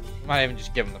right off. We might even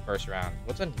just give him the first round.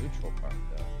 What's a neutral card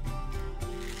though?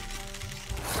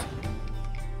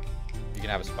 You can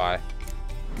have a spy.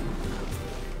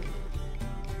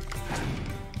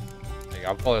 There you go.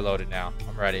 I'm fully loaded now.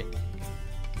 I'm ready.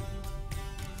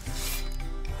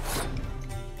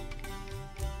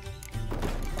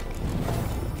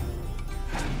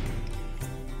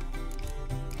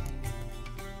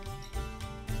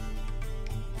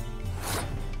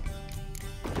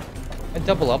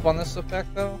 Double up on this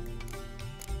effect though.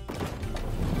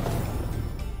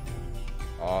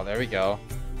 Oh, there we go.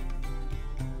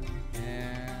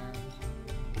 And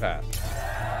pass.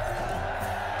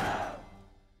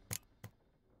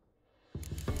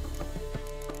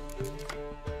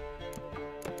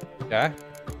 Okay.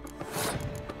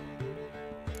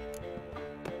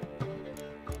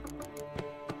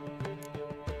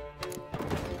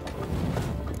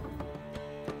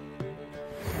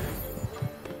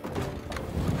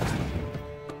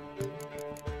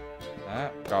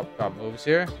 Drop moves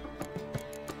here.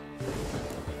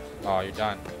 Oh, you're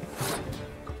done.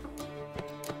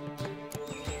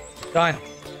 Done.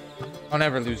 I'll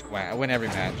never lose Gwen. I win every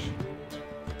match.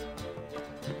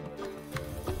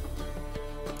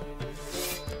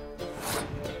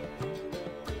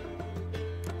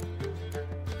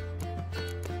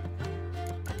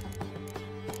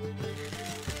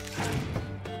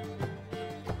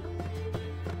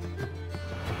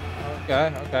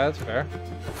 Okay, that's fair.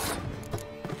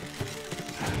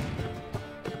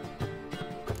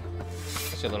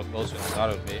 A little closer than I thought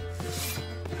it would be.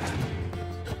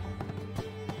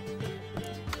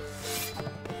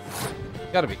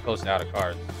 Gotta be close to out of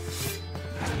cards.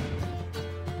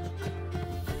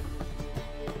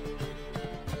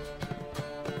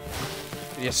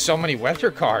 He has so many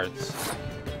weather cards.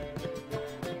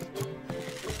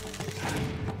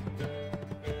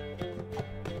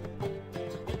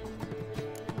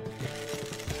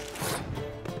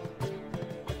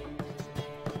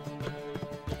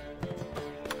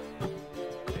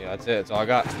 That's it. That's all I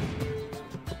got.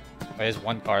 Oh, he has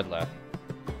one card left.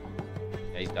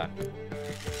 Yeah, he's done.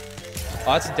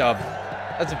 Oh, that's a dub.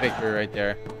 That's a victory right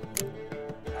there.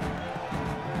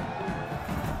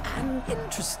 An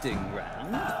interesting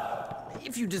round.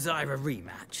 If you desire a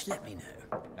rematch, let me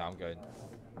know. No, I'm good.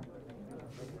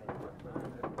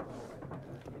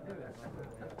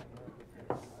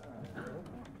 I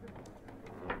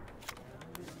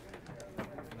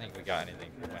don't think we got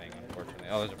anything for winning, unfortunately.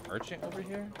 Oh, there's a merchant over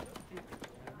here?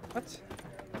 What?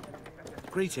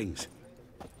 Greetings.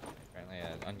 Apparently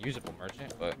an unusable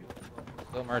merchant, but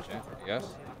still merchant, I guess.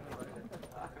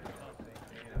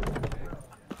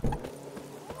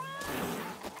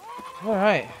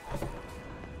 Alright.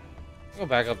 Go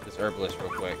back up this herbalist real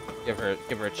quick. Give her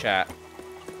a chat.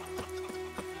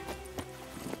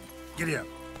 Giddy up.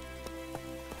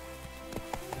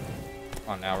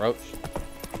 Come on now, Roach.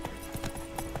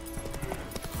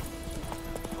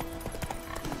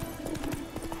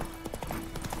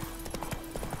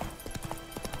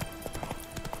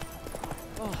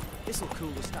 This'll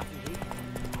cool the stuff in here.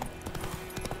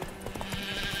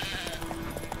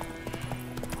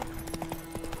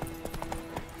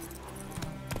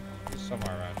 There's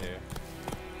somewhere around here.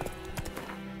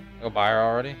 Go buy her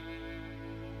already?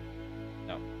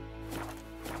 No.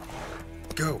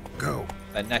 Go.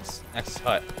 That next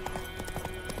hut.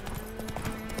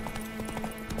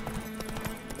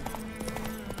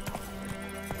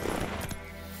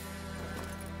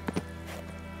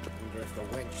 Wonder if the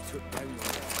wench took down the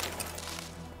wall.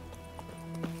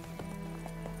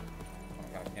 Oh my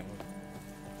god, I can't move.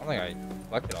 I don't think I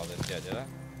collected all this yet, did I?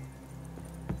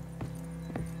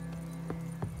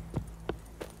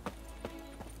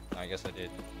 No, I guess I did.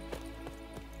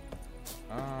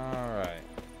 Alright.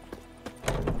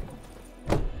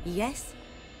 Yes?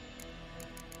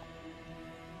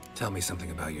 Tell me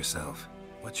something about yourself.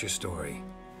 What's your story?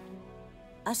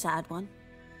 A sad one.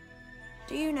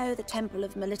 Do you know the Temple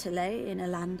of Melitele in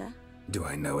Alanda? Do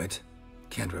I know it?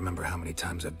 Can't remember how many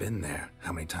times I've been there,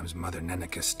 how many times Mother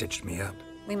Nenica stitched me up.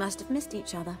 We must have missed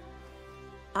each other.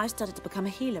 I started to become a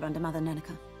healer under Mother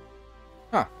Nenica.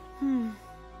 Huh.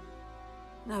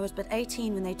 I was but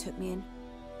 18 when they took me in.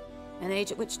 An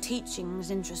age at which teachings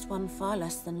interest one far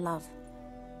less than love.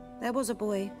 There was a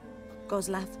boy,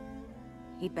 Goslav.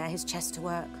 He'd bare his chest to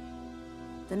work.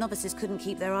 The novices couldn't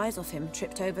keep their eyes off him,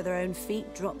 tripped over their own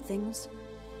feet, dropped things.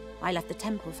 I left the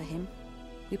temple for him.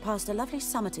 We passed a lovely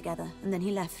summer together, and then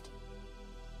he left.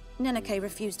 Nenike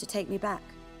refused to take me back.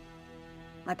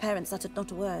 My parents uttered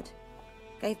not a word,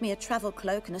 gave me a travel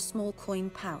cloak and a small coin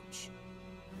pouch.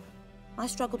 I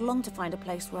struggled long to find a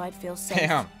place where I'd feel safe,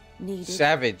 Damn. needed.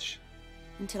 Savage.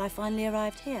 Until I finally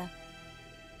arrived here.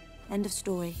 End of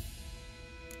story.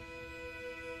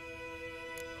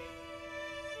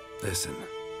 Listen,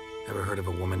 ever heard of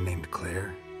a woman named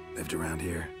Claire? Lived around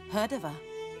here? Heard of her?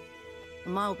 A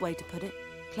mild way to put it.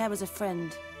 Claire was a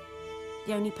friend.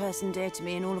 The only person dear to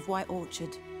me in all of White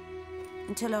Orchard.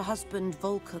 Until her husband,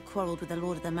 Volker, quarreled with the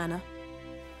lord of the manor.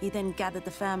 He then gathered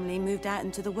the family, moved out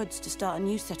into the woods to start a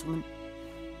new settlement.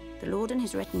 The lord and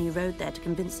his retinue rode there to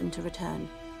convince them to return.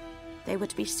 They were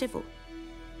to be civil.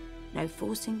 No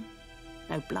forcing,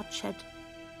 no bloodshed.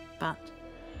 But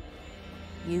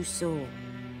you saw.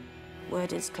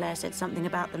 Word is Claire said something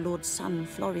about the lord's son,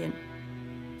 Florian.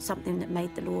 Something that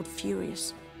made the lord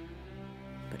furious.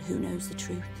 But who knows the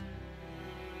truth?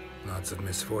 Lots of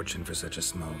misfortune for such a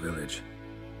small village.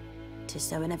 'Tis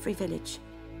so in every village.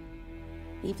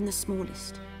 Even the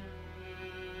smallest.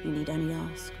 You need only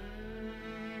ask.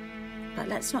 But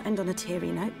let's not end on a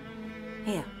teary note.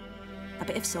 Here, a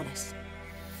bit of solace.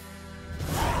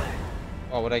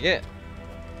 Oh, what'd I get?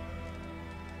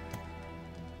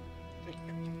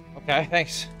 Okay,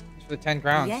 thanks. Thanks for the 10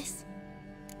 crowns. Yes?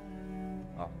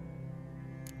 Oh.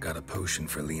 Got a potion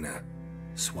for Lena.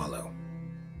 Swallow.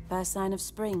 First sign of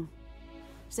spring.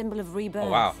 Symbol of rebirth. Oh,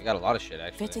 wow. We got a lot of shit,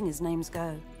 actually. Fitting as names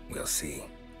go. We'll see.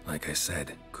 Like I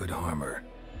said, could harm her.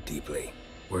 Deeply.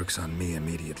 Works on me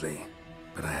immediately.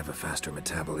 But I have a faster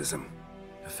metabolism.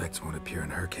 Effects won't appear in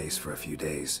her case for a few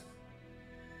days.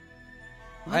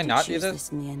 Can I not do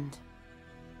this? In the end?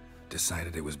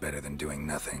 Decided it was better than doing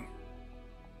nothing.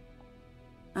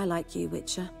 I like you,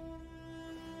 Witcher.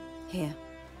 Here.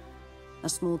 A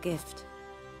small gift.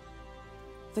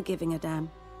 For giving a damn.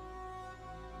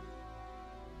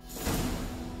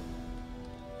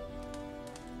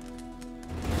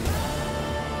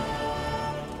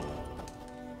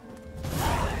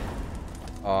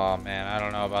 Oh, man. I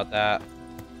don't know about that.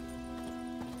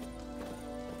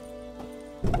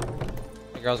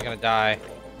 The girl's gonna die.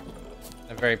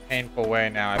 In a very painful way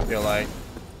now, I feel like.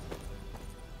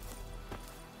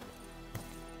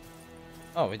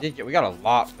 Oh, we got a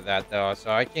lot for that though,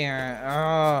 so I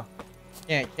can't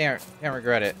can't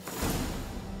regret it.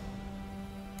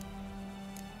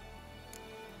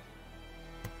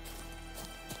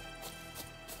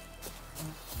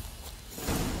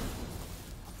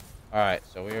 Alright,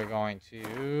 so we are going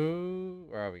to...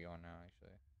 Where are we going now,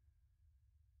 actually?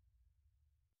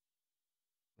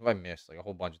 What have I missed? Like a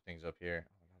whole bunch of things up here.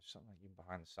 Oh, there's something like even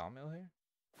behind the sawmill here?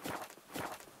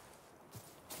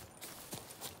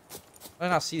 Why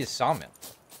did I not see the sawmill?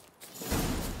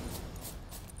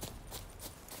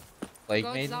 Plague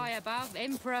God's Maiden? eye above,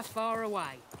 Emperor far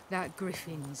away. That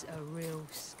griffin's a real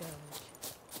scourge.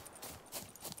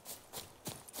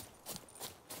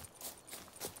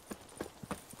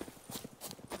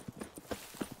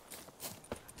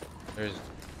 There's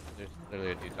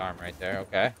literally a dude's arm right there,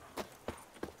 okay.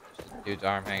 Just a dude's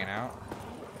arm hanging out.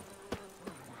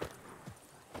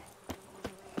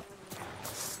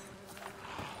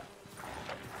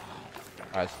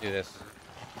 Alright, let's do this.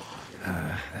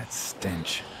 That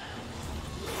stench.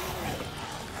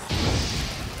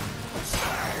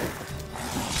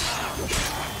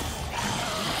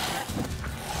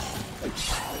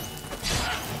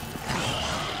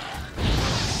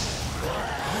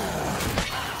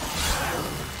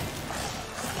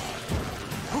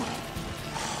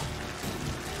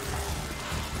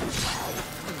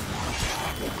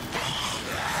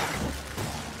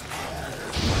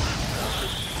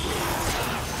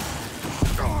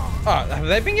 Oh, have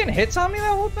they been getting hits on me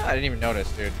that whole time? I didn't even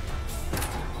notice, dude.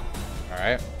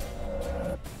 Alright.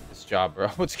 This job, bro.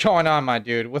 What's going on, my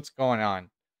dude? What's going on?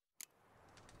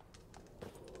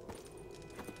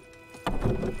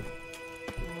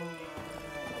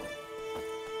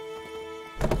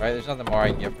 Alright, there's nothing more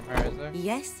I can get from her, is there?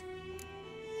 Yes?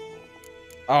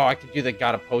 Oh, I could do the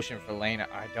got a potion for Lena.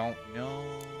 I don't know.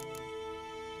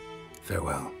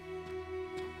 Farewell.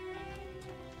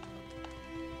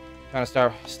 Trying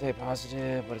to stay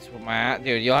positive, but it's with my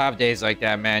dude. You'll have days like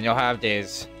that, man. You'll have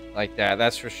days like that.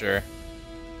 That's for sure.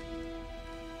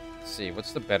 Let's see,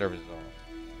 what's the better result?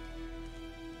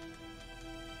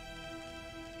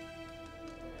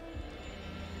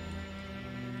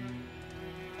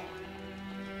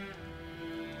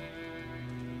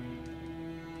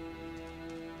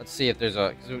 Let's see if there's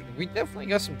a. 'Cause we definitely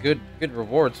got some good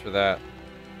rewards for that.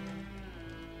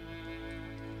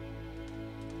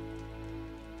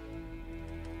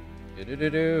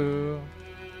 Do-do-do-do.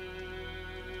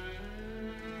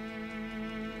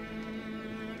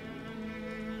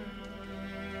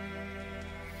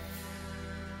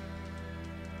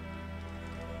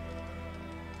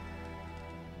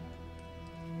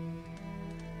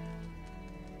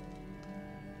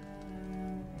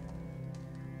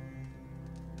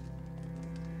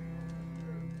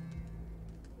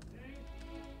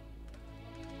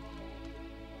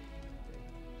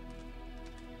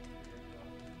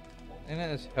 And it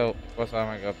has helped. Quest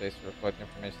automatic updates to reflect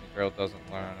information the girl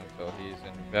doesn't learn until he's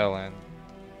in Velen.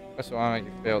 Quest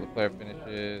automatic fail the player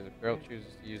finishes. If girl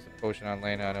chooses to use the potion on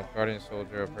Lena, and if guardian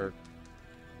soldier of her.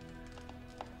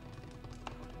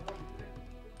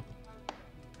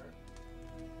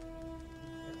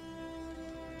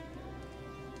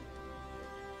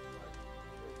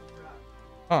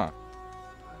 Huh.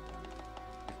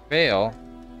 You fail.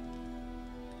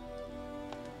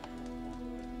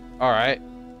 Alright.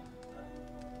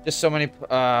 Just so many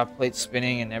plates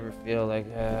spinning and never feel like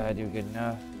I do good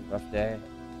enough. Rough day.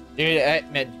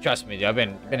 Dude, man, trust me, dude, I've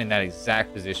been in that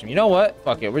exact position. You know what?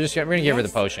 Fuck it. We're gonna give her the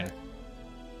potion.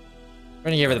 We're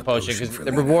gonna give her the potion because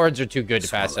the rewards are too good to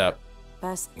pass up.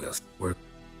 First,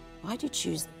 why'd you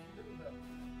choose?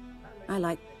 I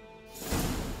like.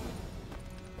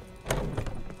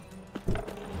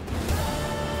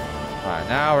 Alright,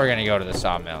 now we're gonna go to the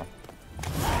sawmill.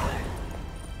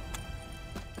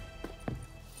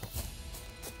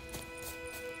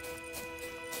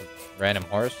 Random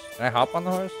horse. Can I hop on the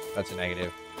horse? That's a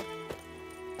negative.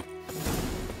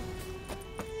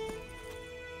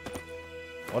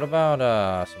 What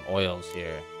about some oils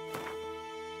here?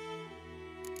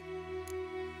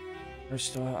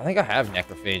 First oil. I think I have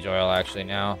necrophage oil actually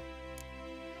now.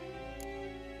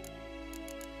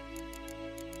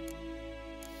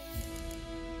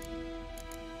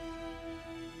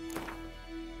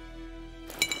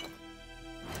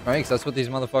 Right, 'cause that's what these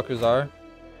motherfuckers are.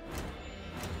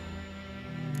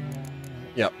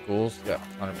 Yep, ghouls. Yep,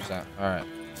 100%. Alright.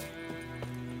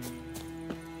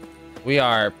 We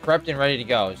are prepped and ready to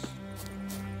go.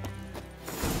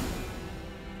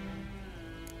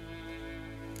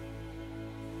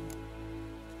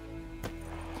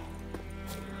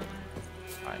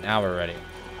 Alright, now we're ready.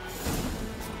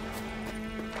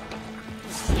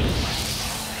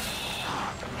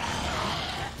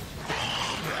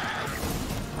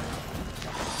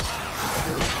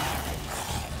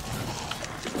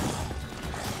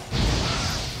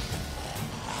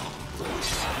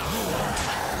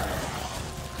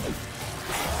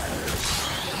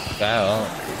 Well.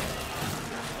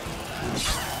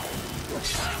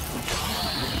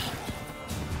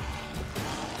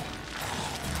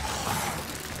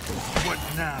 What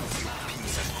now, you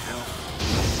piece of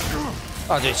filth?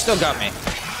 Oh, dude, still got me.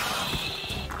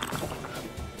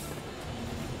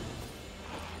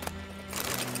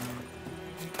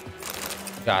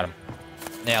 Got him.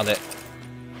 Nailed it.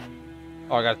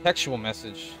 Oh, I got a textual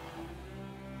message.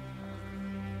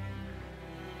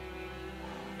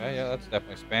 Okay, yeah, that's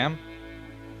definitely spam.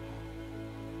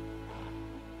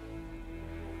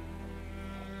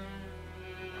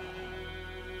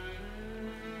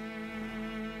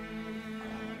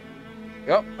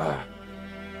 Yep.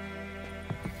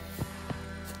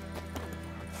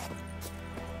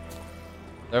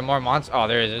 There are more monsters. Oh,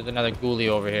 there is. There's another ghoulie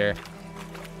over here.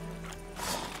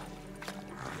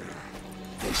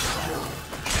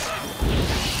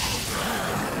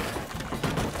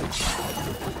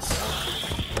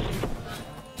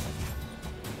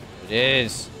 It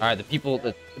is. All right, the people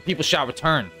shall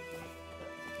return.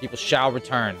 People shall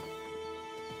return. Can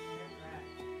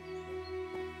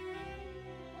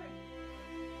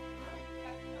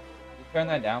you turn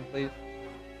that down, please?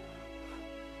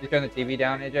 Can you turn the TV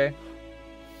down, AJ?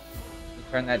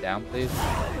 turn that down, please?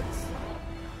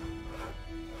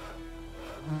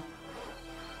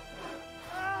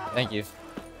 Thank you.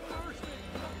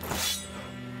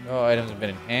 Oh, items have been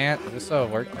enhanced. Is this so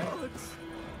working?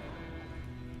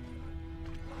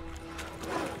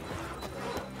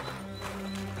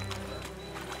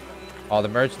 All the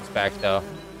merchants back though.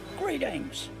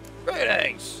 Greetings.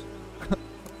 Greetings.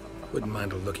 Wouldn't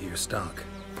mind a look at your stock.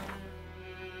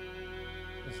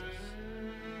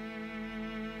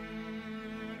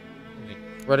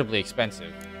 Incredibly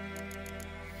expensive.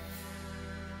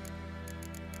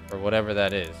 For whatever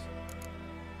that is.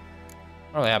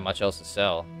 I don't really have much else to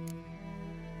sell.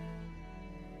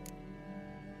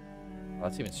 Well,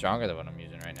 that's even stronger than what I'm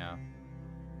using right now.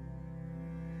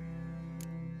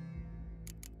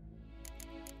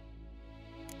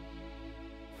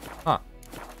 Huh.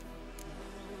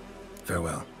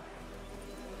 Farewell.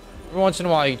 Every once in a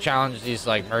while, you challenge these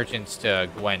like merchants to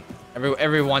Gwent.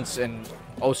 Every once in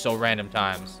oh so random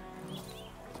times.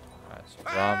 Alright, so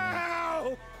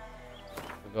Rob,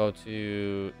 we'll go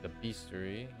to the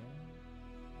beastery.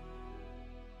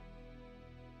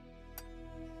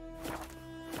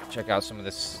 Check out some of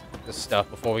this stuff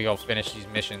before we go finish these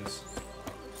missions.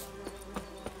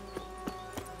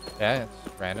 Yeah,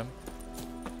 it's random.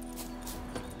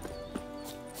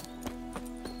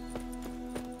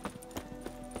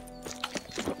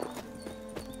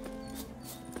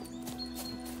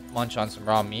 Munch on some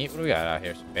raw meat. What do we got out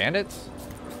here? Some bandits?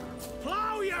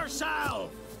 Plow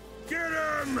yourself! Get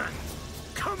him!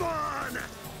 Come on!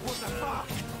 What the fuck?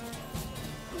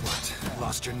 What?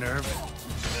 Lost your nerve?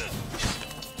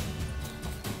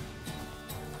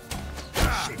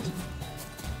 Shit.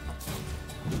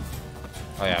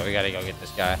 Oh yeah, we gotta go get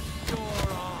this guy.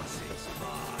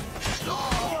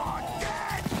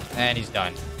 And he's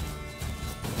done.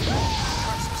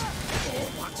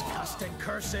 What's casting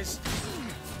curses?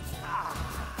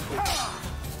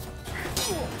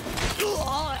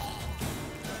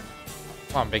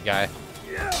 Come on, big guy.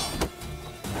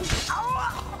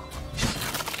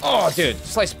 Oh, dude,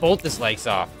 slice both his legs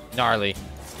off. Gnarly.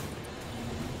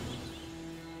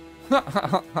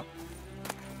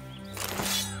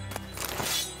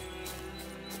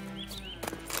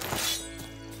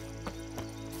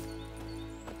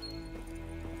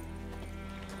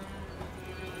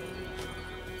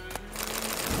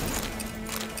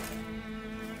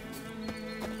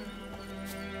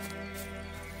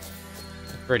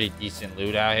 Pretty decent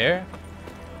loot out here.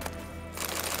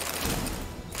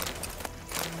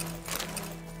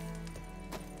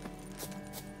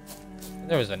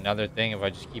 There was another thing if I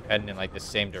just keep heading in like the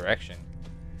same direction.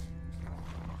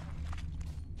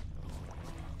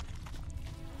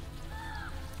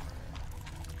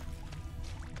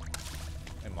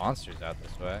 And monsters out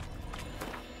this way.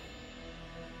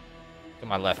 To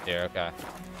my left here, okay.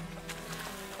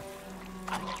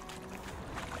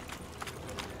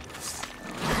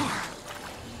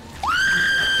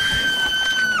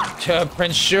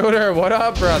 Prince Shooter, what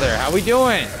up, brother? How we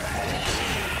doing?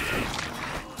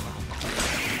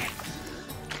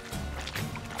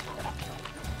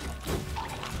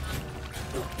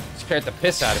 Scared the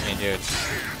piss out of me, dude.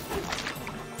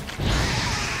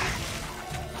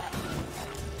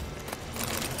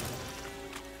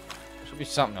 There should be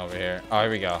something over here. Oh, here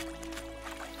we go.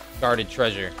 Guarded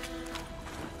treasure.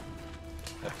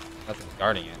 Nothing's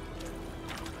guarding it.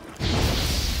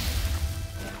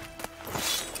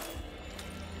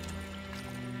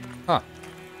 Huh.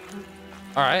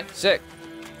 All right, sick.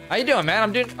 How you doing, man?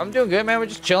 I'm doing good, man. We're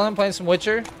just chilling, playing some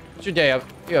Witcher. What's your day up?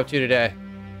 What you up to today?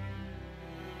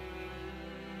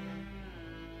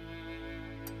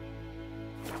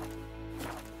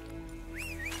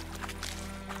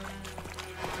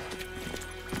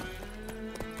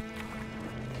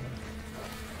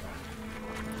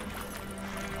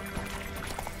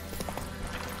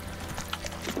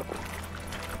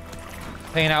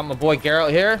 Hanging out with my boy Geralt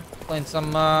here, playing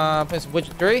some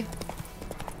Witcher 3.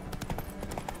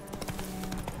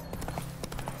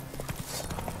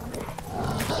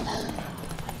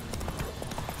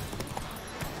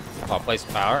 Oh, play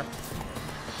some power.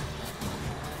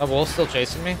 Oh, wolf's still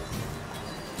chasing me?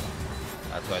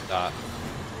 That's what I thought.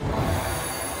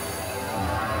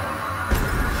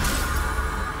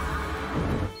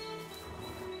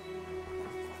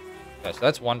 Okay, so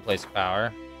that's one place of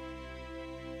power.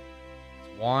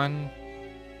 1,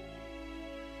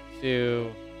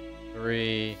 2,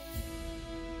 3,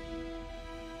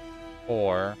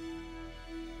 4.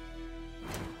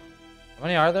 How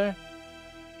many are there?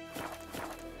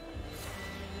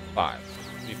 5.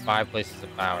 There'll be 5 places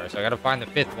of power. So I gotta find the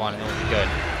 5th one and it'll be good.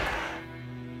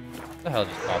 What the hell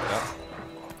just popped up?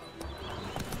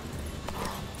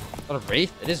 What a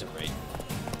wraith? It is a wraith.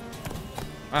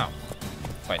 Wow.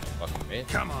 Fight the fucking wraith.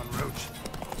 Come on, Roach.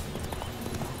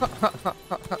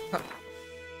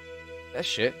 That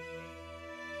shit.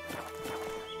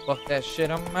 Fuck that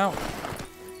shit, I'm out.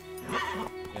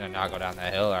 You know, not go down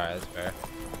that hill? Alright, that's fair.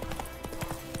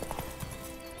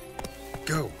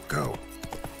 Go, go.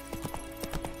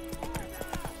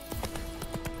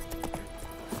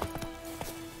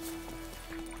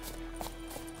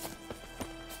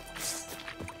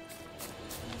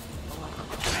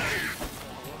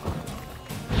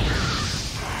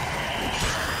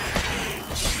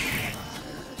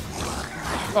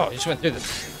 Oh, you just went through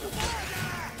this.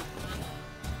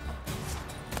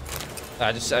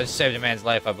 I just saved a man's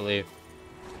life, I believe.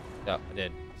 Yeah, I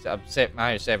did. Now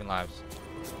you're saving lives.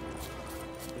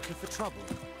 Looking for trouble?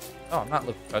 No, I'm not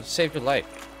looking. I just saved your life.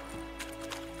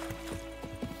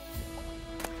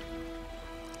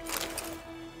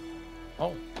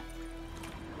 Oh.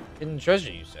 Hidden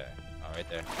treasure, you say? Oh, right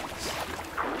there.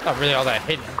 Not really all that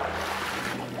hidden.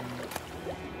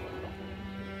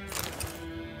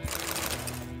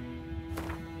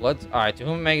 Alright, to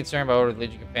whom it may concern by order of the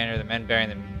Legion Commander, the men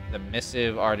bearing the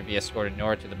missive are to be escorted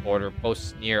north to the border,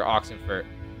 posts near Oxenford.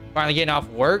 Finally getting off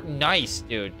work? Nice,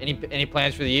 dude. Any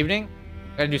plans for the evening?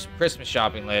 Gotta do some Christmas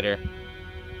shopping later.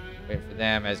 Wait for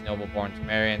them as noble-born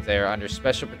Temerians. They are under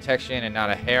special protection and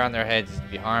not a hair on their heads is to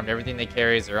be harmed. Everything they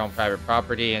carry is their own private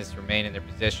property and is to remain in their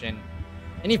possession.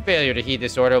 Any failure to heed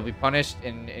this order will be punished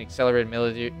in an accelerated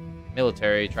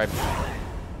military tribunal.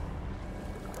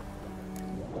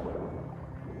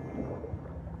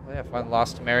 Oh yeah, find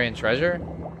lost Temerian treasure?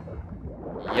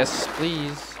 Yes,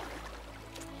 please.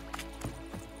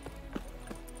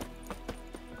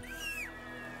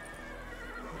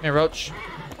 Come here, Roach. Come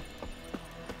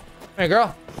here,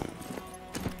 girl.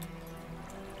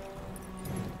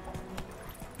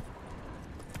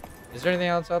 Is there anything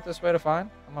else out this way to find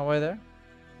on my way there?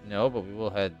 No, but we will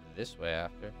head this way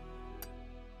after.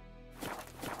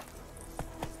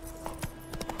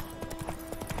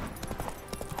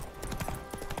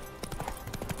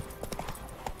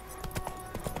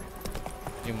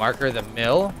 New marker, the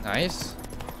mill. Nice.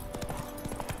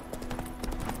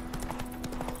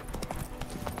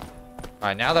 All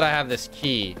right, now that I have this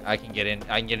key, I can get in.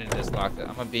 I can get into this locked.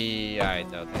 I'm gonna be. All right,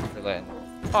 though. Thanks for letting.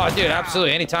 Oh, dude,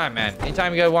 absolutely. Anytime, man.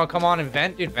 Anytime you guys want to come on and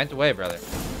vent, dude, vent away, brother.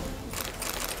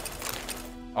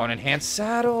 Oh, an enhanced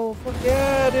saddle. Fuck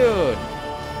yeah, dude.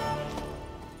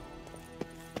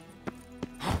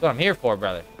 That's what I'm here for,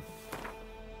 brother.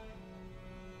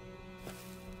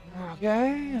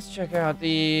 Okay, let's check out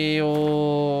the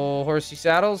old horsey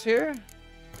saddles here.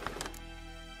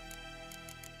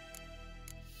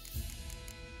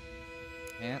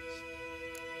 Enhanced.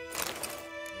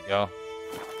 There we go.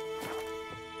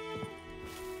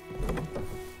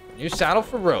 New saddle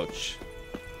for Roach.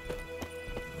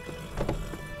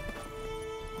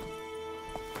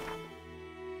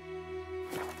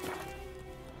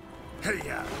 Hey,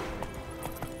 yeah.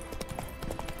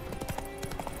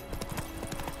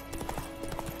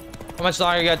 How much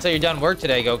longer you got till you're done work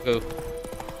today, Goku?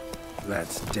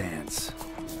 Let's dance.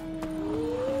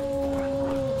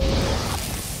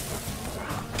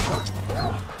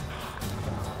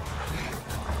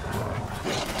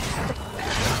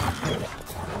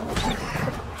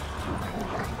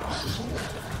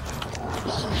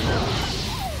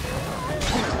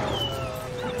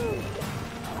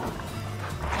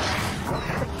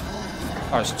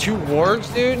 Oh, there's 2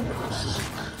 wargs, dude?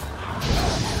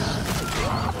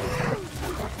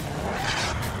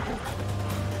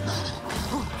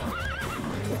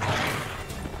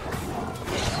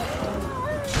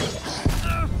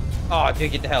 Oh,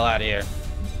 dude, get the hell out of here.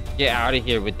 Get out of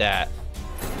here with that.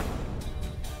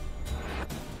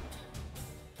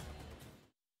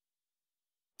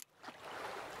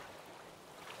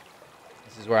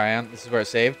 This is where I am. This is where it's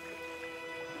saved.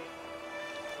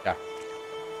 Yeah.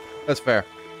 That's fair.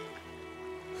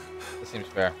 That seems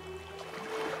fair.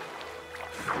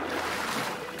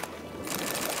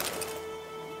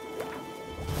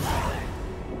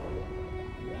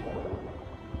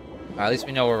 At least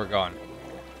we know where we're going.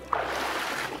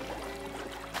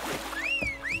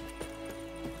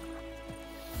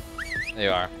 There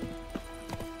you are.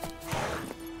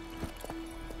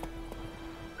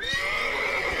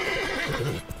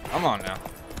 Come on now.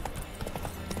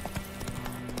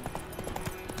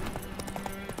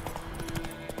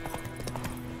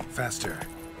 Faster.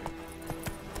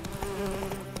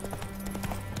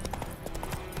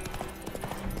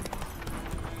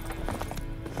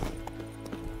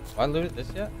 Have I looted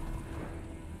this yet?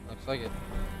 Looks like it.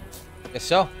 Guess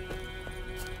so.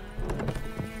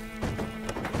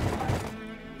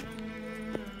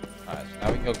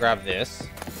 can go grab this.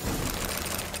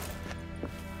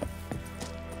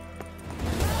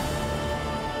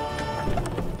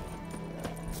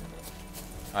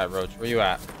 Alright, Roach, where you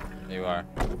at? There you are.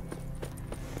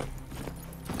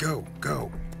 Go,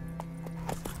 go.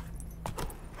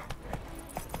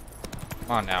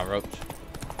 Come on now, Roach.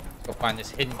 Let's go find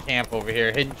this hidden camp over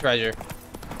here. Hidden treasure.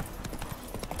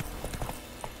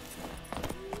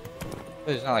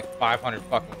 There's not like 500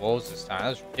 fucking wolves this time.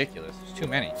 That's ridiculous. There's too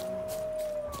many.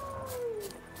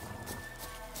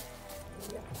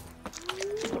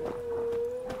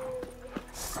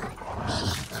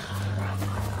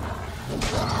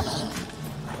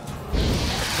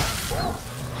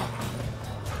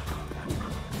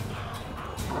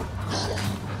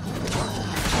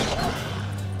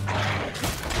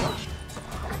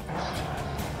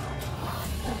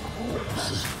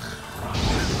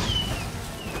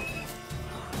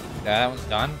 Yeah, that one's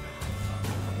done.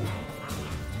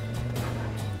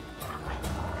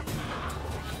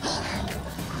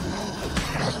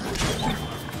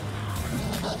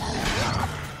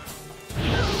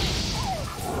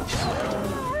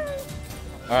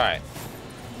 All right.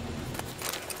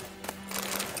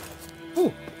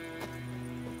 Whew.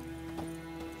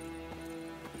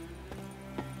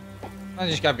 I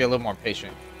just gotta be a little more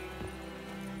patient.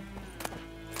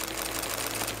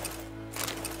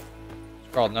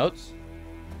 Scroll notes.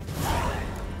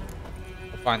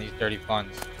 We'll find these dirty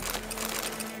funds.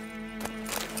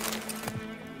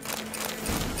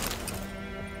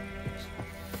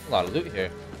 A lot of loot here.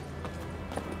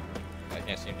 I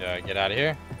can't seem to get out of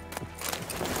here.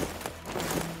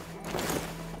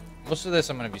 Most of this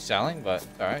I'm going to be selling, but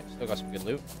it's alright. Still got some good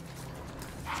loot.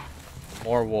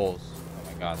 More wolves.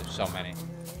 Oh my god, there's so many.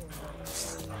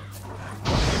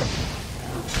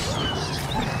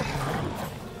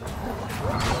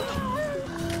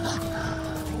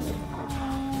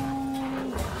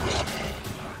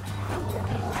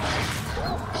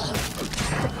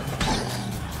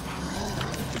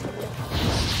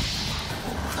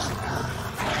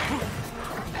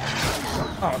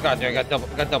 Oh my god, dude, I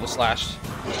got double slashed.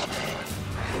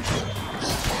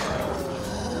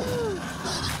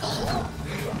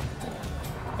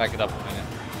 Back it up a minute.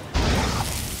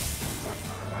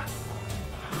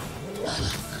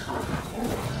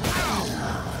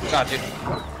 God, dude.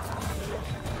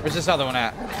 Where's this other one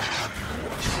at?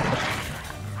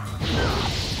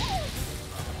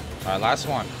 Alright, last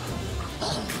one.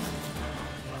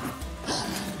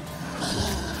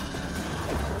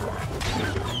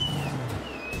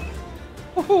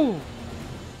 Woohoo!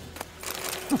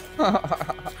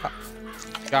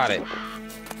 Got it.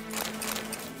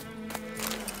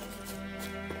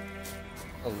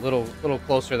 A little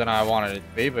closer than I wanted it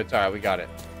to be, but it's alright, we got it.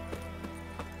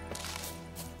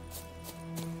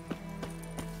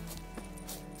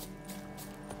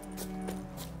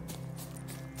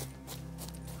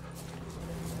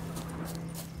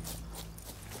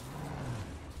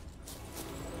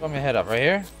 Let me head up right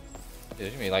here.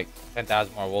 There's gonna be like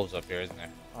 10,000 more wolves up here, isn't there?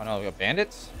 Oh no, we got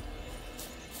bandits?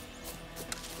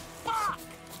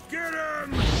 Get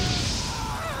him!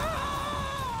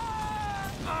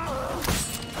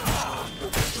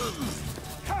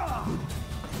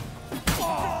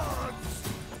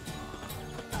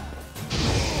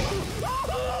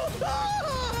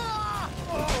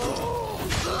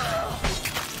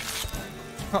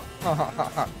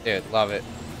 Dude, love it.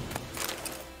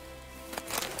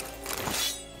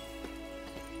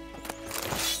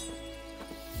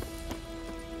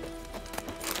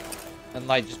 And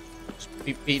like just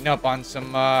beating up on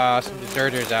some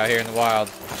deserters out here in the wild.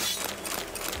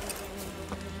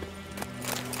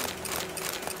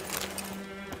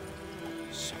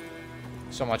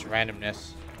 So much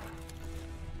randomness.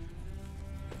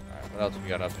 Alright, what else we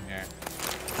got up in here?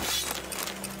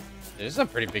 This is a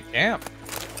pretty big camp.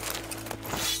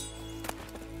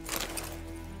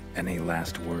 Any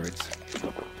last words?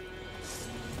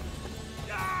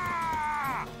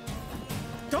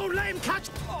 Don't let him catch.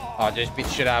 Oh, I just beat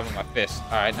the shit out of him with my fist.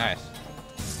 Alright, nice.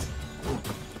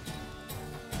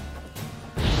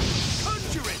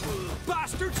 Conjuring!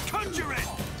 Bastards conjuring!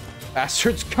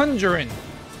 Bastards conjuring!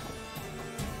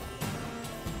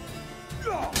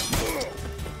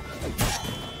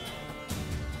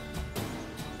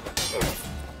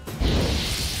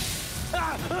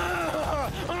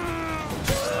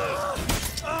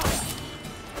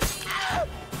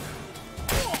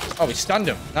 Oh, we stunned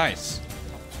him. Nice.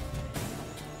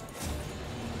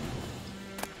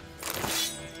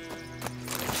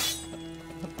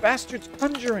 The bastard's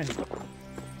conjuring.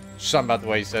 Something about the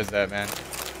way he says that, man.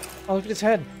 Oh, look at his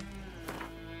head.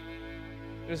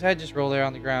 Look at his head just roll there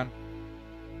on the ground.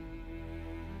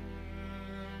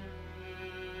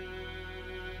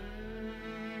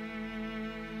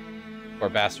 Poor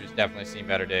bastard's definitely seen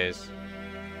better days.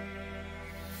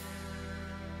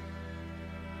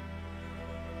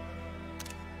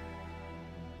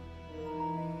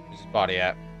 Where's his body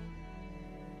at?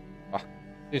 Oh,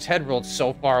 his head rolled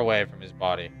so far away from his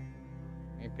body.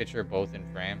 Can you picture both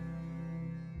in frame?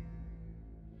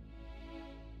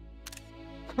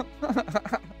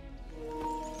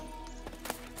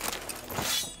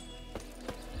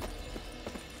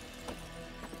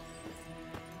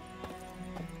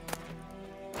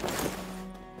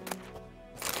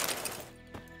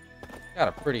 Got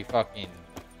a pretty fucking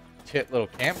tit little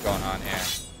camp going on here.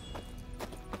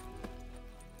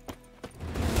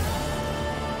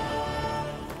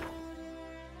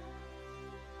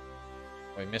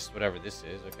 Oh, we missed whatever this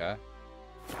is, okay.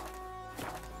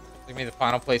 Give me the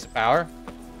final place of power?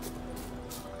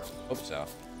 Hope so.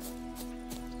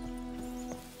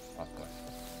 Oh, boy.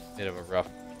 Bit of a rough.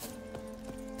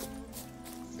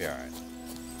 Be alright.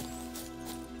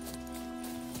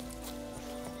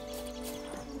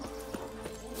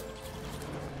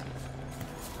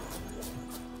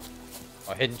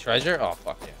 Oh, hidden treasure? Oh,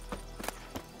 fuck yeah.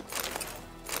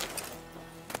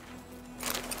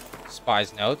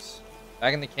 Spy's notes.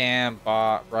 Back in the camp,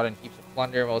 brought in heaps of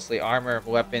plunder, mostly armor,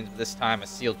 weapons, but this time a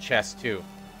sealed chest, too.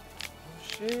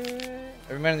 Shit.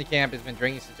 Every man in the camp has been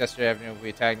drinking since yesterday afternoon. If we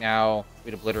attack now,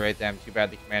 we'd obliterate them. Too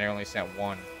bad the commander only sent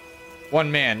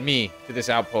one man, me, to this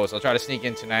outpost. I'll try to sneak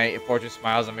in tonight. If fortune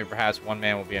smiles on me, perhaps one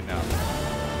man will be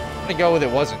enough. I'm gonna go with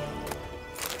it wasn't.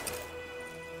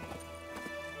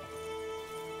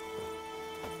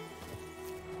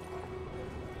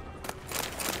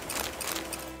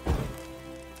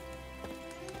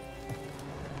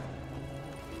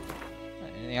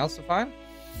 Anything else to find?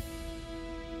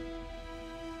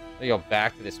 Let me go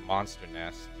back to this monster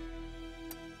nest.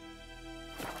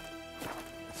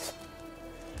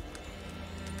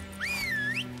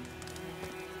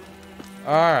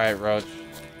 Alright, Roach.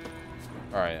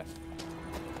 Alright.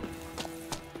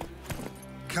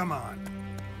 Come on.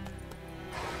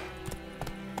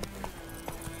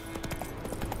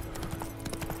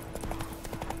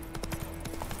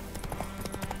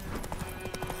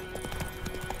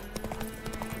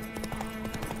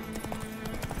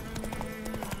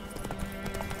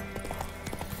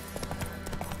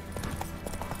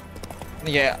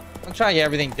 Yeah, I'm trying to get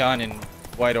everything done in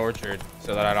White Orchard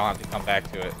so that I don't have to come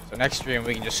back to it. So next stream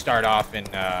we can just start off in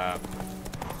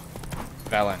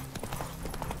Velen.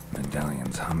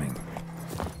 Medallion's humming.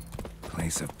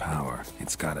 Place of power,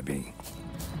 it's gotta be.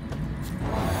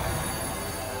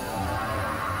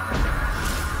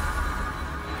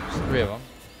 There's 3 of them.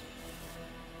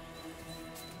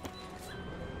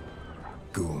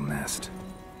 Ghoul nest.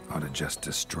 Ought to just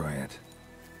destroy it.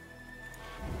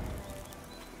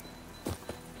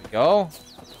 Go.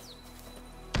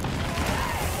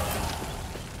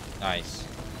 Nice.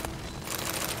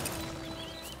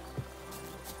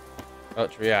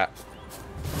 Roach, where you at?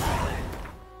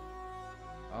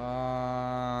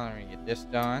 Let me get this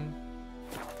done.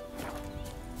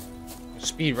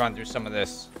 Speed run through some of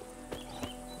this.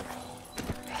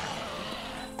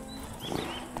 I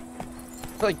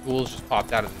feel like ghouls just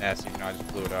popped out of the nest even though I just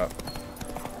blew it up.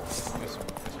 There's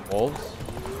some wolves.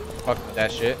 Fuck with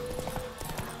that shit.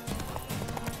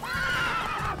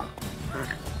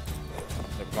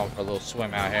 Going for a little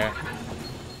swim out here.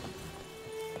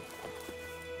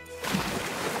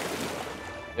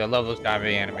 Yeah, I love those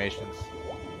diving animations.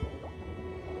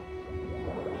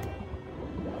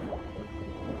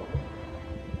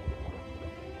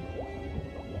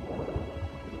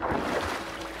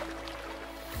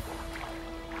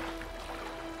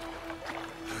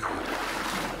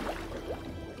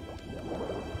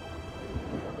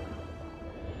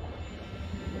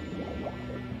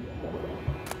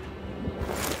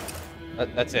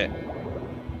 That's it.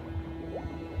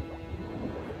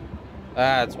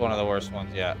 That's one of the worst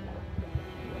ones yet.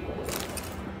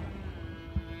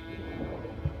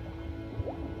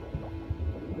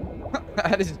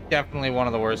 That is definitely one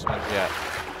of the worst ones yet.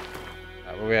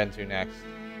 Alright, where are we heading to next?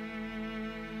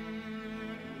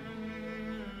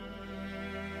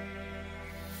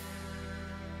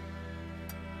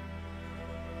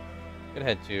 Could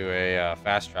head to a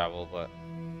fast travel, but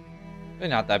really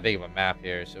not that big of a map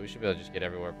here, so we should be able to just get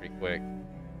everywhere pretty quick.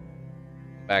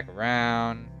 Back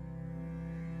around.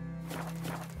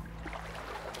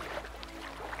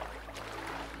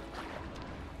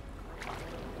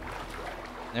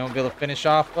 Then we'll be able to finish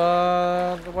off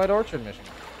the White Orchard mission.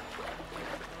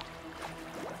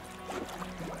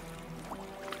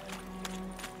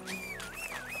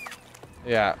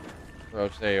 Yeah,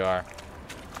 Roach, there you are.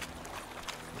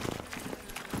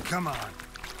 Come on.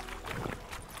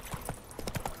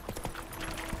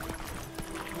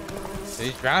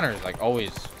 These drowners like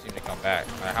always seem to come back.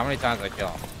 No matter how many times I kill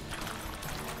them.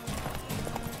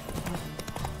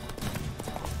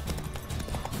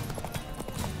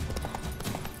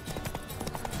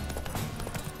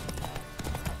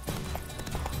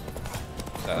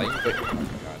 So, like, God, dude.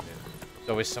 There's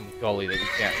always some gully that you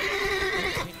can't.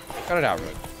 Cut it out,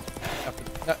 Rook.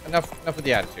 Enough with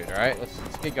the attitude. All right, let's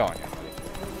get going here, buddy.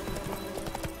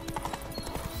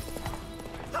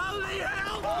 Holy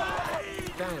hell!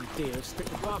 Damn deer, stick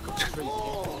the bark up the tree.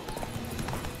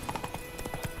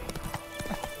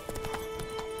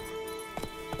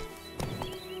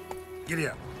 Giddy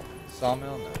up.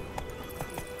 Sawmill, no.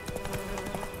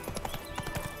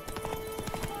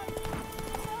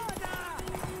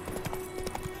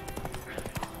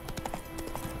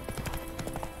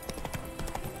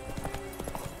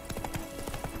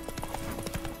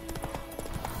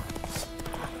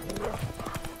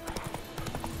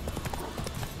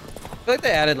 I feel like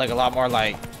they added like a lot more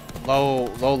like low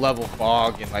level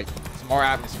fog and like some more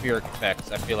atmospheric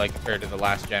effects. I feel like compared to the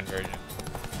last gen version.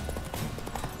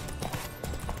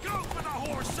 Go for the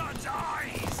whore son's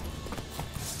eyes!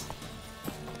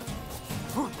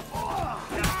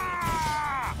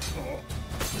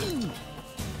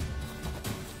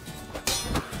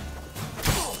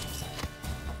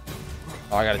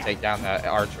 Oh, I gotta take down that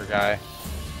archer guy.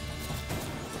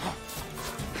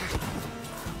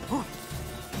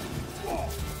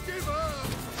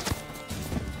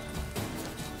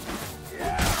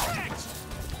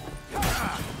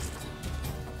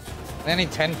 Landing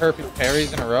 10 perfect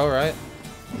parries in a row, right?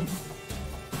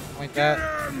 Like that.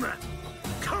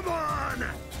 Come on!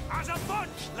 As a bunch,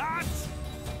 lads!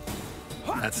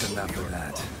 That's enough of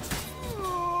that.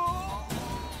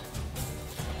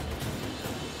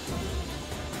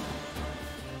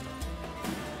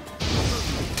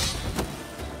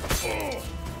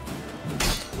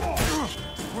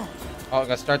 Oh, I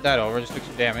gotta start that over. Just took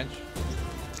some damage.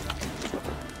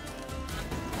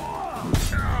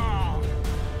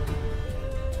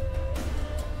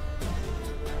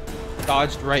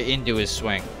 Dodged right into his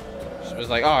swing. Just was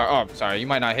like, oh, sorry, you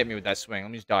might not hit me with that swing. Let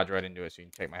me just dodge right into it so you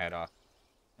can take my head off.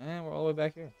 And we're all the way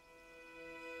back here.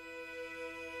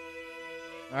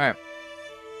 All right.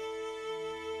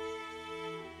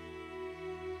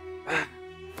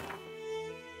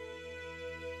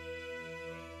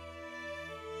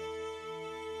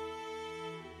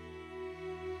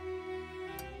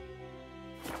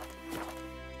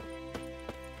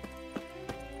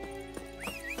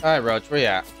 All right, Roach, where you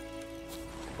at?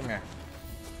 Come here.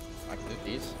 I can do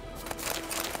these.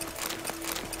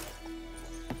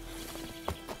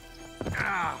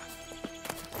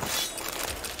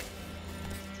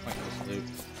 Pointless loot.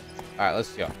 All right,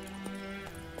 let's go.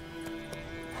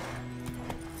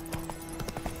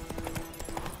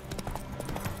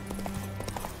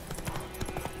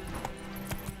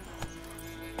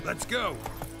 Let's go.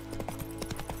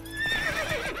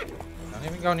 Don't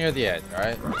even go near the edge, all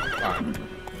right? Come on.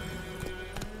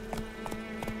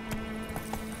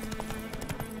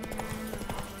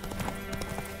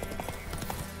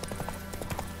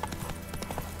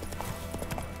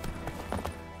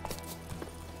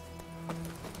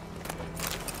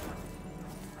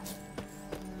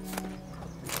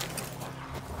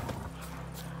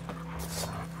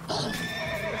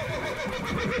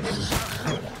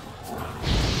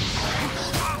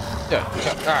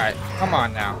 Alright, come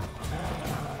on now.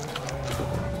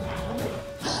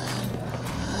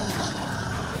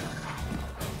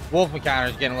 Wolf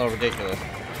encounter is getting a little ridiculous.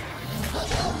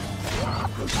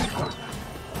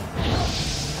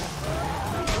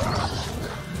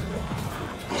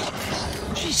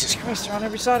 Jesus Christ, they're on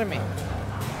every side of me.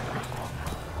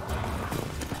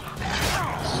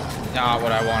 Not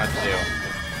what I wanted to do.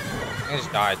 I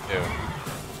just died too.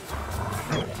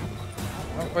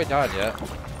 I haven't quite died yet.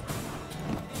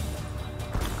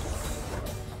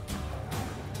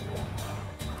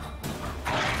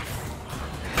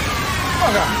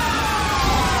 Oh god.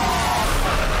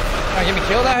 Trying to get me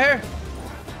killed out here?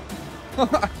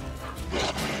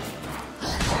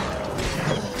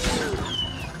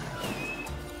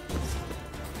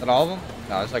 Is that all of them?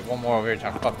 No, there's like one more over here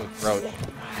trying to fuck with Roach.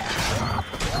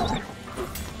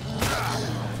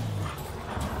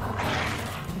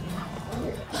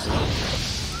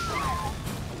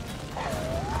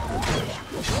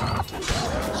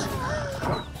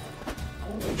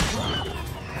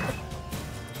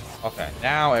 Okay,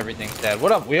 now everything's dead.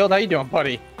 What up, Wield? How you doing,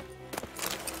 buddy?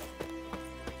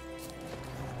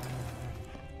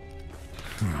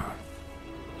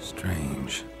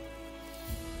 Strange.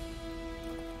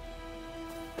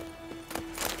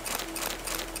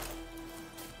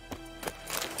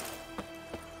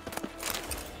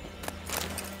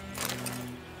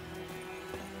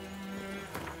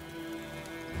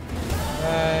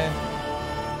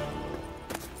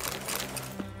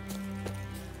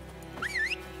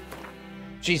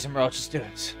 eat some roaches, do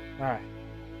this. Alright.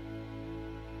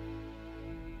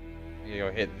 You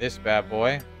go hit this bad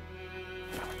boy.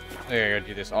 There, gotta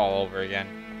do this all over again.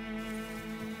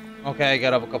 Okay,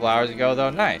 got up a couple hours ago though.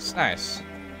 Nice, nice.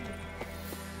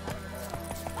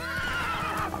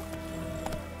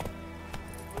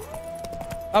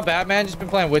 Not bad, man. Just been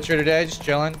playing Witcher today, just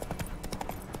chilling.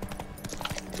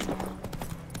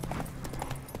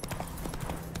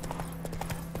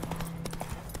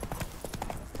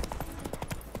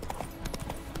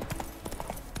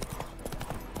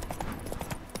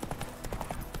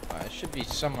 It should be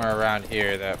somewhere around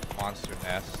here, that monster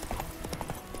nest.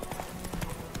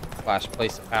 Slash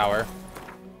place of power.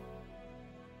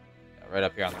 Yeah, right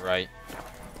up here on the right.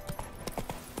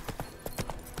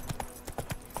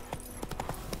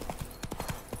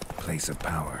 Place of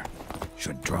power.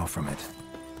 Should draw from it.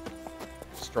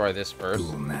 Destroy this first.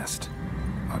 Ghoul nest.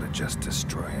 Ought to just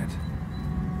destroy it.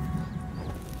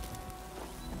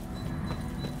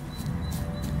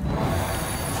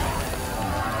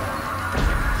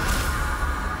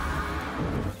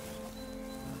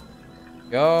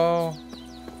 Go.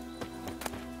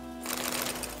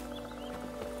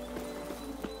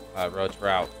 Roach, we're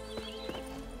out.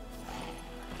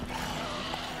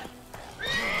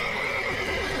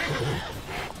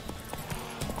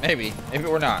 Maybe. Maybe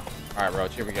we're not. Alright,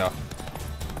 Roach, here we go.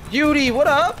 Beauty, what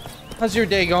up? How's your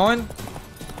day going?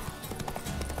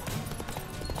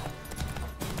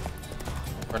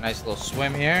 For a nice little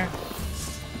swim here.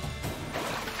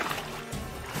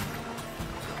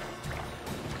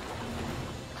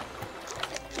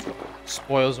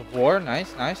 Spoils of War.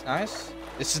 Nice, nice, nice.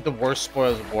 This is the worst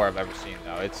Spoils of War I've ever seen,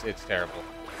 though. It's terrible.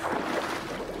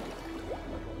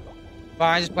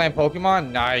 Fine, just playing Pokemon?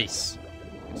 Nice.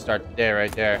 Good start the day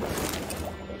right there.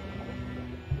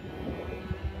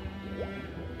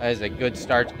 That is a good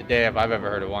start to the day if I've ever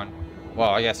heard of one.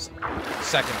 Well, I guess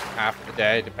second half of the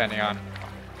day, depending on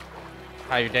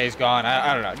how your day's gone.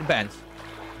 I don't know. Depends.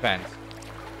 Depends.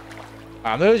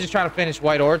 I'm literally just trying to finish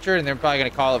White Orchard, and they're probably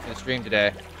going to call it for the stream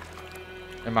today.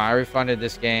 I refunded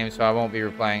this game, so I won't be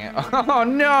replaying it. Oh,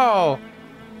 no!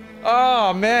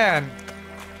 Oh, man.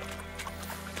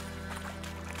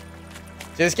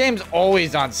 See, this game's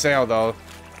always on sale, though.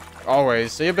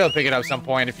 Always. So you'll be able to pick it up some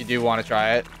point if you do want to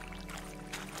try it.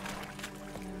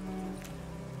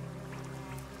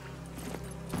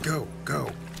 Go,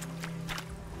 go.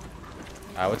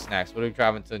 Alright, what's next? What are we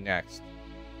traveling to next?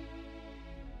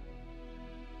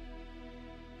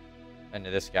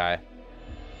 Into this guy.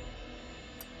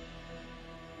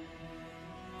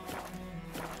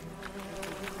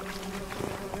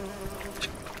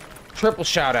 Triple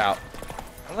shout out.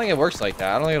 I don't think it works like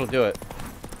that. I don't think it'll do it.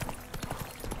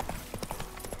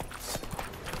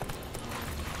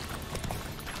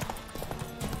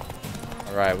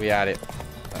 Alright, we at it.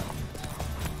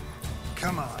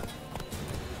 Come on.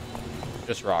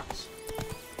 Just rocks.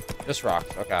 Just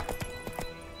rocks, okay.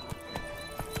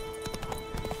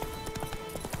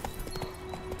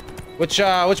 Which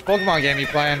Pokemon game are you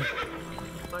playing?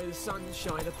 May the sun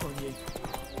shine upon you.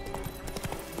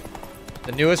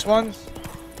 The newest ones?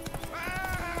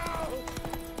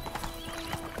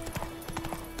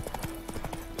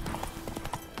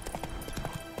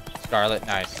 Scarlet,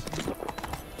 nice.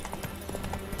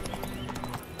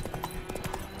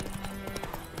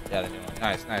 Yeah, the new one.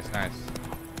 Nice, nice, nice.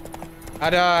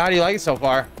 How do you like it so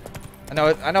far? I know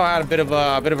I had a bit of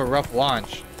a rough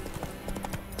launch.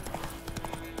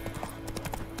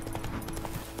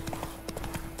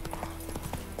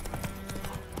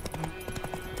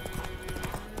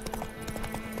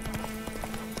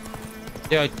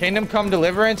 Yo, Kingdom Come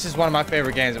Deliverance is one of my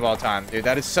favorite games of all time, dude.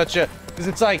 That is such a, because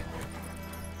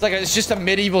it's just a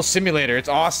medieval simulator. It's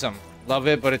awesome. Love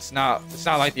it, but it's not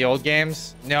like the old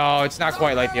games. No, it's not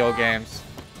quite like the old games.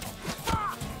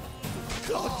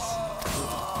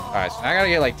 Alright, so now I gotta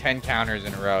get like 10 counters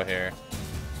in a row here.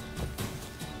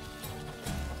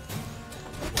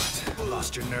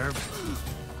 Lost your nerve?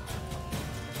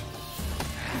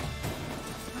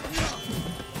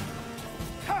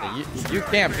 Yeah, you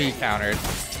can't be countered.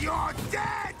 You're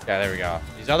dead. Yeah, there we go.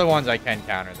 These other ones I can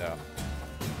counter though.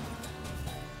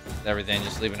 Everything,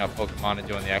 just leaving up Pokemon and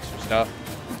doing the extra stuff.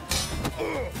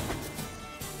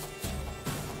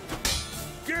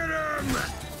 Get him!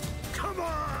 Come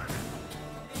on!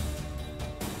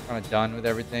 Kind of done with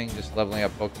everything, just leveling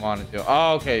up Pokemon and doing.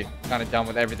 Oh, okay. Kind of done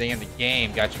with everything in the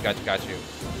game. Got you, got you, got you.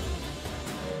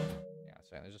 Yeah,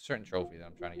 so there's a certain trophy that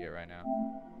I'm trying to get right now.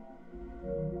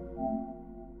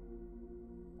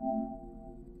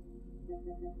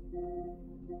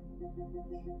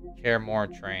 Care more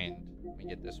trained. Let me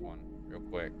get this one real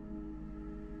quick.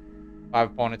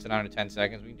 5 opponents in under 10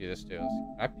 seconds. We can do this too.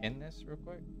 Can I pin this real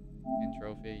quick? Pin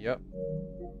trophy. Yep.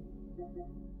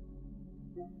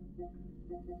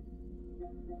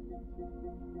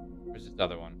 Where's this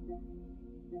other one?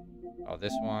 Oh,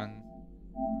 this one.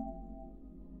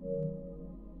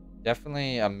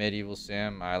 Definitely a medieval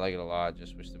sim. I like it a lot.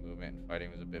 Just wish the movement and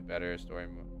fighting was a bit better. Story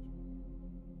move.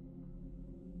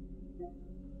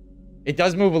 It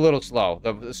does move a little slow.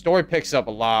 The story picks up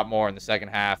a lot more in the second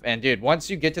half. And dude,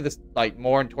 once you get to this, like,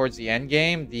 more towards the end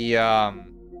game, the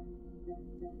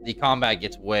combat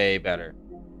gets way better.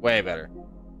 Way better.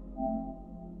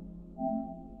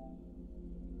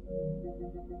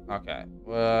 Okay.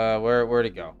 Where'd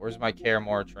it go? Where's my Care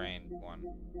More trained one?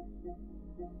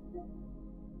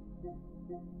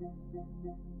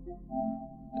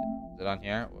 Is it on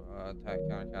here? Attack,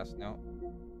 countercast, no.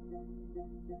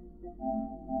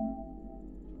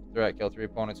 Threat, kill 3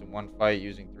 opponents in 1 fight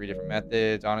using 3 different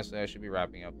methods. Honestly, I should be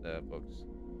wrapping up the books.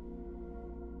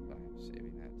 I'm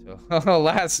saving that till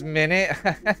last minute.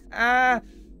 No,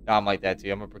 I'm like that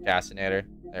too. I'm a procrastinator.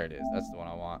 There it is. That's the one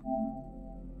I want.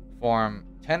 Perform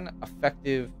 10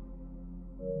 effective...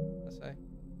 Let's say?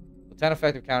 10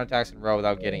 effective counterattacks in a row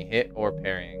without getting hit or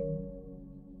parrying.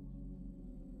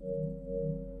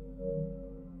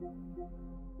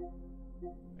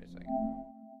 Wait a second.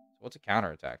 So what's a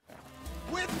counterattack then?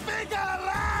 With bigger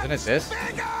lads! Isn't it this?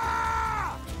 Bigger!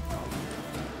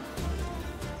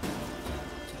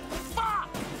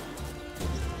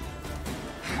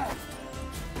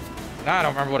 No, I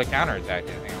don't remember what a counterattack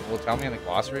is. Will it tell me in the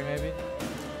glossary, maybe?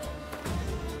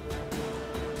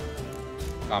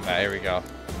 Combat, here we go.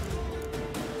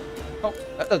 Oh,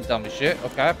 that doesn't tell me shit.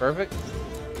 Okay, perfect.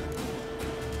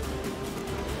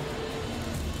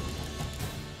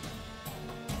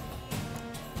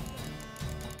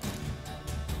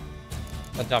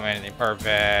 Doesn't tell me anything.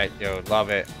 Perfect, dude. Love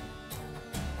it.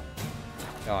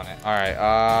 Killing it. Alright,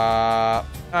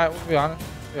 alright, we'll be honest.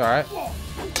 We'll be alright.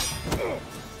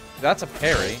 That's a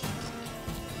parry.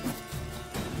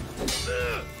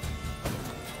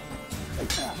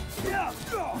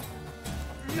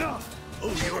 Oh,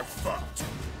 you're fucked.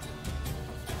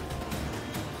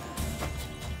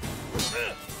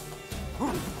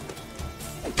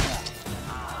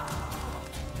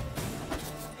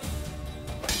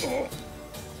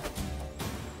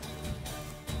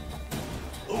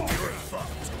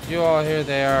 You all hear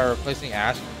they are replacing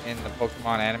Ash in the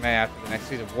Pokemon anime after the next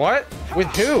season. What? With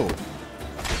who?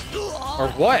 Or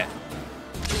what?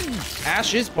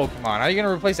 Ash is Pokemon. How are you going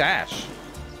to replace Ash?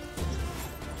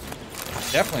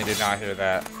 Definitely did not hear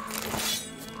that.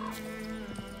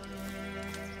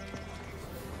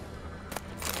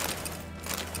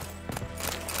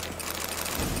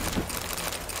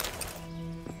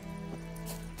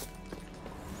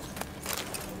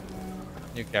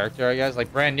 New character, I guess.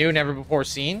 Like brand new, never before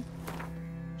seen.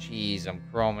 Jeez, I'm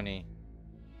chromony.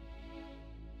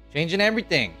 Changing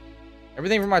everything.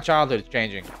 Everything from my childhood is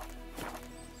changing.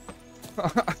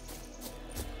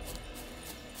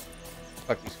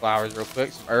 Fuck these flowers real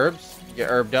quick. Some herbs. Get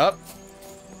herbed up.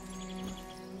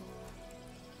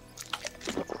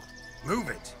 Move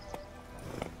it.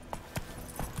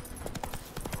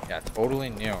 Yeah, totally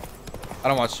new. I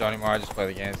don't watch show anymore. I just play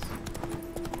the games.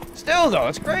 Still though,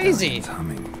 it's crazy.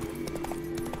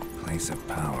 Place of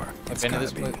power. I've been to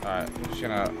this place. All right, I'm just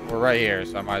gonna. We're right here,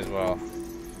 so I might as well.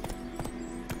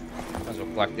 Might as well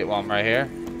collect it while I'm right here.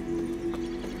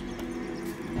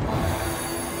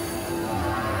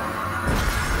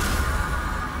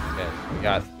 Okay, so we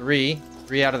got 3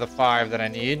 out of the 5 that I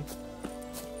need.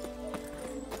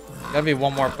 Gotta be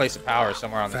one more place of power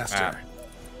somewhere on this map.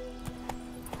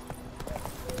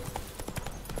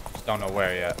 Just don't know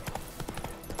where yet.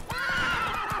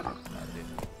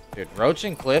 Dude, Roach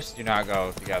and Cliffs do not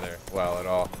go together well at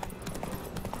all.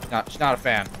 She's not a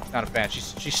fan. She's not a fan.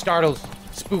 She startles,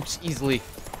 spooks easily.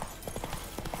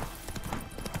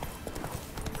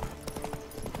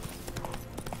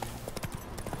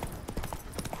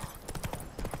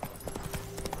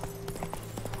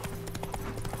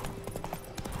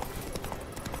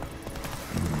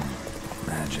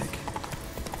 Magic.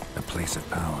 A place of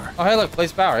power. Oh, hey, look,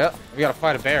 place of power. Yep. We gotta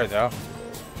fight a bear, though.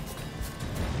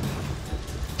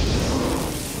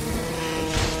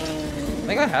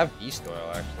 I think I have beast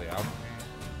oil, actually.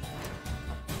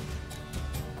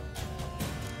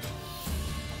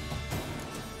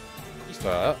 Beast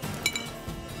oil.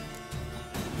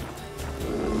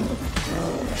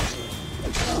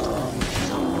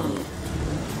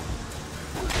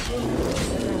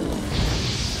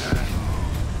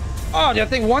 Oh, that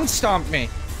thing one-stomped me.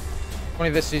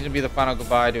 20 this season will be the final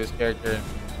goodbye to his character.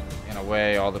 In a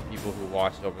way, all the people who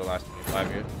watched over the last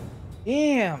 25 years.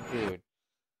 Damn, dude.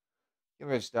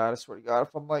 Image died. I swear to God,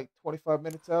 if I'm like 25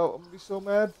 minutes out, I'm gonna be so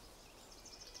mad.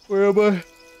 Where am I?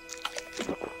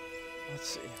 Let's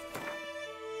see.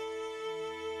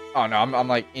 Oh no, I'm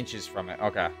like inches from it.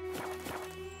 Okay.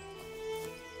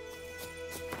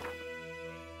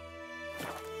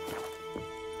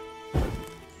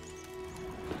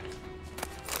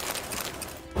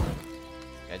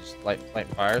 Yeah, just light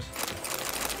fires.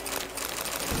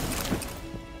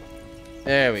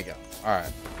 There we go. All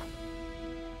right.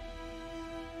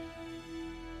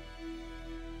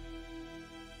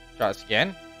 Try this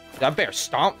again. That bear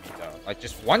stomped me though. Like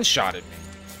just one-shotted me.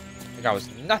 Like I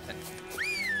was nothing.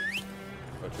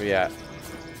 Where we at?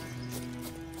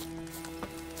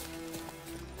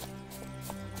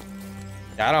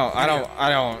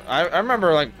 Yeah, I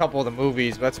remember like a couple of the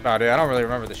movies, but that's about it. I don't really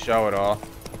remember the show at all.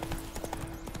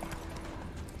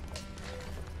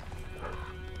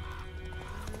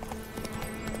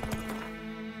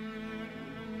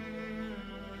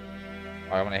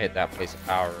 Alright, I'm gonna hit that place of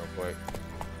power real quick.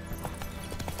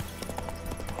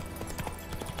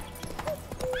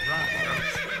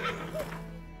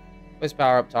 Place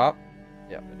power up top.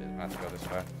 Yeah, it is. I have to go this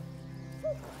way.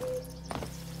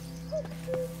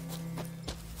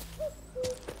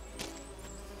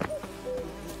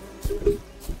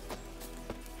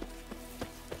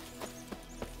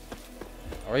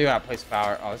 Where you at? Place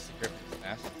power. Oh, this is Griffin's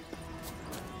nest.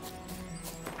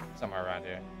 Somewhere around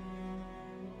here.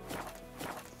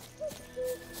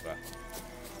 This way.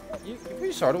 Can you put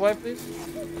your sword away, please?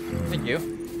 Thank you.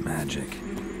 Magic.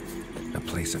 A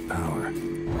place of power.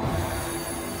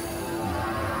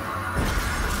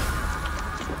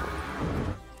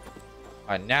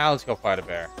 Alright, now let's go fight a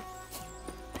bear.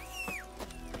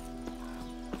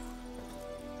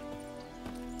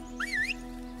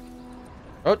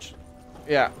 Roach?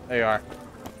 Yeah, there you are.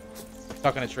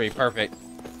 Stuck in a tree. Perfect.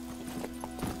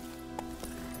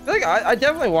 I feel like I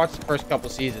definitely watched the first couple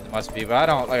seasons, it must be, but I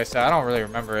don't, like I said, I don't really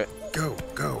remember it. Go,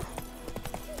 go.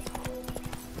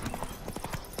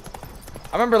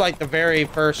 I remember like the very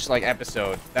first like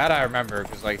episode. That I remember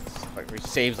because like where he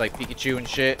saves like Pikachu and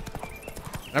shit.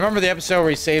 And I remember the episode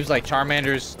where he saves like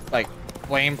Charmander's like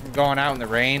flame from going out in the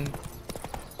rain.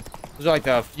 Those are like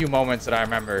the few moments that I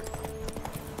remember.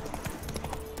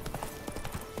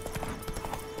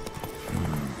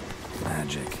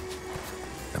 Magic.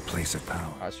 A place of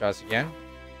power. Let's try this again.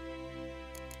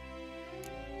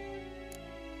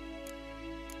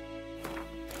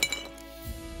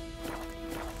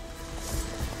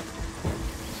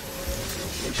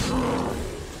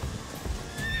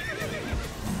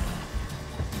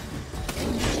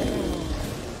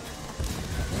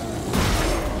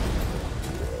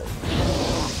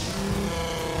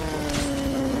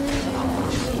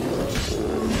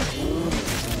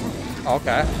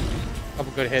 Okay.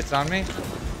 Couple good hits on me.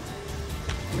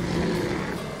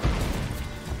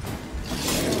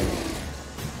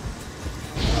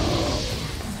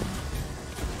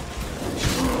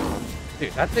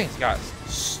 Dude, that thing's got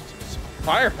some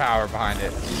firepower behind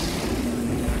it.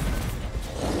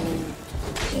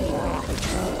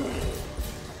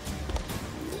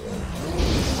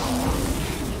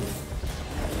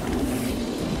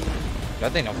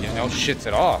 That thing don't give no shits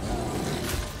at all.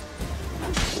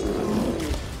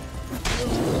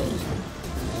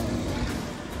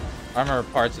 I remember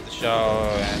parts of the show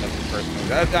and of the first movie.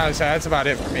 That's about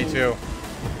it for me too.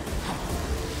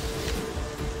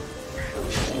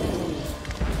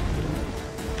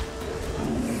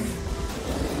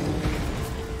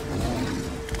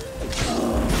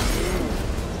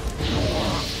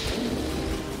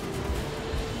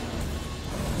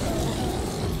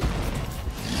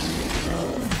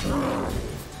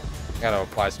 Gotta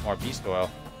apply some more beast oil.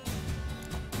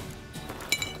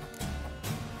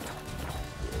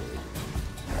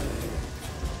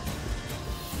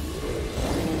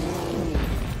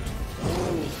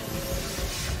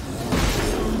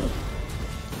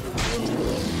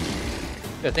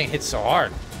 That thing hits so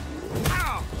hard.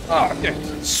 Oh,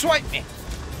 dude, swipe me.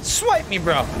 Swipe me,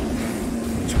 bro.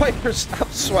 Swipe or stop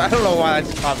swipe. I don't know why that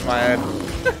just popped in my head.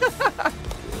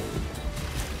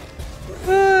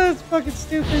 That's fucking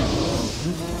stupid.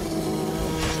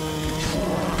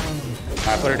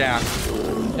 Alright, put her down.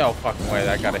 No fucking way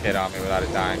that got a hit on me without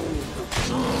it dying.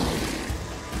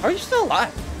 How are you still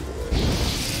alive? You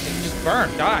just burn,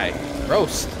 die,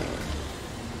 roast.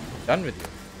 Done with you.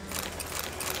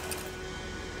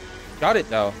 Got it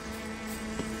though.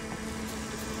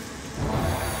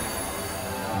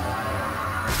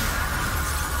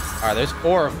 Alright, there's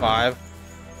 4 or 5.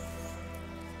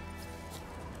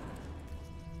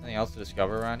 Anything else to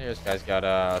discover around here? This guy's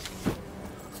got some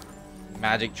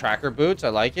magic tracker boots. I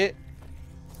like it.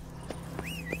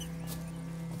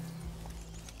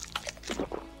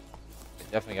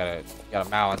 Definitely gotta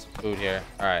mow on some food here.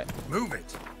 All right. Move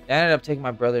it. I ended up taking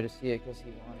my brother to see it because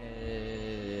he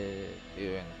wanted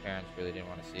to, and the parents really didn't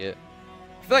want to see it.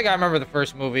 I feel like I remember the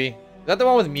first movie. Is that the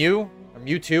one with Mew or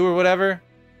Mewtwo or whatever?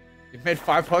 You made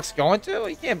 $5 going to?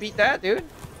 You can't beat that, dude.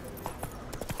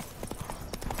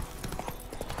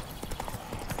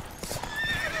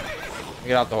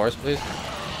 Get off the horse, please.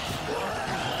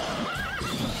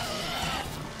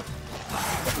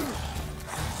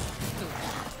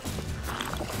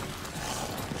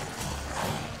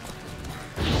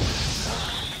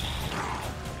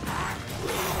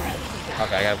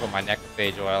 Okay, I gotta put my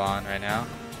necrophage oil on right now.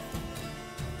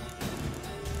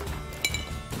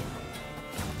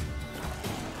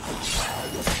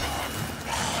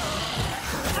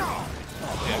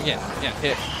 Okay, I'm getting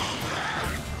hit.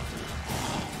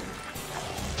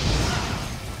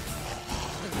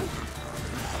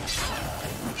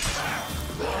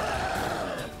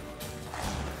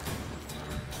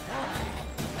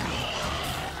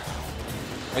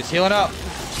 He's healing up.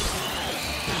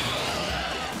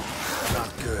 Not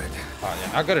good. Oh,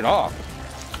 yeah, not good at all.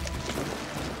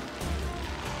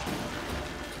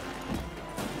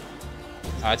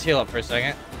 Let's heal up for a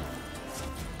second.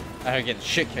 I'm getting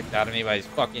shit kicked out of me by these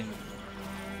fucking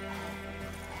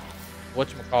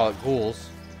whatchamacallit ghouls.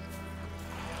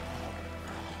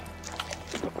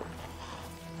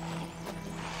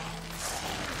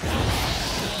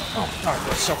 Oh, God,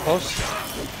 we're so close.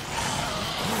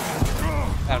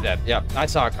 I'm dead. Yep, I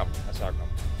saw it coming. I saw it coming.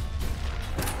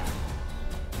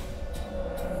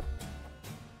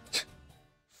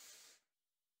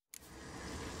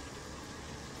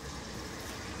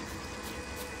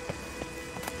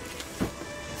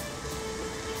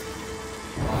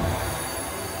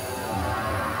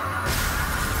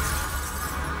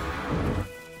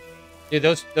 Dude,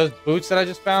 those boots that I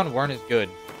just found weren't as good.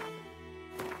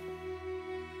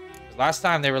 'Cause last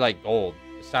time they were like gold.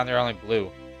 This time they're only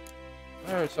blue.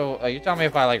 Alright, so you telling me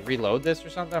if I like reload this or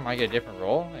something, I might get a different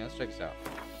roll? Yeah, let's check this out.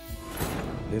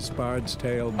 This bard's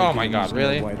tale Oh my God, begins in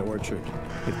really? the White Orchard,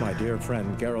 with my dear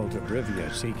friend Geralt of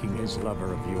Rivia seeking his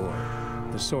lover of yore,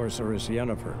 the sorceress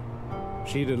Yennefer.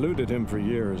 She'd eluded him for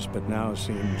years, but now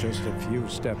seemed just a few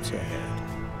steps ahead.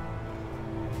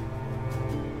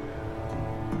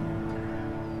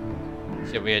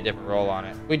 See if we had a different roll on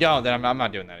it. If we don't, then I'm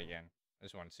not doing that again. I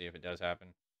just want to see if it does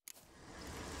happen.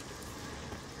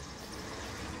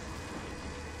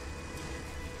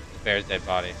 Bear's dead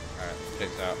body. Alright, let's check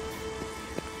this out.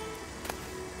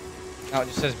 Oh, it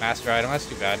just says master item. That's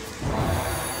too bad.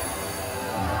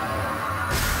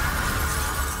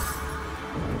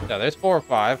 No, there's 4 or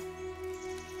 5.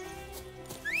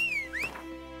 I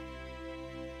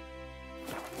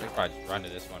could probably just run to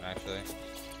this one, actually.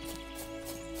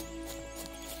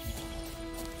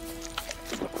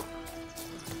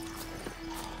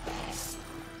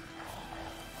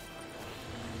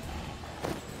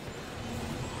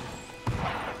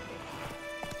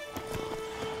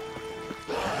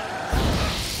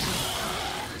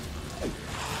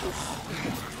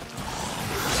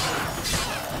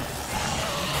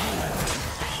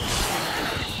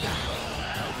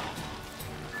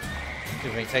 See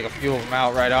if we can take a few of them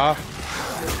out right off.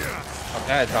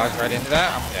 Okay, I dodged right into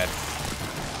that. I'm dead.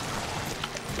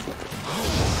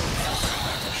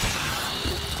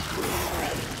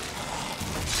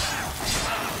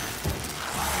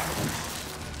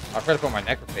 I forgot to put my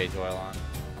necrophage oil on.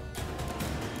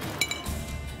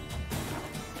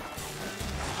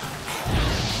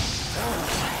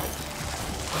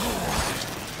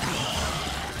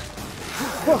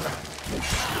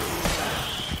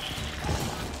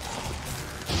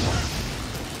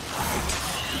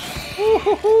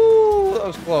 Woo-hoo-hoo! That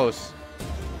was close.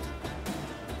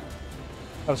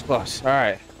 That was close. All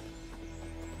right.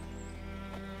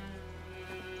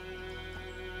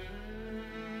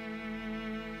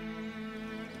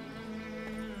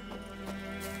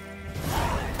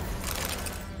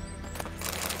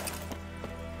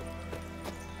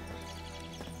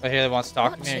 I hear they want to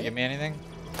talk to me or give me anything.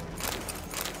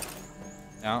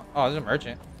 No. Oh, there's a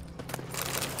merchant.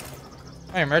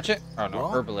 Hey, merchant. Oh no,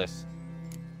 What? herbalist.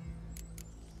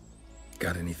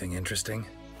 Got anything interesting?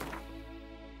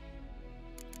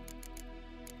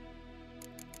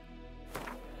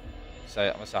 So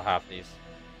I'm gonna sell half these.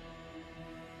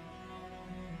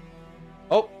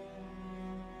 Oh.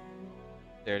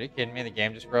 Dude, are you kidding me? The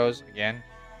game just froze again.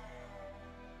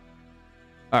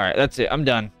 Alright, that's it. I'm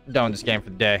done. I'm done with this game for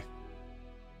the day.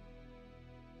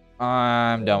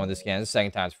 I'm done with this game. This is the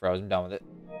second time it's froze. I'm done with it.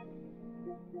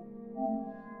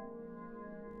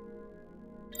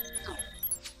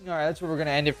 Alright, that's where we're going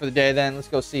to end it for the day then. Let's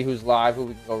go see who's live, who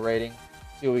we can go rating.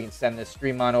 See who we can send this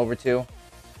stream on over to.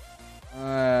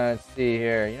 Let's see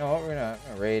here. You know what? We're gonna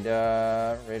raid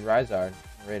Rizard.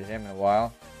 Raided him in a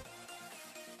while.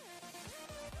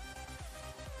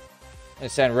 Gonna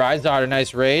send Rizard a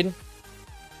nice raid.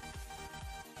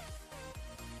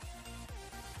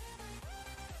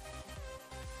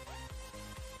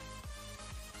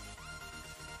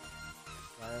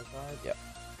 Yep.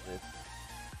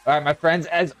 All right, my friends.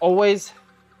 As always,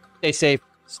 stay safe,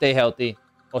 stay healthy.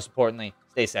 Most importantly,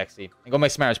 stay sexy. And go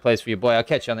make some marriage plays for your boy. I'll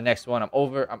catch you on the next one. I'm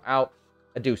over. I'm out.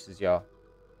 Deuces, y'all.